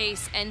this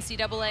case,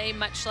 NCAA,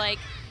 much like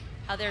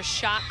how there's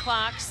shot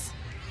clocks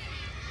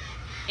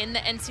in the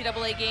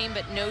NCAA game,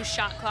 but no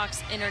shot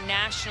clocks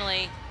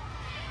internationally,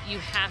 you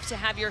have to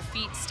have your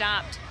feet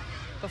stopped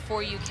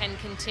before you can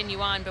continue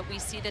on. But we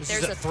see that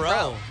there's a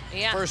throw.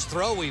 Yeah. First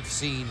throw we've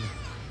seen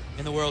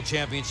in the World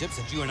Championships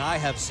that you and I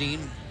have seen.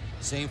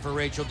 Same for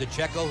Rachel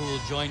DeCecco, who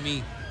will join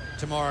me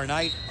tomorrow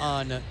night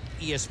on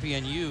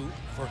ESPNU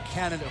for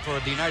Canada, for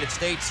the United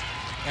States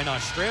and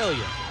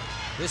Australia.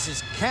 This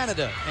is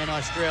Canada and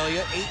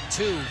Australia,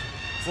 8-2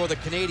 for the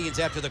Canadians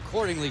after the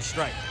Cordingley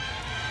strike.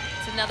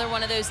 It's another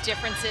one of those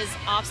differences,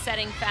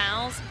 offsetting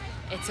fouls.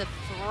 It's a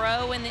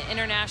throw in the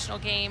international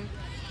game.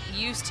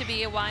 Used to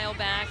be a while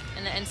back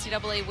in the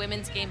NCAA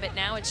women's game, but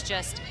now it's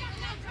just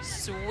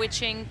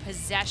switching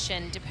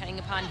possession depending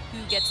upon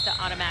who gets the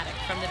automatic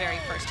from the very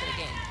first of the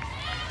game.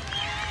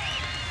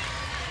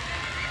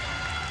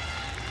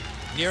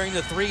 Nearing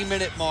the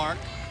 3-minute mark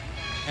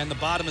and the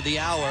bottom of the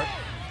hour.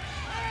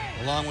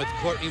 Along with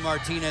Courtney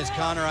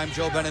Martinez-Connor, I'm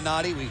Joe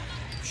Beninati. We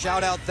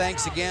shout out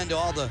thanks again to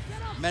all the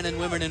men and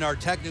women in our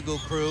technical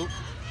crew.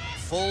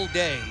 Full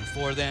day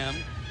for them.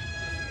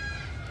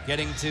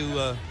 Getting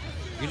to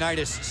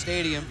Unitas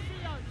Stadium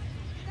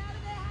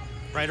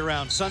right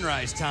around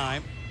sunrise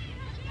time.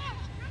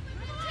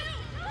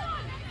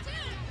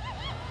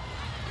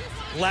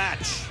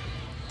 Latch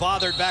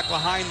bothered back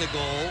behind the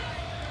goal.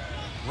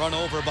 Run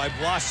over by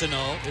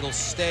Boissonneau. It'll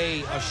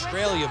stay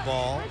Australia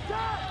ball.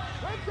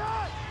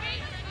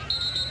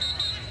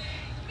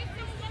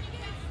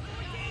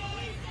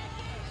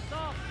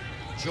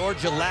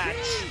 Georgia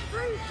Latch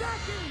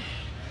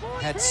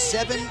had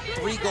 7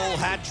 3-goal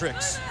hat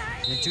tricks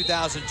in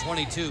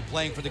 2022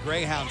 playing for the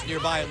Greyhounds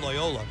nearby at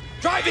Loyola.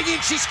 Driving in,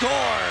 she scores!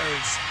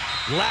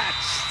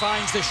 Latch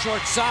finds the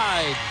short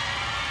side.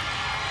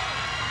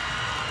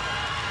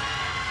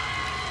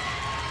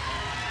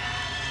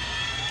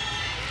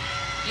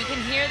 You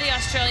can hear the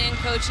Australian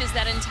coaches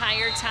that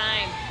entire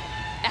time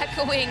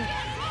echoing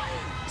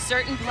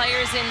certain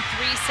players in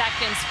 3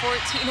 seconds,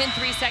 14 and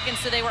 3 seconds,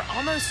 so they were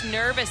almost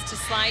nervous to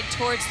slide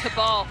towards the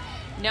ball,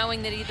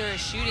 knowing that either a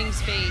shooting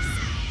space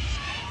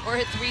or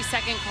a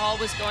 3-second call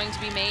was going to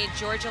be made.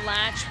 Georgia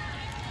Latch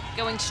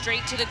going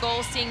straight to the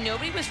goal, seeing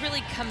nobody was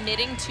really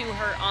committing to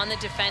her on the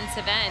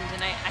defensive end,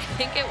 and I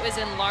think it was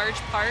in large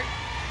part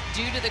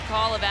due to the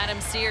call of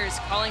Adam Sears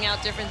calling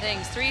out different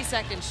things. 3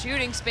 seconds,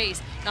 shooting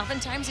space. And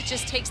oftentimes it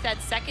just takes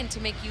that second to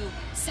make you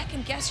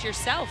second guess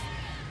yourself.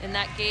 And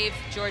that gave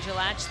Georgia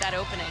Latch that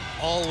opening.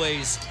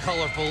 Always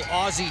colorful.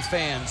 Aussie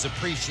fans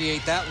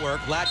appreciate that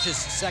work. Latch's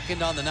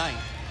second on the night.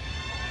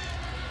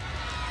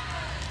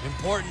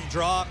 Important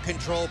draw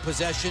control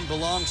possession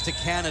belongs to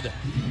Canada.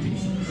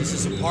 This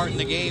is a part in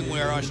the game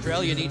where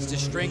Australia needs to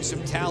string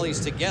some tallies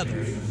together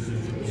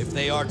if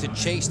they are to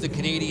chase the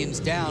Canadians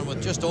down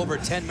with just over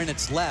 10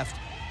 minutes left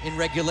in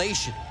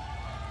regulation.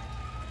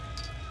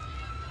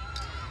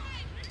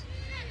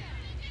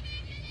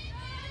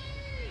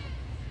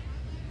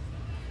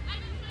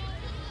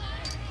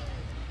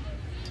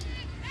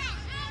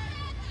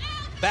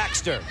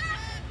 Baxter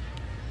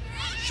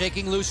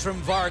shaking loose from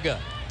Varga.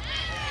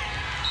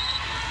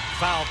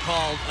 Foul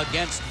called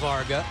against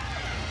Varga.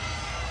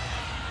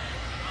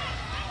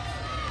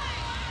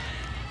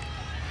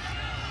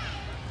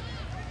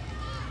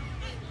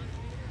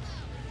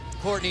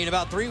 Courtney, in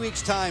about 3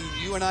 weeks' time,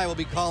 you and I will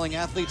be calling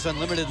Athletes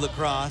Unlimited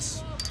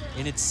Lacrosse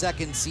in its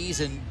second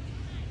season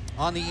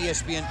on the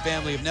ESPN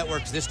family of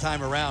networks this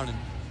time around. And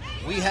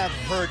we have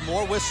heard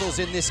more whistles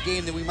in this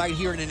game than we might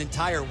hear in an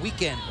entire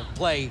weekend of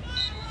play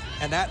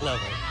at that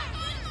level.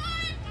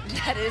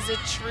 That is a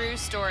true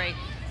story.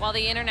 While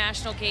the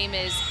international game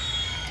is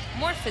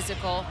more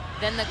physical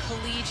than the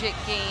collegiate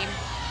game,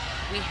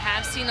 we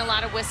have seen a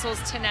lot of whistles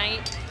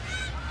tonight.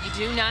 You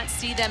do not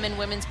see them in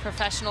women's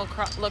professional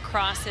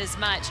lacrosse as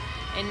much.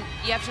 And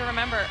you have to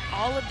remember,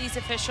 all of these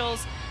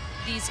officials,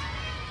 these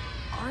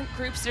aren't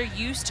groups that are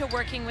used to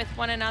working with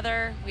one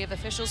another. We have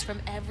officials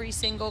from every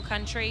single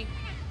country.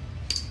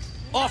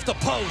 Off the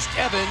post,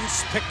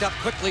 Evans picked up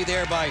quickly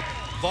there by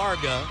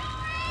Varga,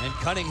 and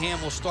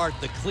Cunningham will start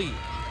the clear.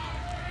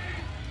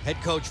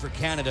 Head coach for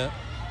Canada,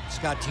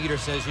 Scott Teeter,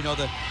 says, you know,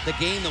 the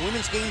game, the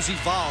women's game's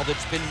evolved.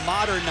 It's been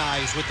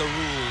modernized with the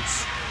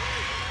rules.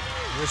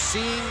 We're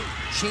seeing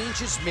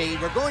changes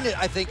made. We're going to,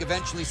 I think,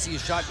 eventually see a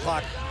shot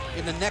clock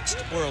in the next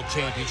World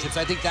Championships.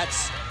 I think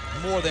that's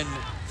more than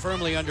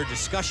firmly under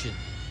discussion.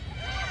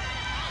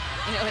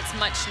 You know, it's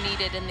much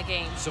needed in the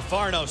game.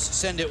 Safarnos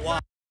send it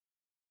wide.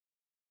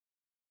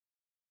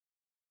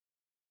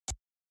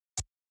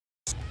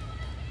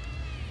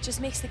 Just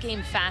makes the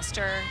game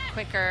faster,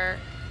 quicker,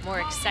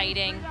 more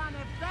exciting.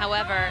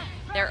 However,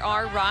 there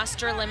are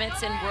roster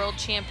limits in World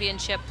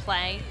Championship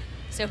play.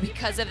 So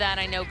because of that,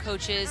 I know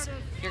coaches,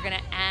 if you're going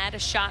to add a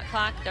shot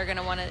clock, they're going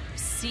to want to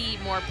see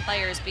more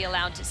players be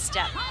allowed to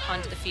step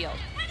onto the field.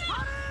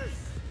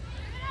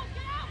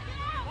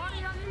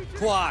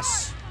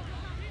 Quas,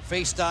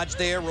 face dodge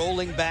there,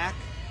 rolling back.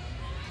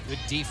 Good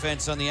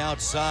defense on the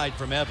outside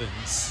from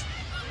Evans.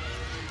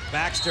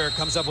 Baxter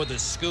comes up with a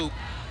scoop.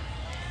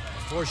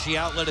 Before she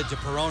outletted to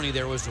Peroni,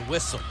 there was a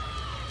whistle.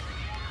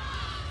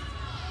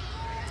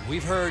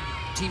 We've heard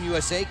Team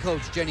USA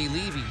coach Jenny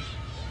Levy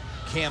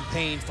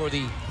campaign for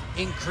the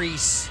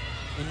increase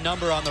in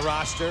number on the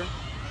roster.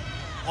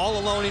 All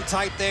alone and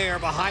tight there,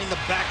 behind the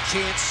back,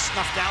 chance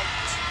snuffed out.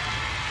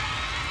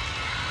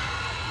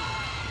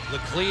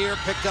 Leclerc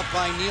picked up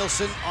by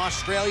Nielsen.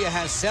 Australia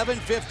has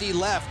 7:50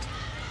 left,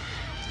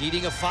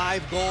 needing a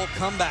 5-goal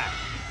comeback.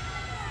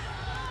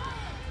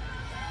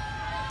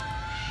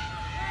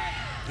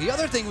 The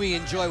other thing we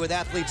enjoy with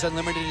Athletes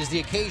Unlimited is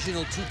the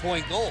occasional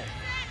 2-point goal.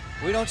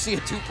 We don't see a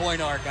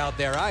 2-point arc out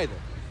there either.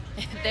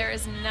 There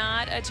is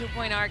not a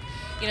 2-point arc.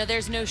 You know,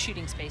 there's no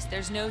shooting space.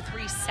 There's no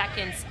 3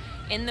 seconds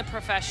in the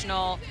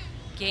professional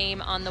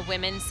game on the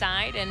women's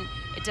side, and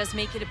it does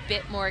make it a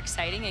bit more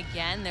exciting.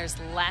 Again, there's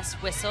less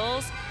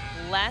whistles,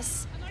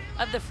 less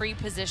of the free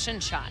position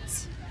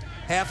shots.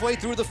 Halfway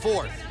through the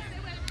fourth,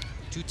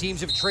 two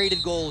teams have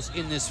traded goals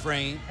in this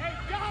frame.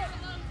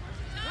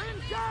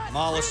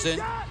 Mollison,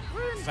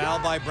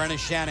 fouled by Brenna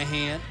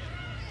Shanahan.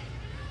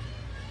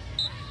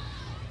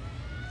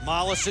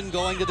 Mollison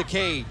going to the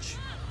cage.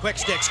 Quick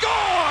stick, score!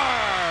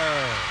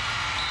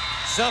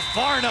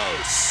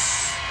 Safarnos.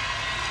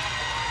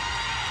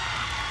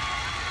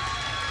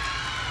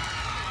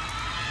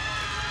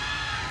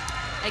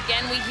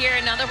 Again, we hear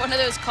another one of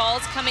those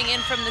calls coming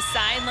in from the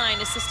sideline.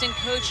 Assistant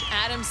coach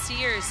Adam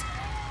Sears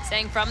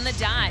saying from the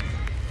dot.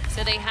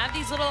 So they have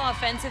these little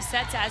offensive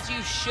sets, as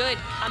you should,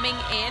 coming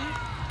in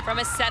from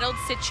a settled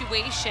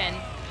situation.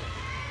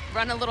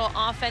 Run a little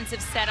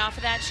offensive set off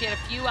of that. She had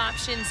a few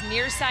options,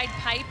 near side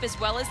pipe as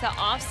well as the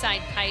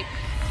offside pipe,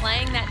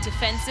 playing that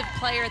defensive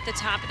player at the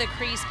top of the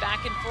crease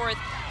back and forth.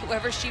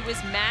 Whoever she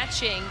was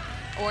matching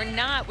or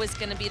not was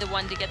going to be the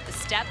one to get the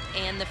step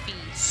and the feed.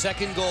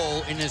 Second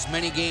goal in as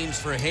many games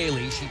for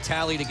Haley. She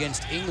tallied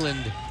against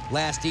England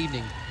last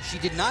evening. She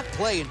did not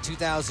play in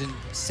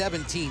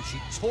 2017. She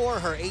tore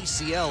her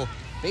ACL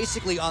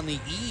basically on the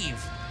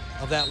eve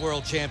of that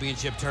World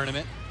Championship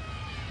tournament.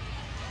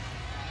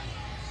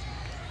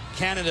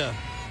 Canada,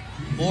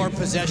 more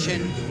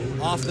possession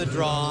off the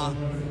draw.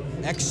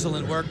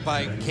 Excellent work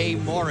by Kay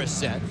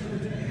Morissette.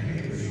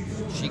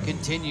 She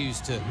continues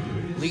to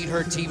lead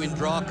her team in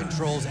draw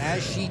controls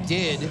as she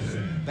did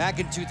back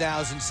in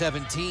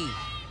 2017.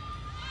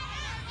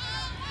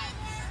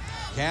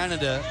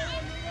 Canada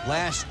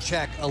Last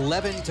check,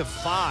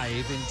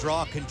 11-5 in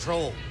draw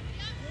control.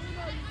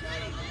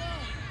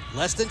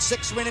 Less than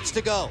 6 minutes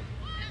to go.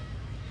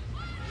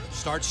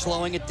 Start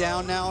slowing it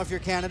down now if you're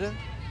Canada.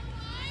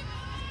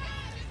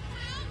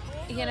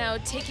 You know,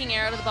 taking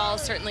air out of the ball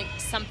is certainly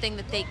something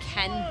that they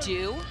can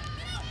do.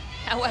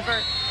 However,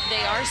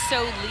 they are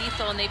so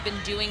lethal and they've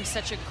been doing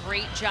such a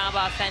great job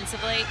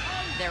offensively.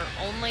 They're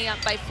only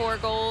up by 4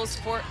 goals.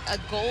 A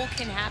goal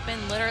can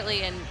happen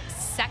literally in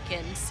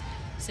seconds.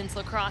 Since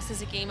lacrosse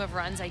is a game of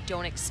runs, I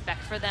don't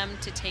expect for them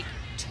to take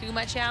too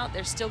much out.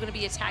 They're still going to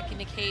be attacking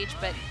the cage,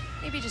 but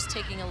maybe just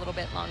taking a little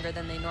bit longer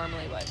than they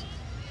normally would.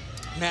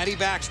 Maddie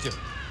Baxter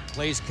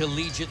plays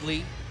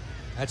collegiately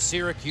at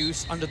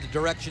Syracuse under the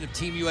direction of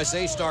Team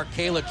USA star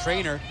Kayla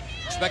Traynor.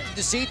 Expected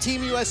to see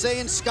Team USA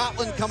in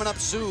Scotland coming up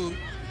soon.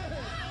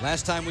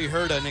 Last time we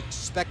heard an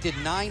expected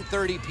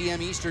 9:30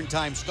 p.m. Eastern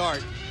time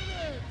start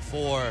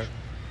for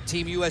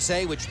Team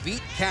USA, which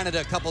beat Canada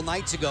a couple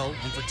nights ago.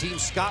 And for Team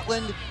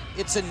Scotland,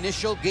 its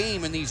initial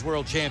game in these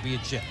World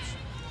Championships.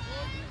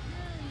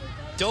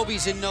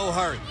 Dobie's in no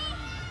hurry,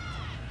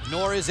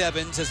 nor is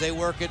Evans as they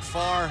work it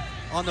far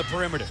on the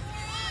perimeter.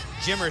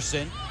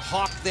 Jimerson,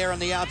 hawked there on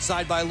the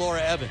outside by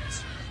Laura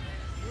Evans.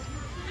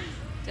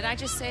 Did I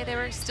just say they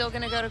were still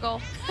going to go to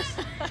goal?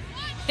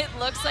 It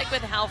looks like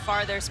with how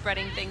far they're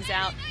spreading things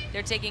out,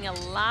 they're taking a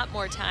lot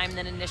more time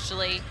than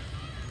initially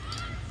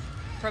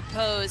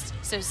proposed.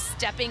 So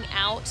stepping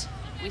out,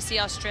 we see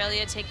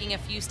Australia taking a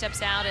few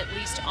steps out, at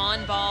least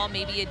on ball,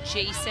 maybe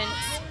adjacent,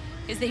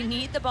 because they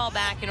need the ball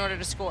back in order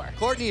to score.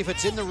 Courtney, if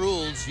it's in the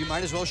rules, you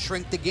might as well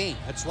shrink the game.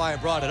 That's why I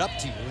brought it up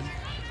to you. And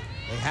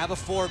they have a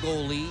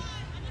 4-goal lead.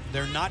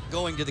 They're not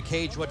going to the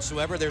cage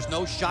whatsoever. There's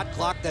no shot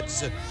clock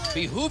that's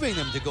behooving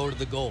them to go to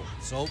the goal.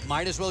 So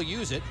might as well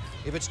use it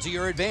if it's to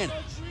your advantage.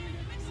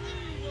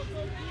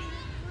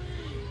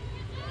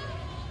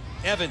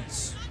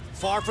 Evans,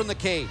 far from the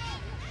cage.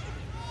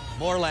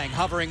 Morlang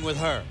hovering with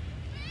her.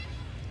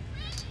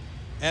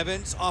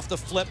 Evans off the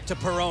flip to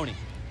Peroni.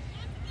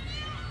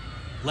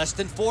 Less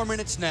than 4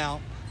 minutes now.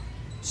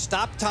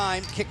 Stop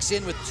time kicks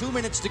in with 2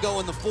 minutes to go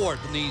in the fourth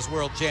in these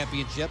World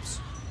Championships.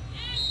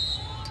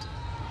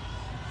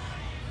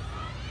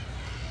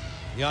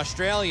 The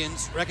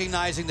Australians,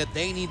 recognizing that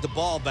they need the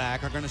ball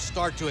back, are going to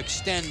start to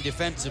extend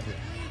defensively.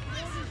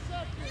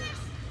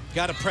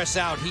 Got to press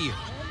out here.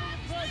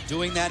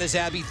 Doing that is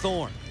Abby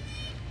Thorne.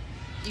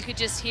 You could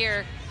just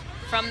hear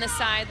from the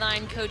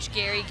sideline, Coach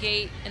Gary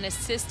Gate, an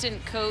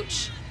assistant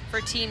coach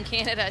for Team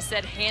Canada,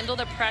 said handle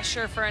the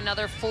pressure for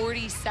another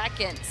 40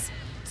 seconds.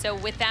 So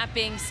with that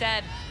being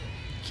said,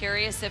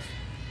 curious if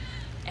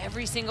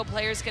every single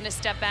player is going to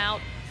step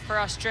out for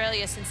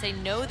Australia since they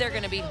know they're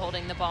going to be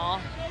holding the ball.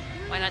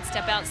 Why not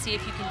step out, see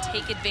if you can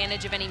take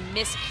advantage of any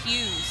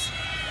miscues.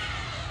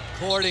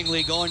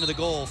 Accordingly, going to the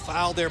goal,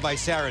 fouled there by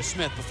Sarah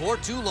Smith. Before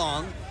too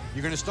long,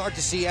 you're going to start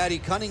to see Addie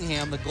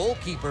Cunningham, the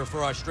goalkeeper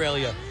for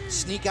Australia,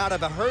 sneak out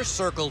of her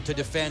circle to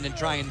defend and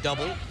try and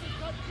double.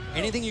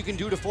 Anything you can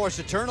do to force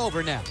a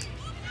turnover now.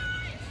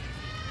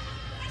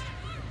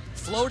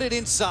 Floated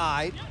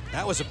inside.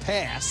 That was a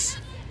pass.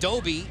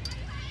 Dobie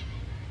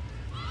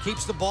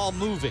keeps the ball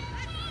moving.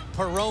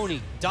 Peroni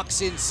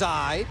ducks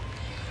inside.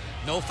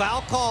 No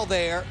foul call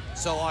there,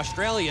 so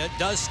Australia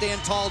does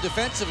stand tall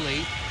defensively.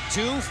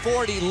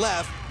 2:40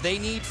 left, they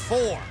need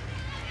 4.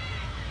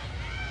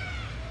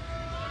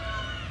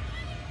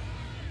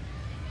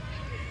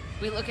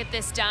 We look at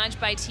this dodge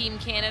by Team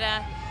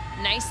Canada.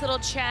 Nice little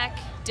check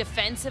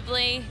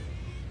defensively,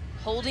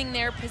 holding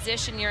their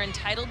position. You're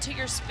entitled to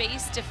your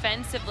space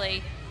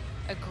defensively.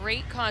 A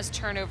great cause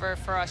turnover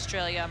for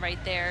Australia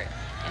right there,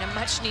 and a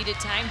much needed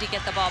time to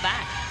get the ball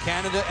back.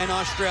 Canada and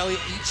Australia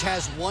each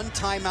has 1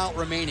 timeout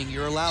remaining.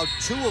 You're allowed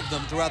 2 of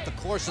them throughout the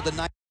course of the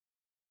night.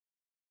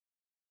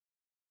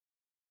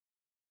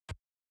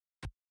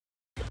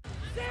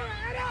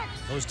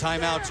 Those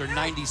timeouts are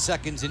 90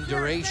 seconds in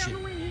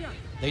duration.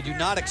 They do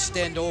not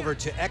extend over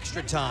to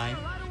extra time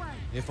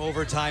if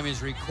overtime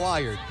is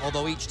required,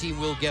 although each team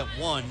will get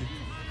 1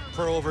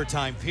 per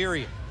overtime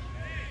period.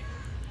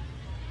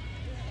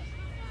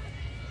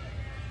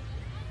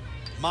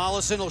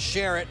 Mollison will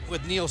share it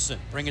with Nielsen.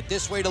 Bring it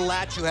this way to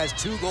Latch, who has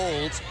 2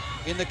 goals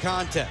in the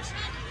contest.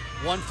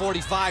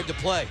 1:45 to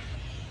play.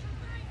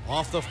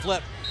 Off the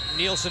flip,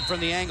 Nielsen from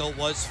the angle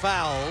was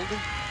fouled.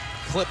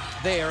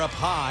 Clipped there up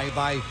high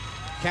by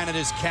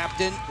Canada's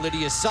captain,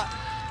 Lydia Sutton.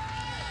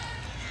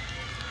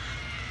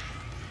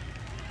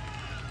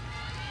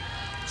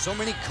 So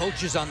many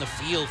coaches on the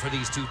field for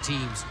these 2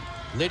 teams.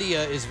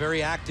 Lydia is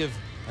very active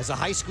as a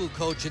high school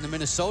coach in the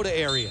Minnesota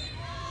area.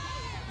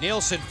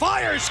 Nielsen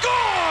fires,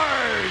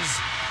 scores!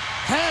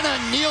 Hannah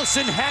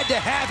Nielsen had to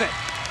have it,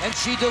 and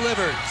she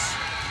delivers.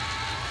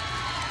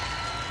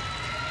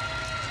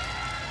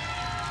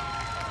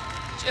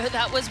 Joe,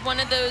 that was one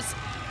of those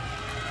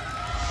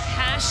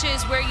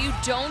hashes where you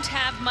don't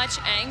have much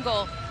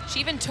angle.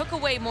 She even took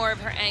away more of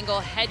her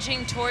angle,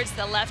 hedging towards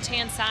the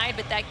left-hand side,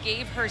 but that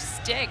gave her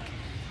stick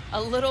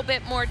a little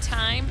bit more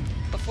time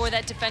before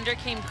that defender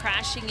came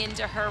crashing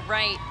into her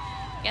right.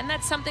 And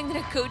that's something that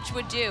a coach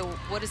would do.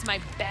 What is my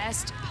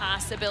best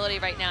possibility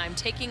right now? I'm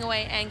taking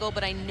away angle,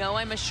 but I know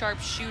I'm a sharp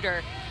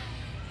shooter.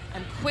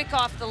 I'm quick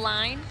off the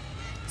line,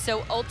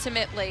 so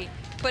ultimately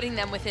putting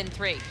them within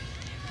 3.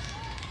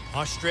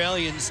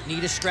 Australians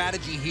need a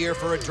strategy here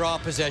for a draw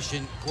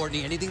possession.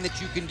 Courtney, anything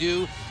that you can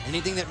do,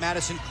 anything that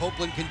Madison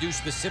Copeland can do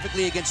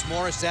specifically against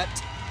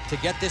Morissette to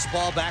get this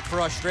ball back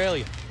for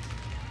Australia.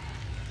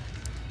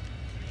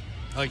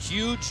 A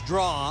huge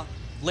draw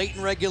late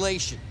in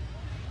regulation.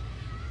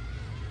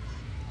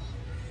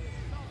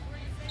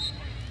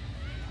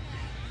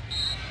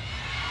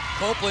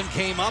 Copeland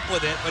came up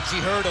with it, but she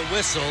heard a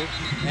whistle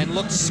and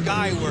looked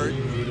skyward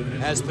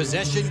as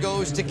possession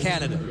goes to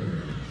Canada.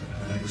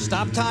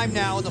 Stop time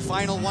now in the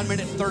final 1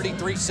 minute and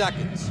 33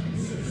 seconds.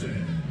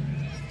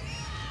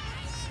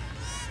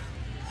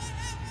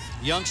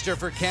 Youngster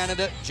for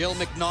Canada, Jill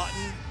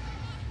McNaughton,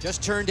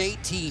 just turned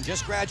 18,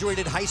 just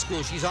graduated high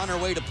school. She's on her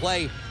way to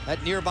play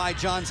at nearby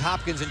Johns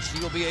Hopkins, and she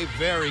will be a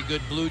very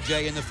good Blue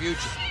Jay in the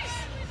future.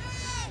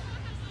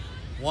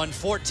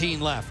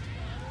 1:14 left.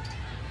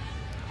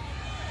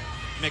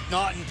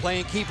 McNaughton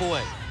playing keep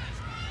away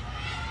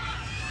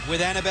with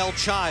Annabelle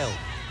Child.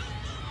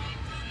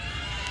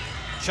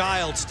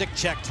 Child stick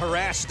checked,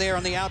 harassed there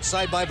on the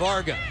outside by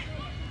Varga.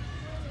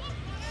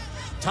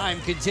 Time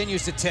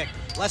continues to tick,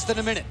 less than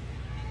a minute.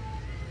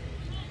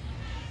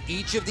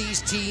 Each of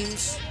these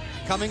teams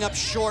coming up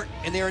short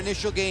in their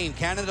initial game.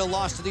 Canada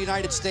lost to the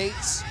United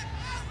States,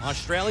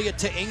 Australia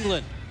to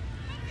England.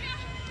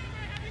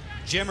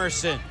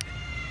 Jimerson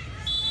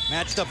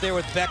matched up there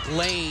with Beck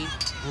Lane.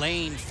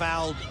 Lane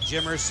fouled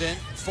Jimerson,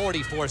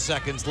 44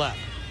 seconds left.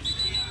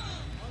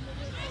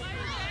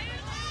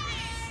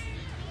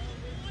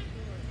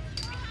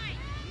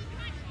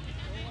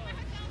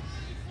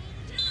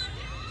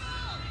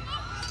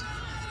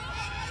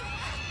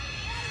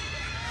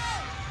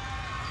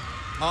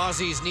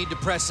 Aussies need to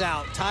press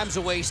out. Time's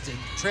a wasted.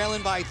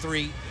 Trailing by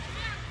 3.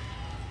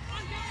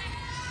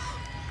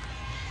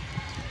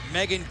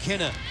 Megan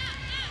Kinna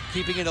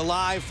keeping it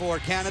alive for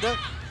Canada.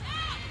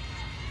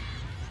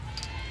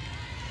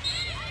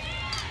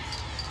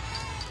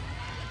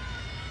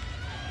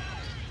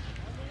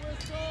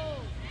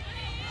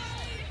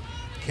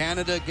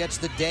 Canada gets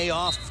the day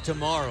off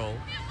tomorrow.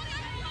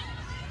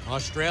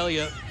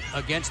 Australia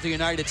against the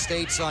United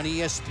States on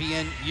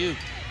ESPNU.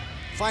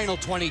 Final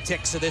 20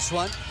 ticks of this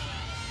one.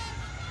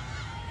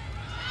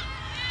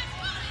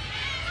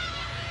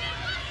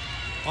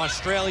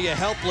 Australia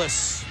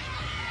helpless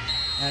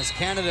as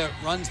Canada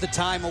runs the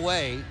time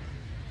away,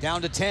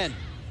 down to 10.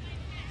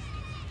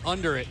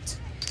 Under it.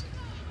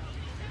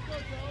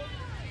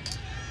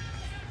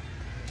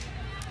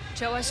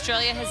 Joe,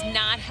 Australia has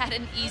not had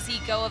an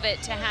easy go of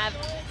it to have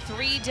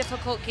 3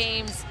 difficult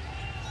games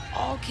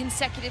all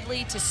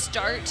consecutively to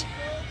start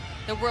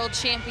the World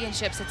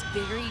Championships. It's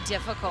very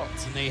difficult.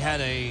 And they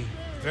had a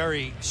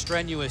very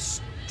strenuous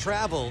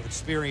travel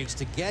experience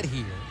to get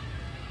here.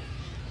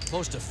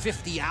 Close to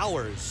 50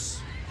 hours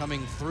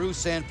coming through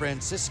San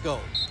Francisco.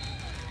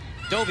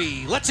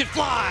 Doby lets it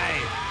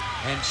fly,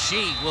 and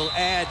she will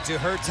add to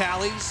her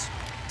tallies.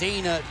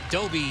 Dana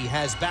Doby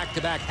has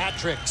back-to-back hat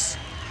tricks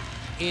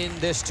in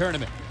this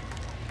tournament.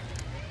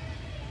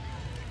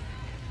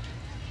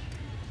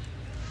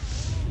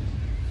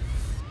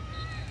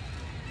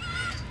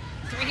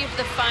 Three of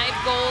the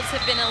 5 goals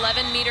have been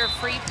 11-meter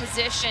free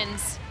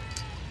positions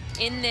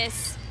in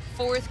this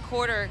 4th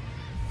quarter.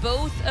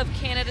 Both of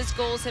Canada's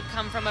goals have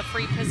come from a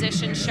free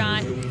position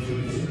shot.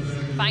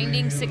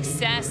 Finding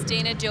success,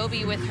 Dana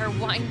Doby with her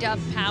wind-up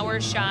power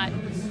shot.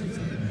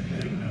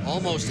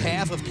 Almost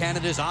half of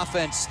Canada's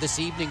offense this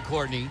evening,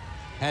 Courtney,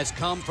 has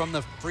come from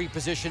the free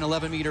position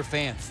 11-meter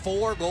fan.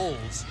 4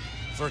 goals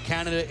for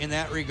Canada in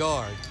that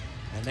regard.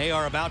 And they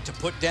are about to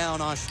put down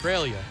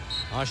Australia.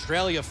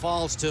 Australia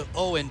falls to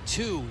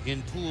 0-2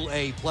 in Pool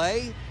A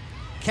play.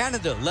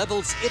 Canada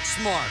levels its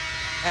mark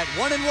at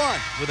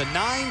 1-1 with a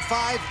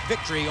 9-5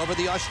 victory over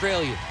the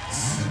Australians.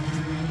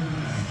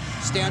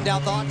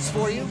 Standout thoughts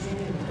for you?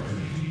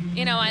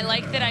 You know, I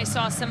like that I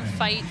saw some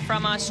fight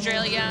from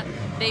Australia.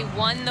 They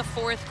won the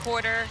 4th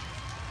quarter.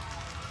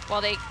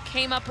 While they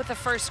came up with the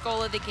first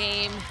goal of the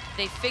game,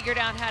 they figured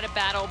out how to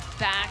battle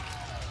back.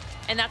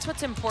 And that's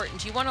what's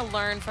important. You want to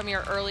learn from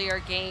your earlier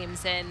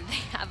games, and they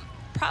have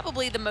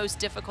probably the most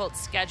difficult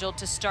schedule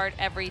to start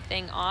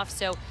everything off.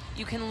 So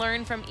you can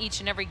learn from each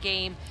and every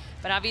game.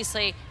 But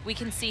obviously, we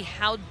can see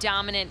how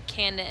dominant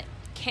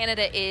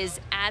Canada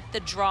is at the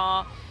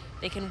draw.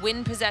 They can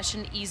win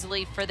possession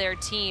easily for their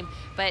team.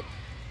 But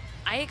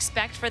I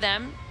expect for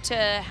them to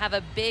have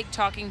a big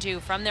talking to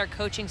from their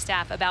coaching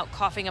staff about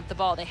coughing up the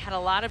ball. They had a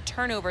lot of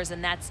turnovers,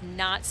 and that's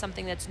not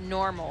something that's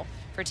normal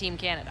for Team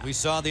Canada. We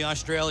saw the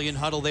Australian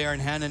huddle there,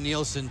 and Hannah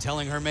Nielsen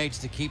telling her mates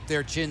to keep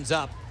their chins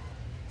up,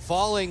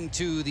 falling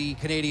to the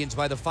Canadians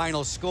by the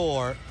final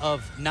score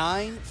of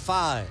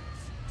 9-5.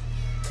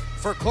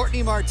 For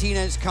Courtney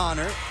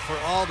Martinez-Connor, for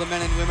all the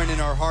men and women in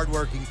our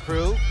hardworking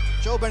crew,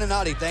 Joe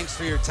Beninati, thanks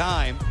for your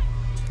time.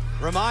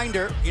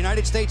 Reminder,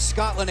 United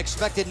States-Scotland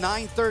expected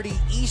 9:30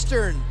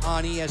 Eastern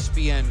on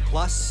ESPN+.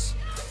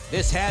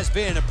 This has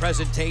been a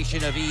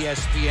presentation of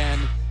ESPN.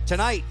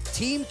 Tonight,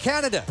 Team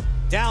Canada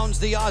downs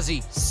the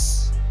Aussies.